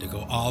 And to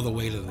go all the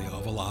way to the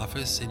Oval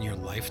Office in your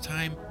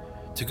lifetime,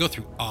 to go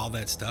through all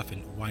that stuff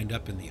and wind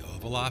up in the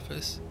Oval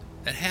Office,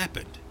 that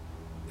happened.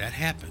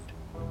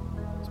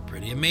 It's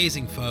pretty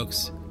amazing,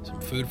 folks.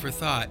 Some food for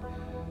thought.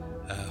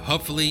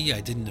 Hopefully I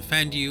didn't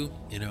offend you.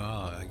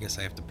 I guess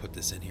I have to put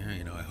this in here.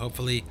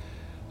 Hopefully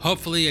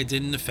I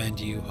didn't offend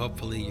you.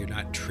 Hopefully you're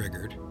not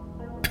triggered.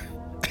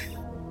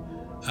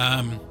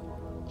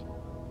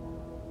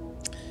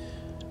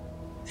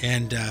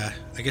 And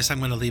I guess I'm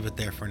going to leave it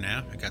there for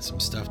now. I got some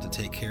stuff to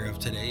take care of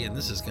today, and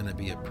this is going to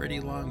be a pretty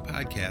long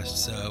podcast.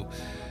 So,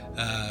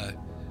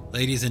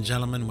 ladies and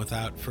gentlemen,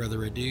 without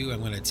further ado,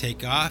 I'm going to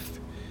take off.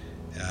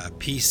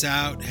 Peace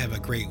out. Have a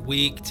great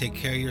week. Take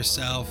care of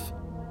yourself.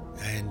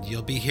 And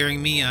you'll be hearing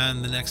me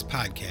on the next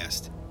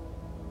podcast.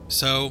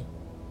 So,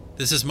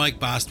 this is Mike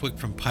Bostwick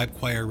from Pipe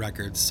Choir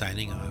Records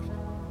signing off.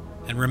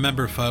 And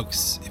remember,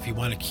 folks, if you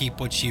want to keep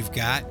what you've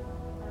got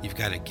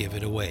to give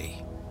it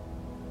away.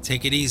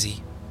 Take it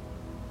easy.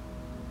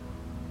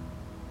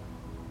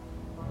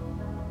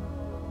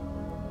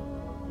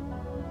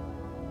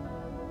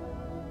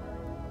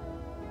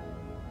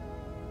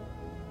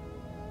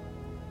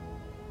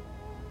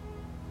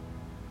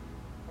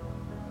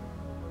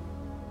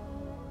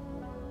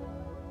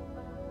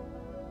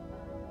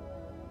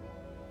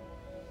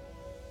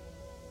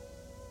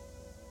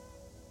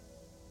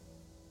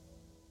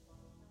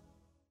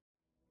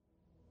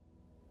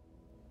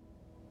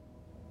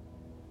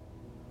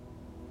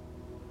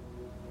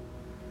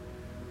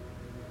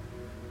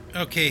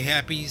 Okay,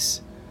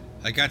 happies,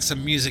 I got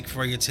some music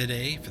for you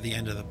today for the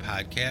end of the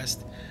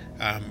podcast.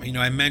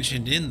 I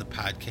mentioned in the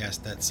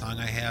podcast that song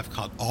I have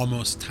called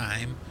Almost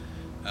Time.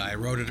 I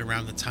wrote it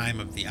around the time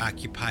of the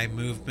Occupy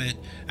movement.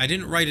 I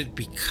didn't write it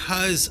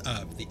because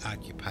of the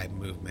Occupy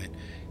movement.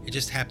 It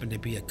just happened to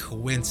be a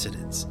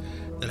coincidence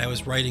that I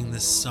was writing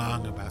this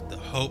song about the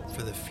hope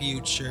for the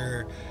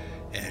future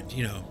and,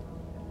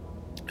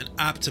 an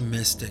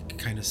optimistic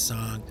kind of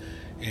song.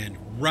 And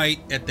right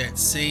at that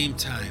same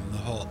time, the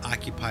whole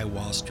Occupy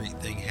Wall Street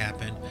thing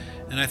happened.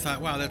 And I thought,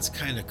 wow, that's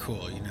kind of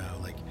cool.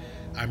 Like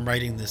I'm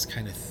writing this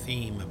kind of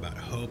theme about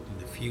hope in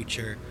the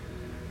future.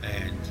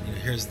 And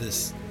here's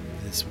this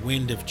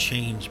wind of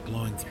change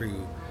blowing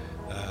through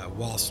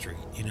Wall Street.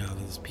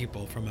 Those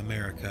people from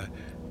America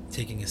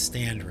taking a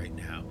stand right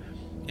now.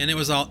 And it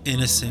was all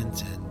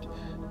innocent and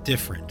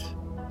different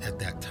at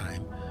that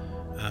time.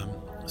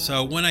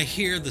 So when I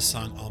hear the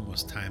song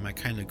Almost Time, I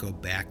kind of go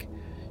back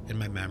in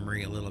my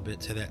memory a little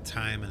bit to that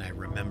time, and I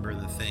remember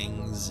the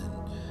things and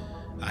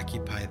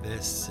Occupy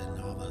this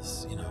and all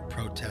those,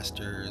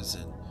 protesters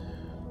and,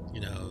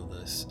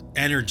 this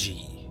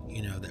energy,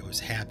 that was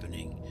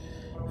happening.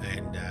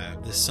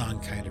 And this song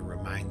kind of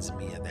reminds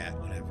me of that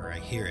whenever I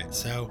hear it.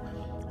 So,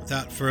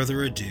 without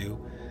further ado,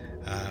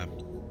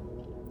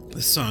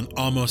 the song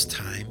Almost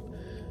Time,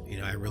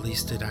 I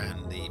released it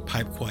on the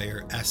Pipe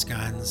Choir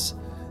Eskons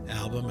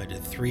album. I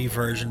did 3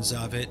 versions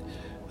of it.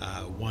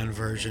 One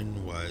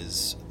version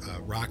was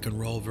a rock and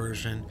roll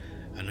version,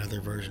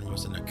 another version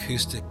was an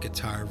acoustic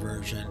guitar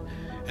version,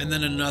 and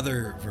then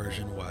another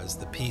version was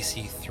the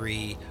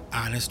PC3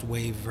 Honest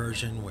Wave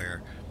version,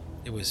 where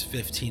it was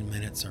 15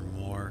 minutes or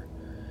more.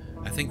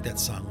 I think that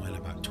song went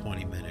about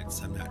 20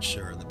 minutes. I'm not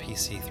sure. The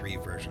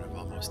PC3 version of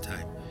Almost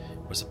Time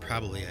was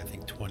probably, I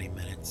think, 20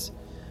 minutes.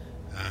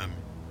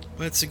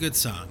 But it's a good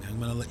song. I'm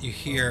going to let you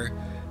hear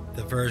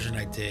the version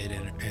I did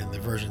and the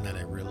version that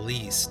I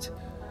released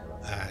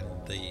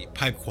on the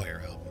Pipe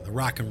Choir album, the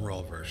rock and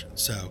roll version.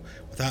 So,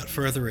 without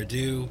further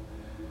ado,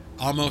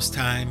 Almost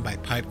Time by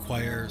Pipe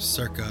Choir,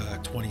 circa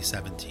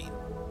 2017.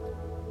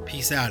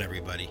 Peace out,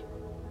 everybody.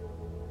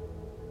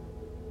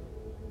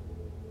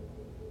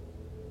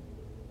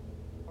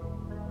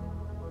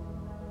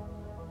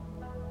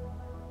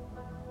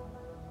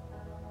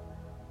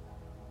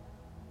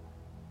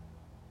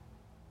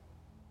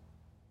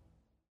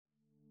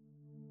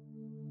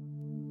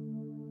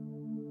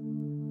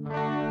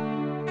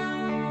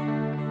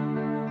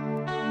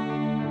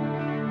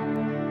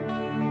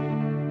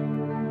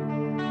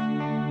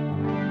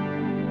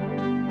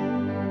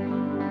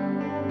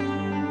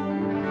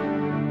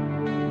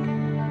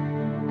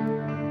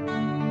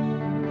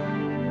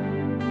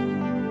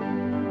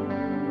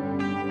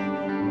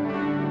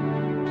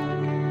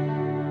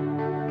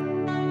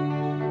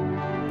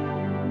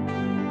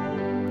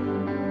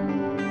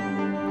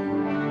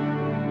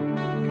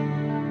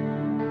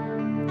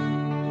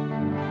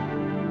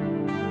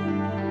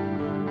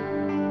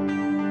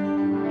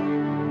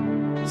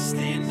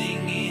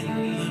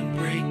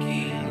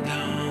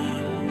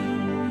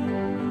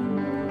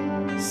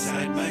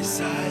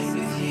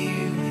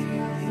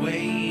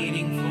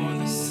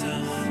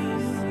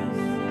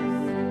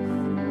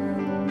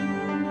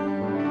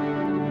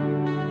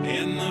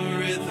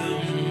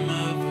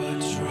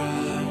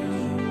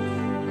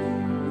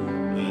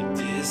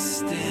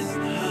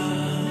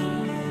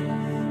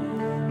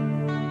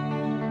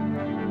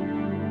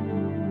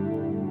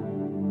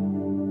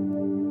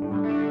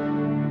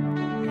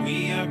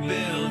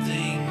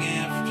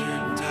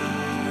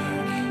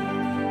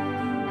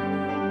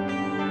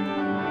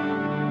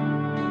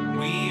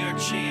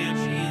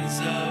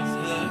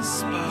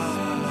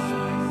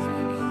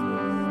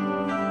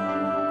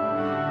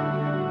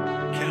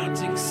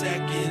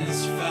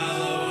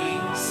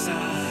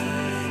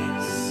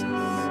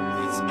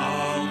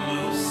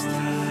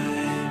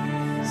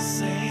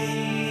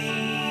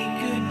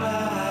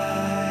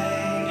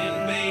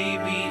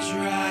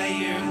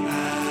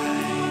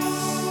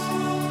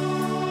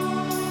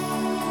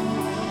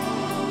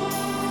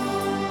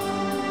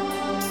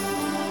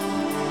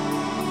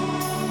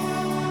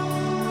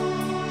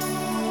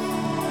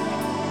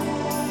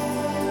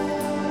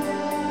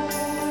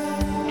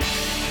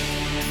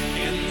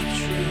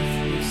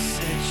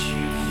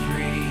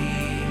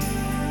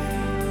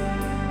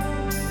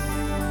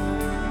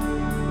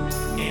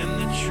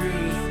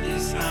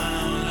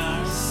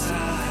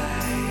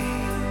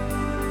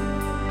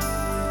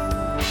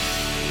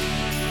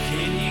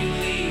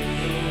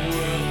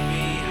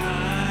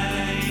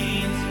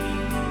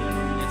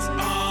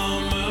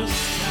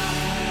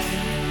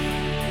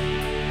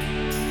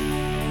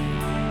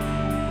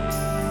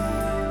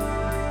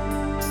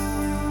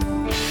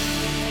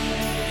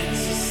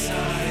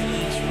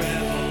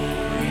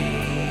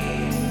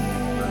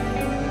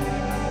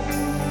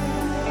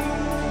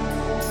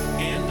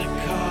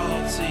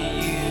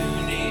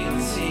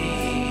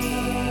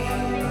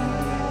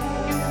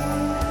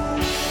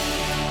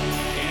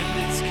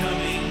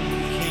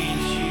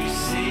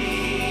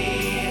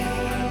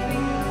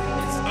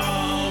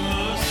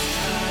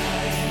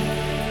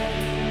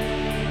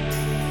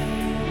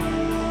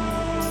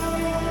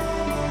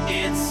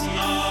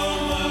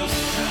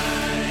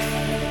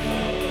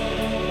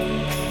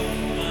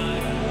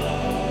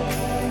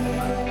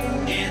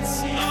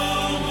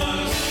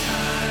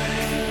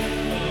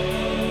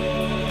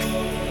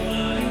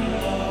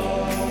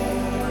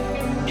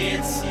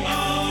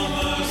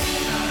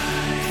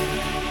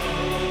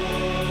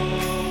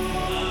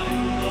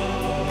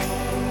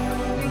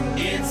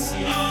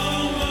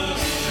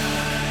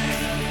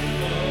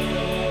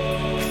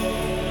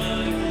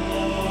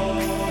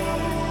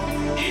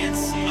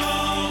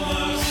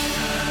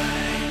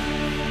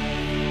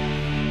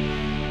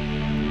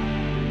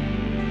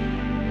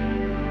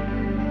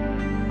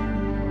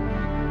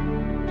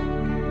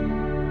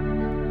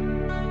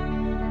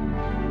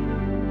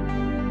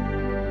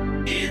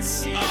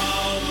 It's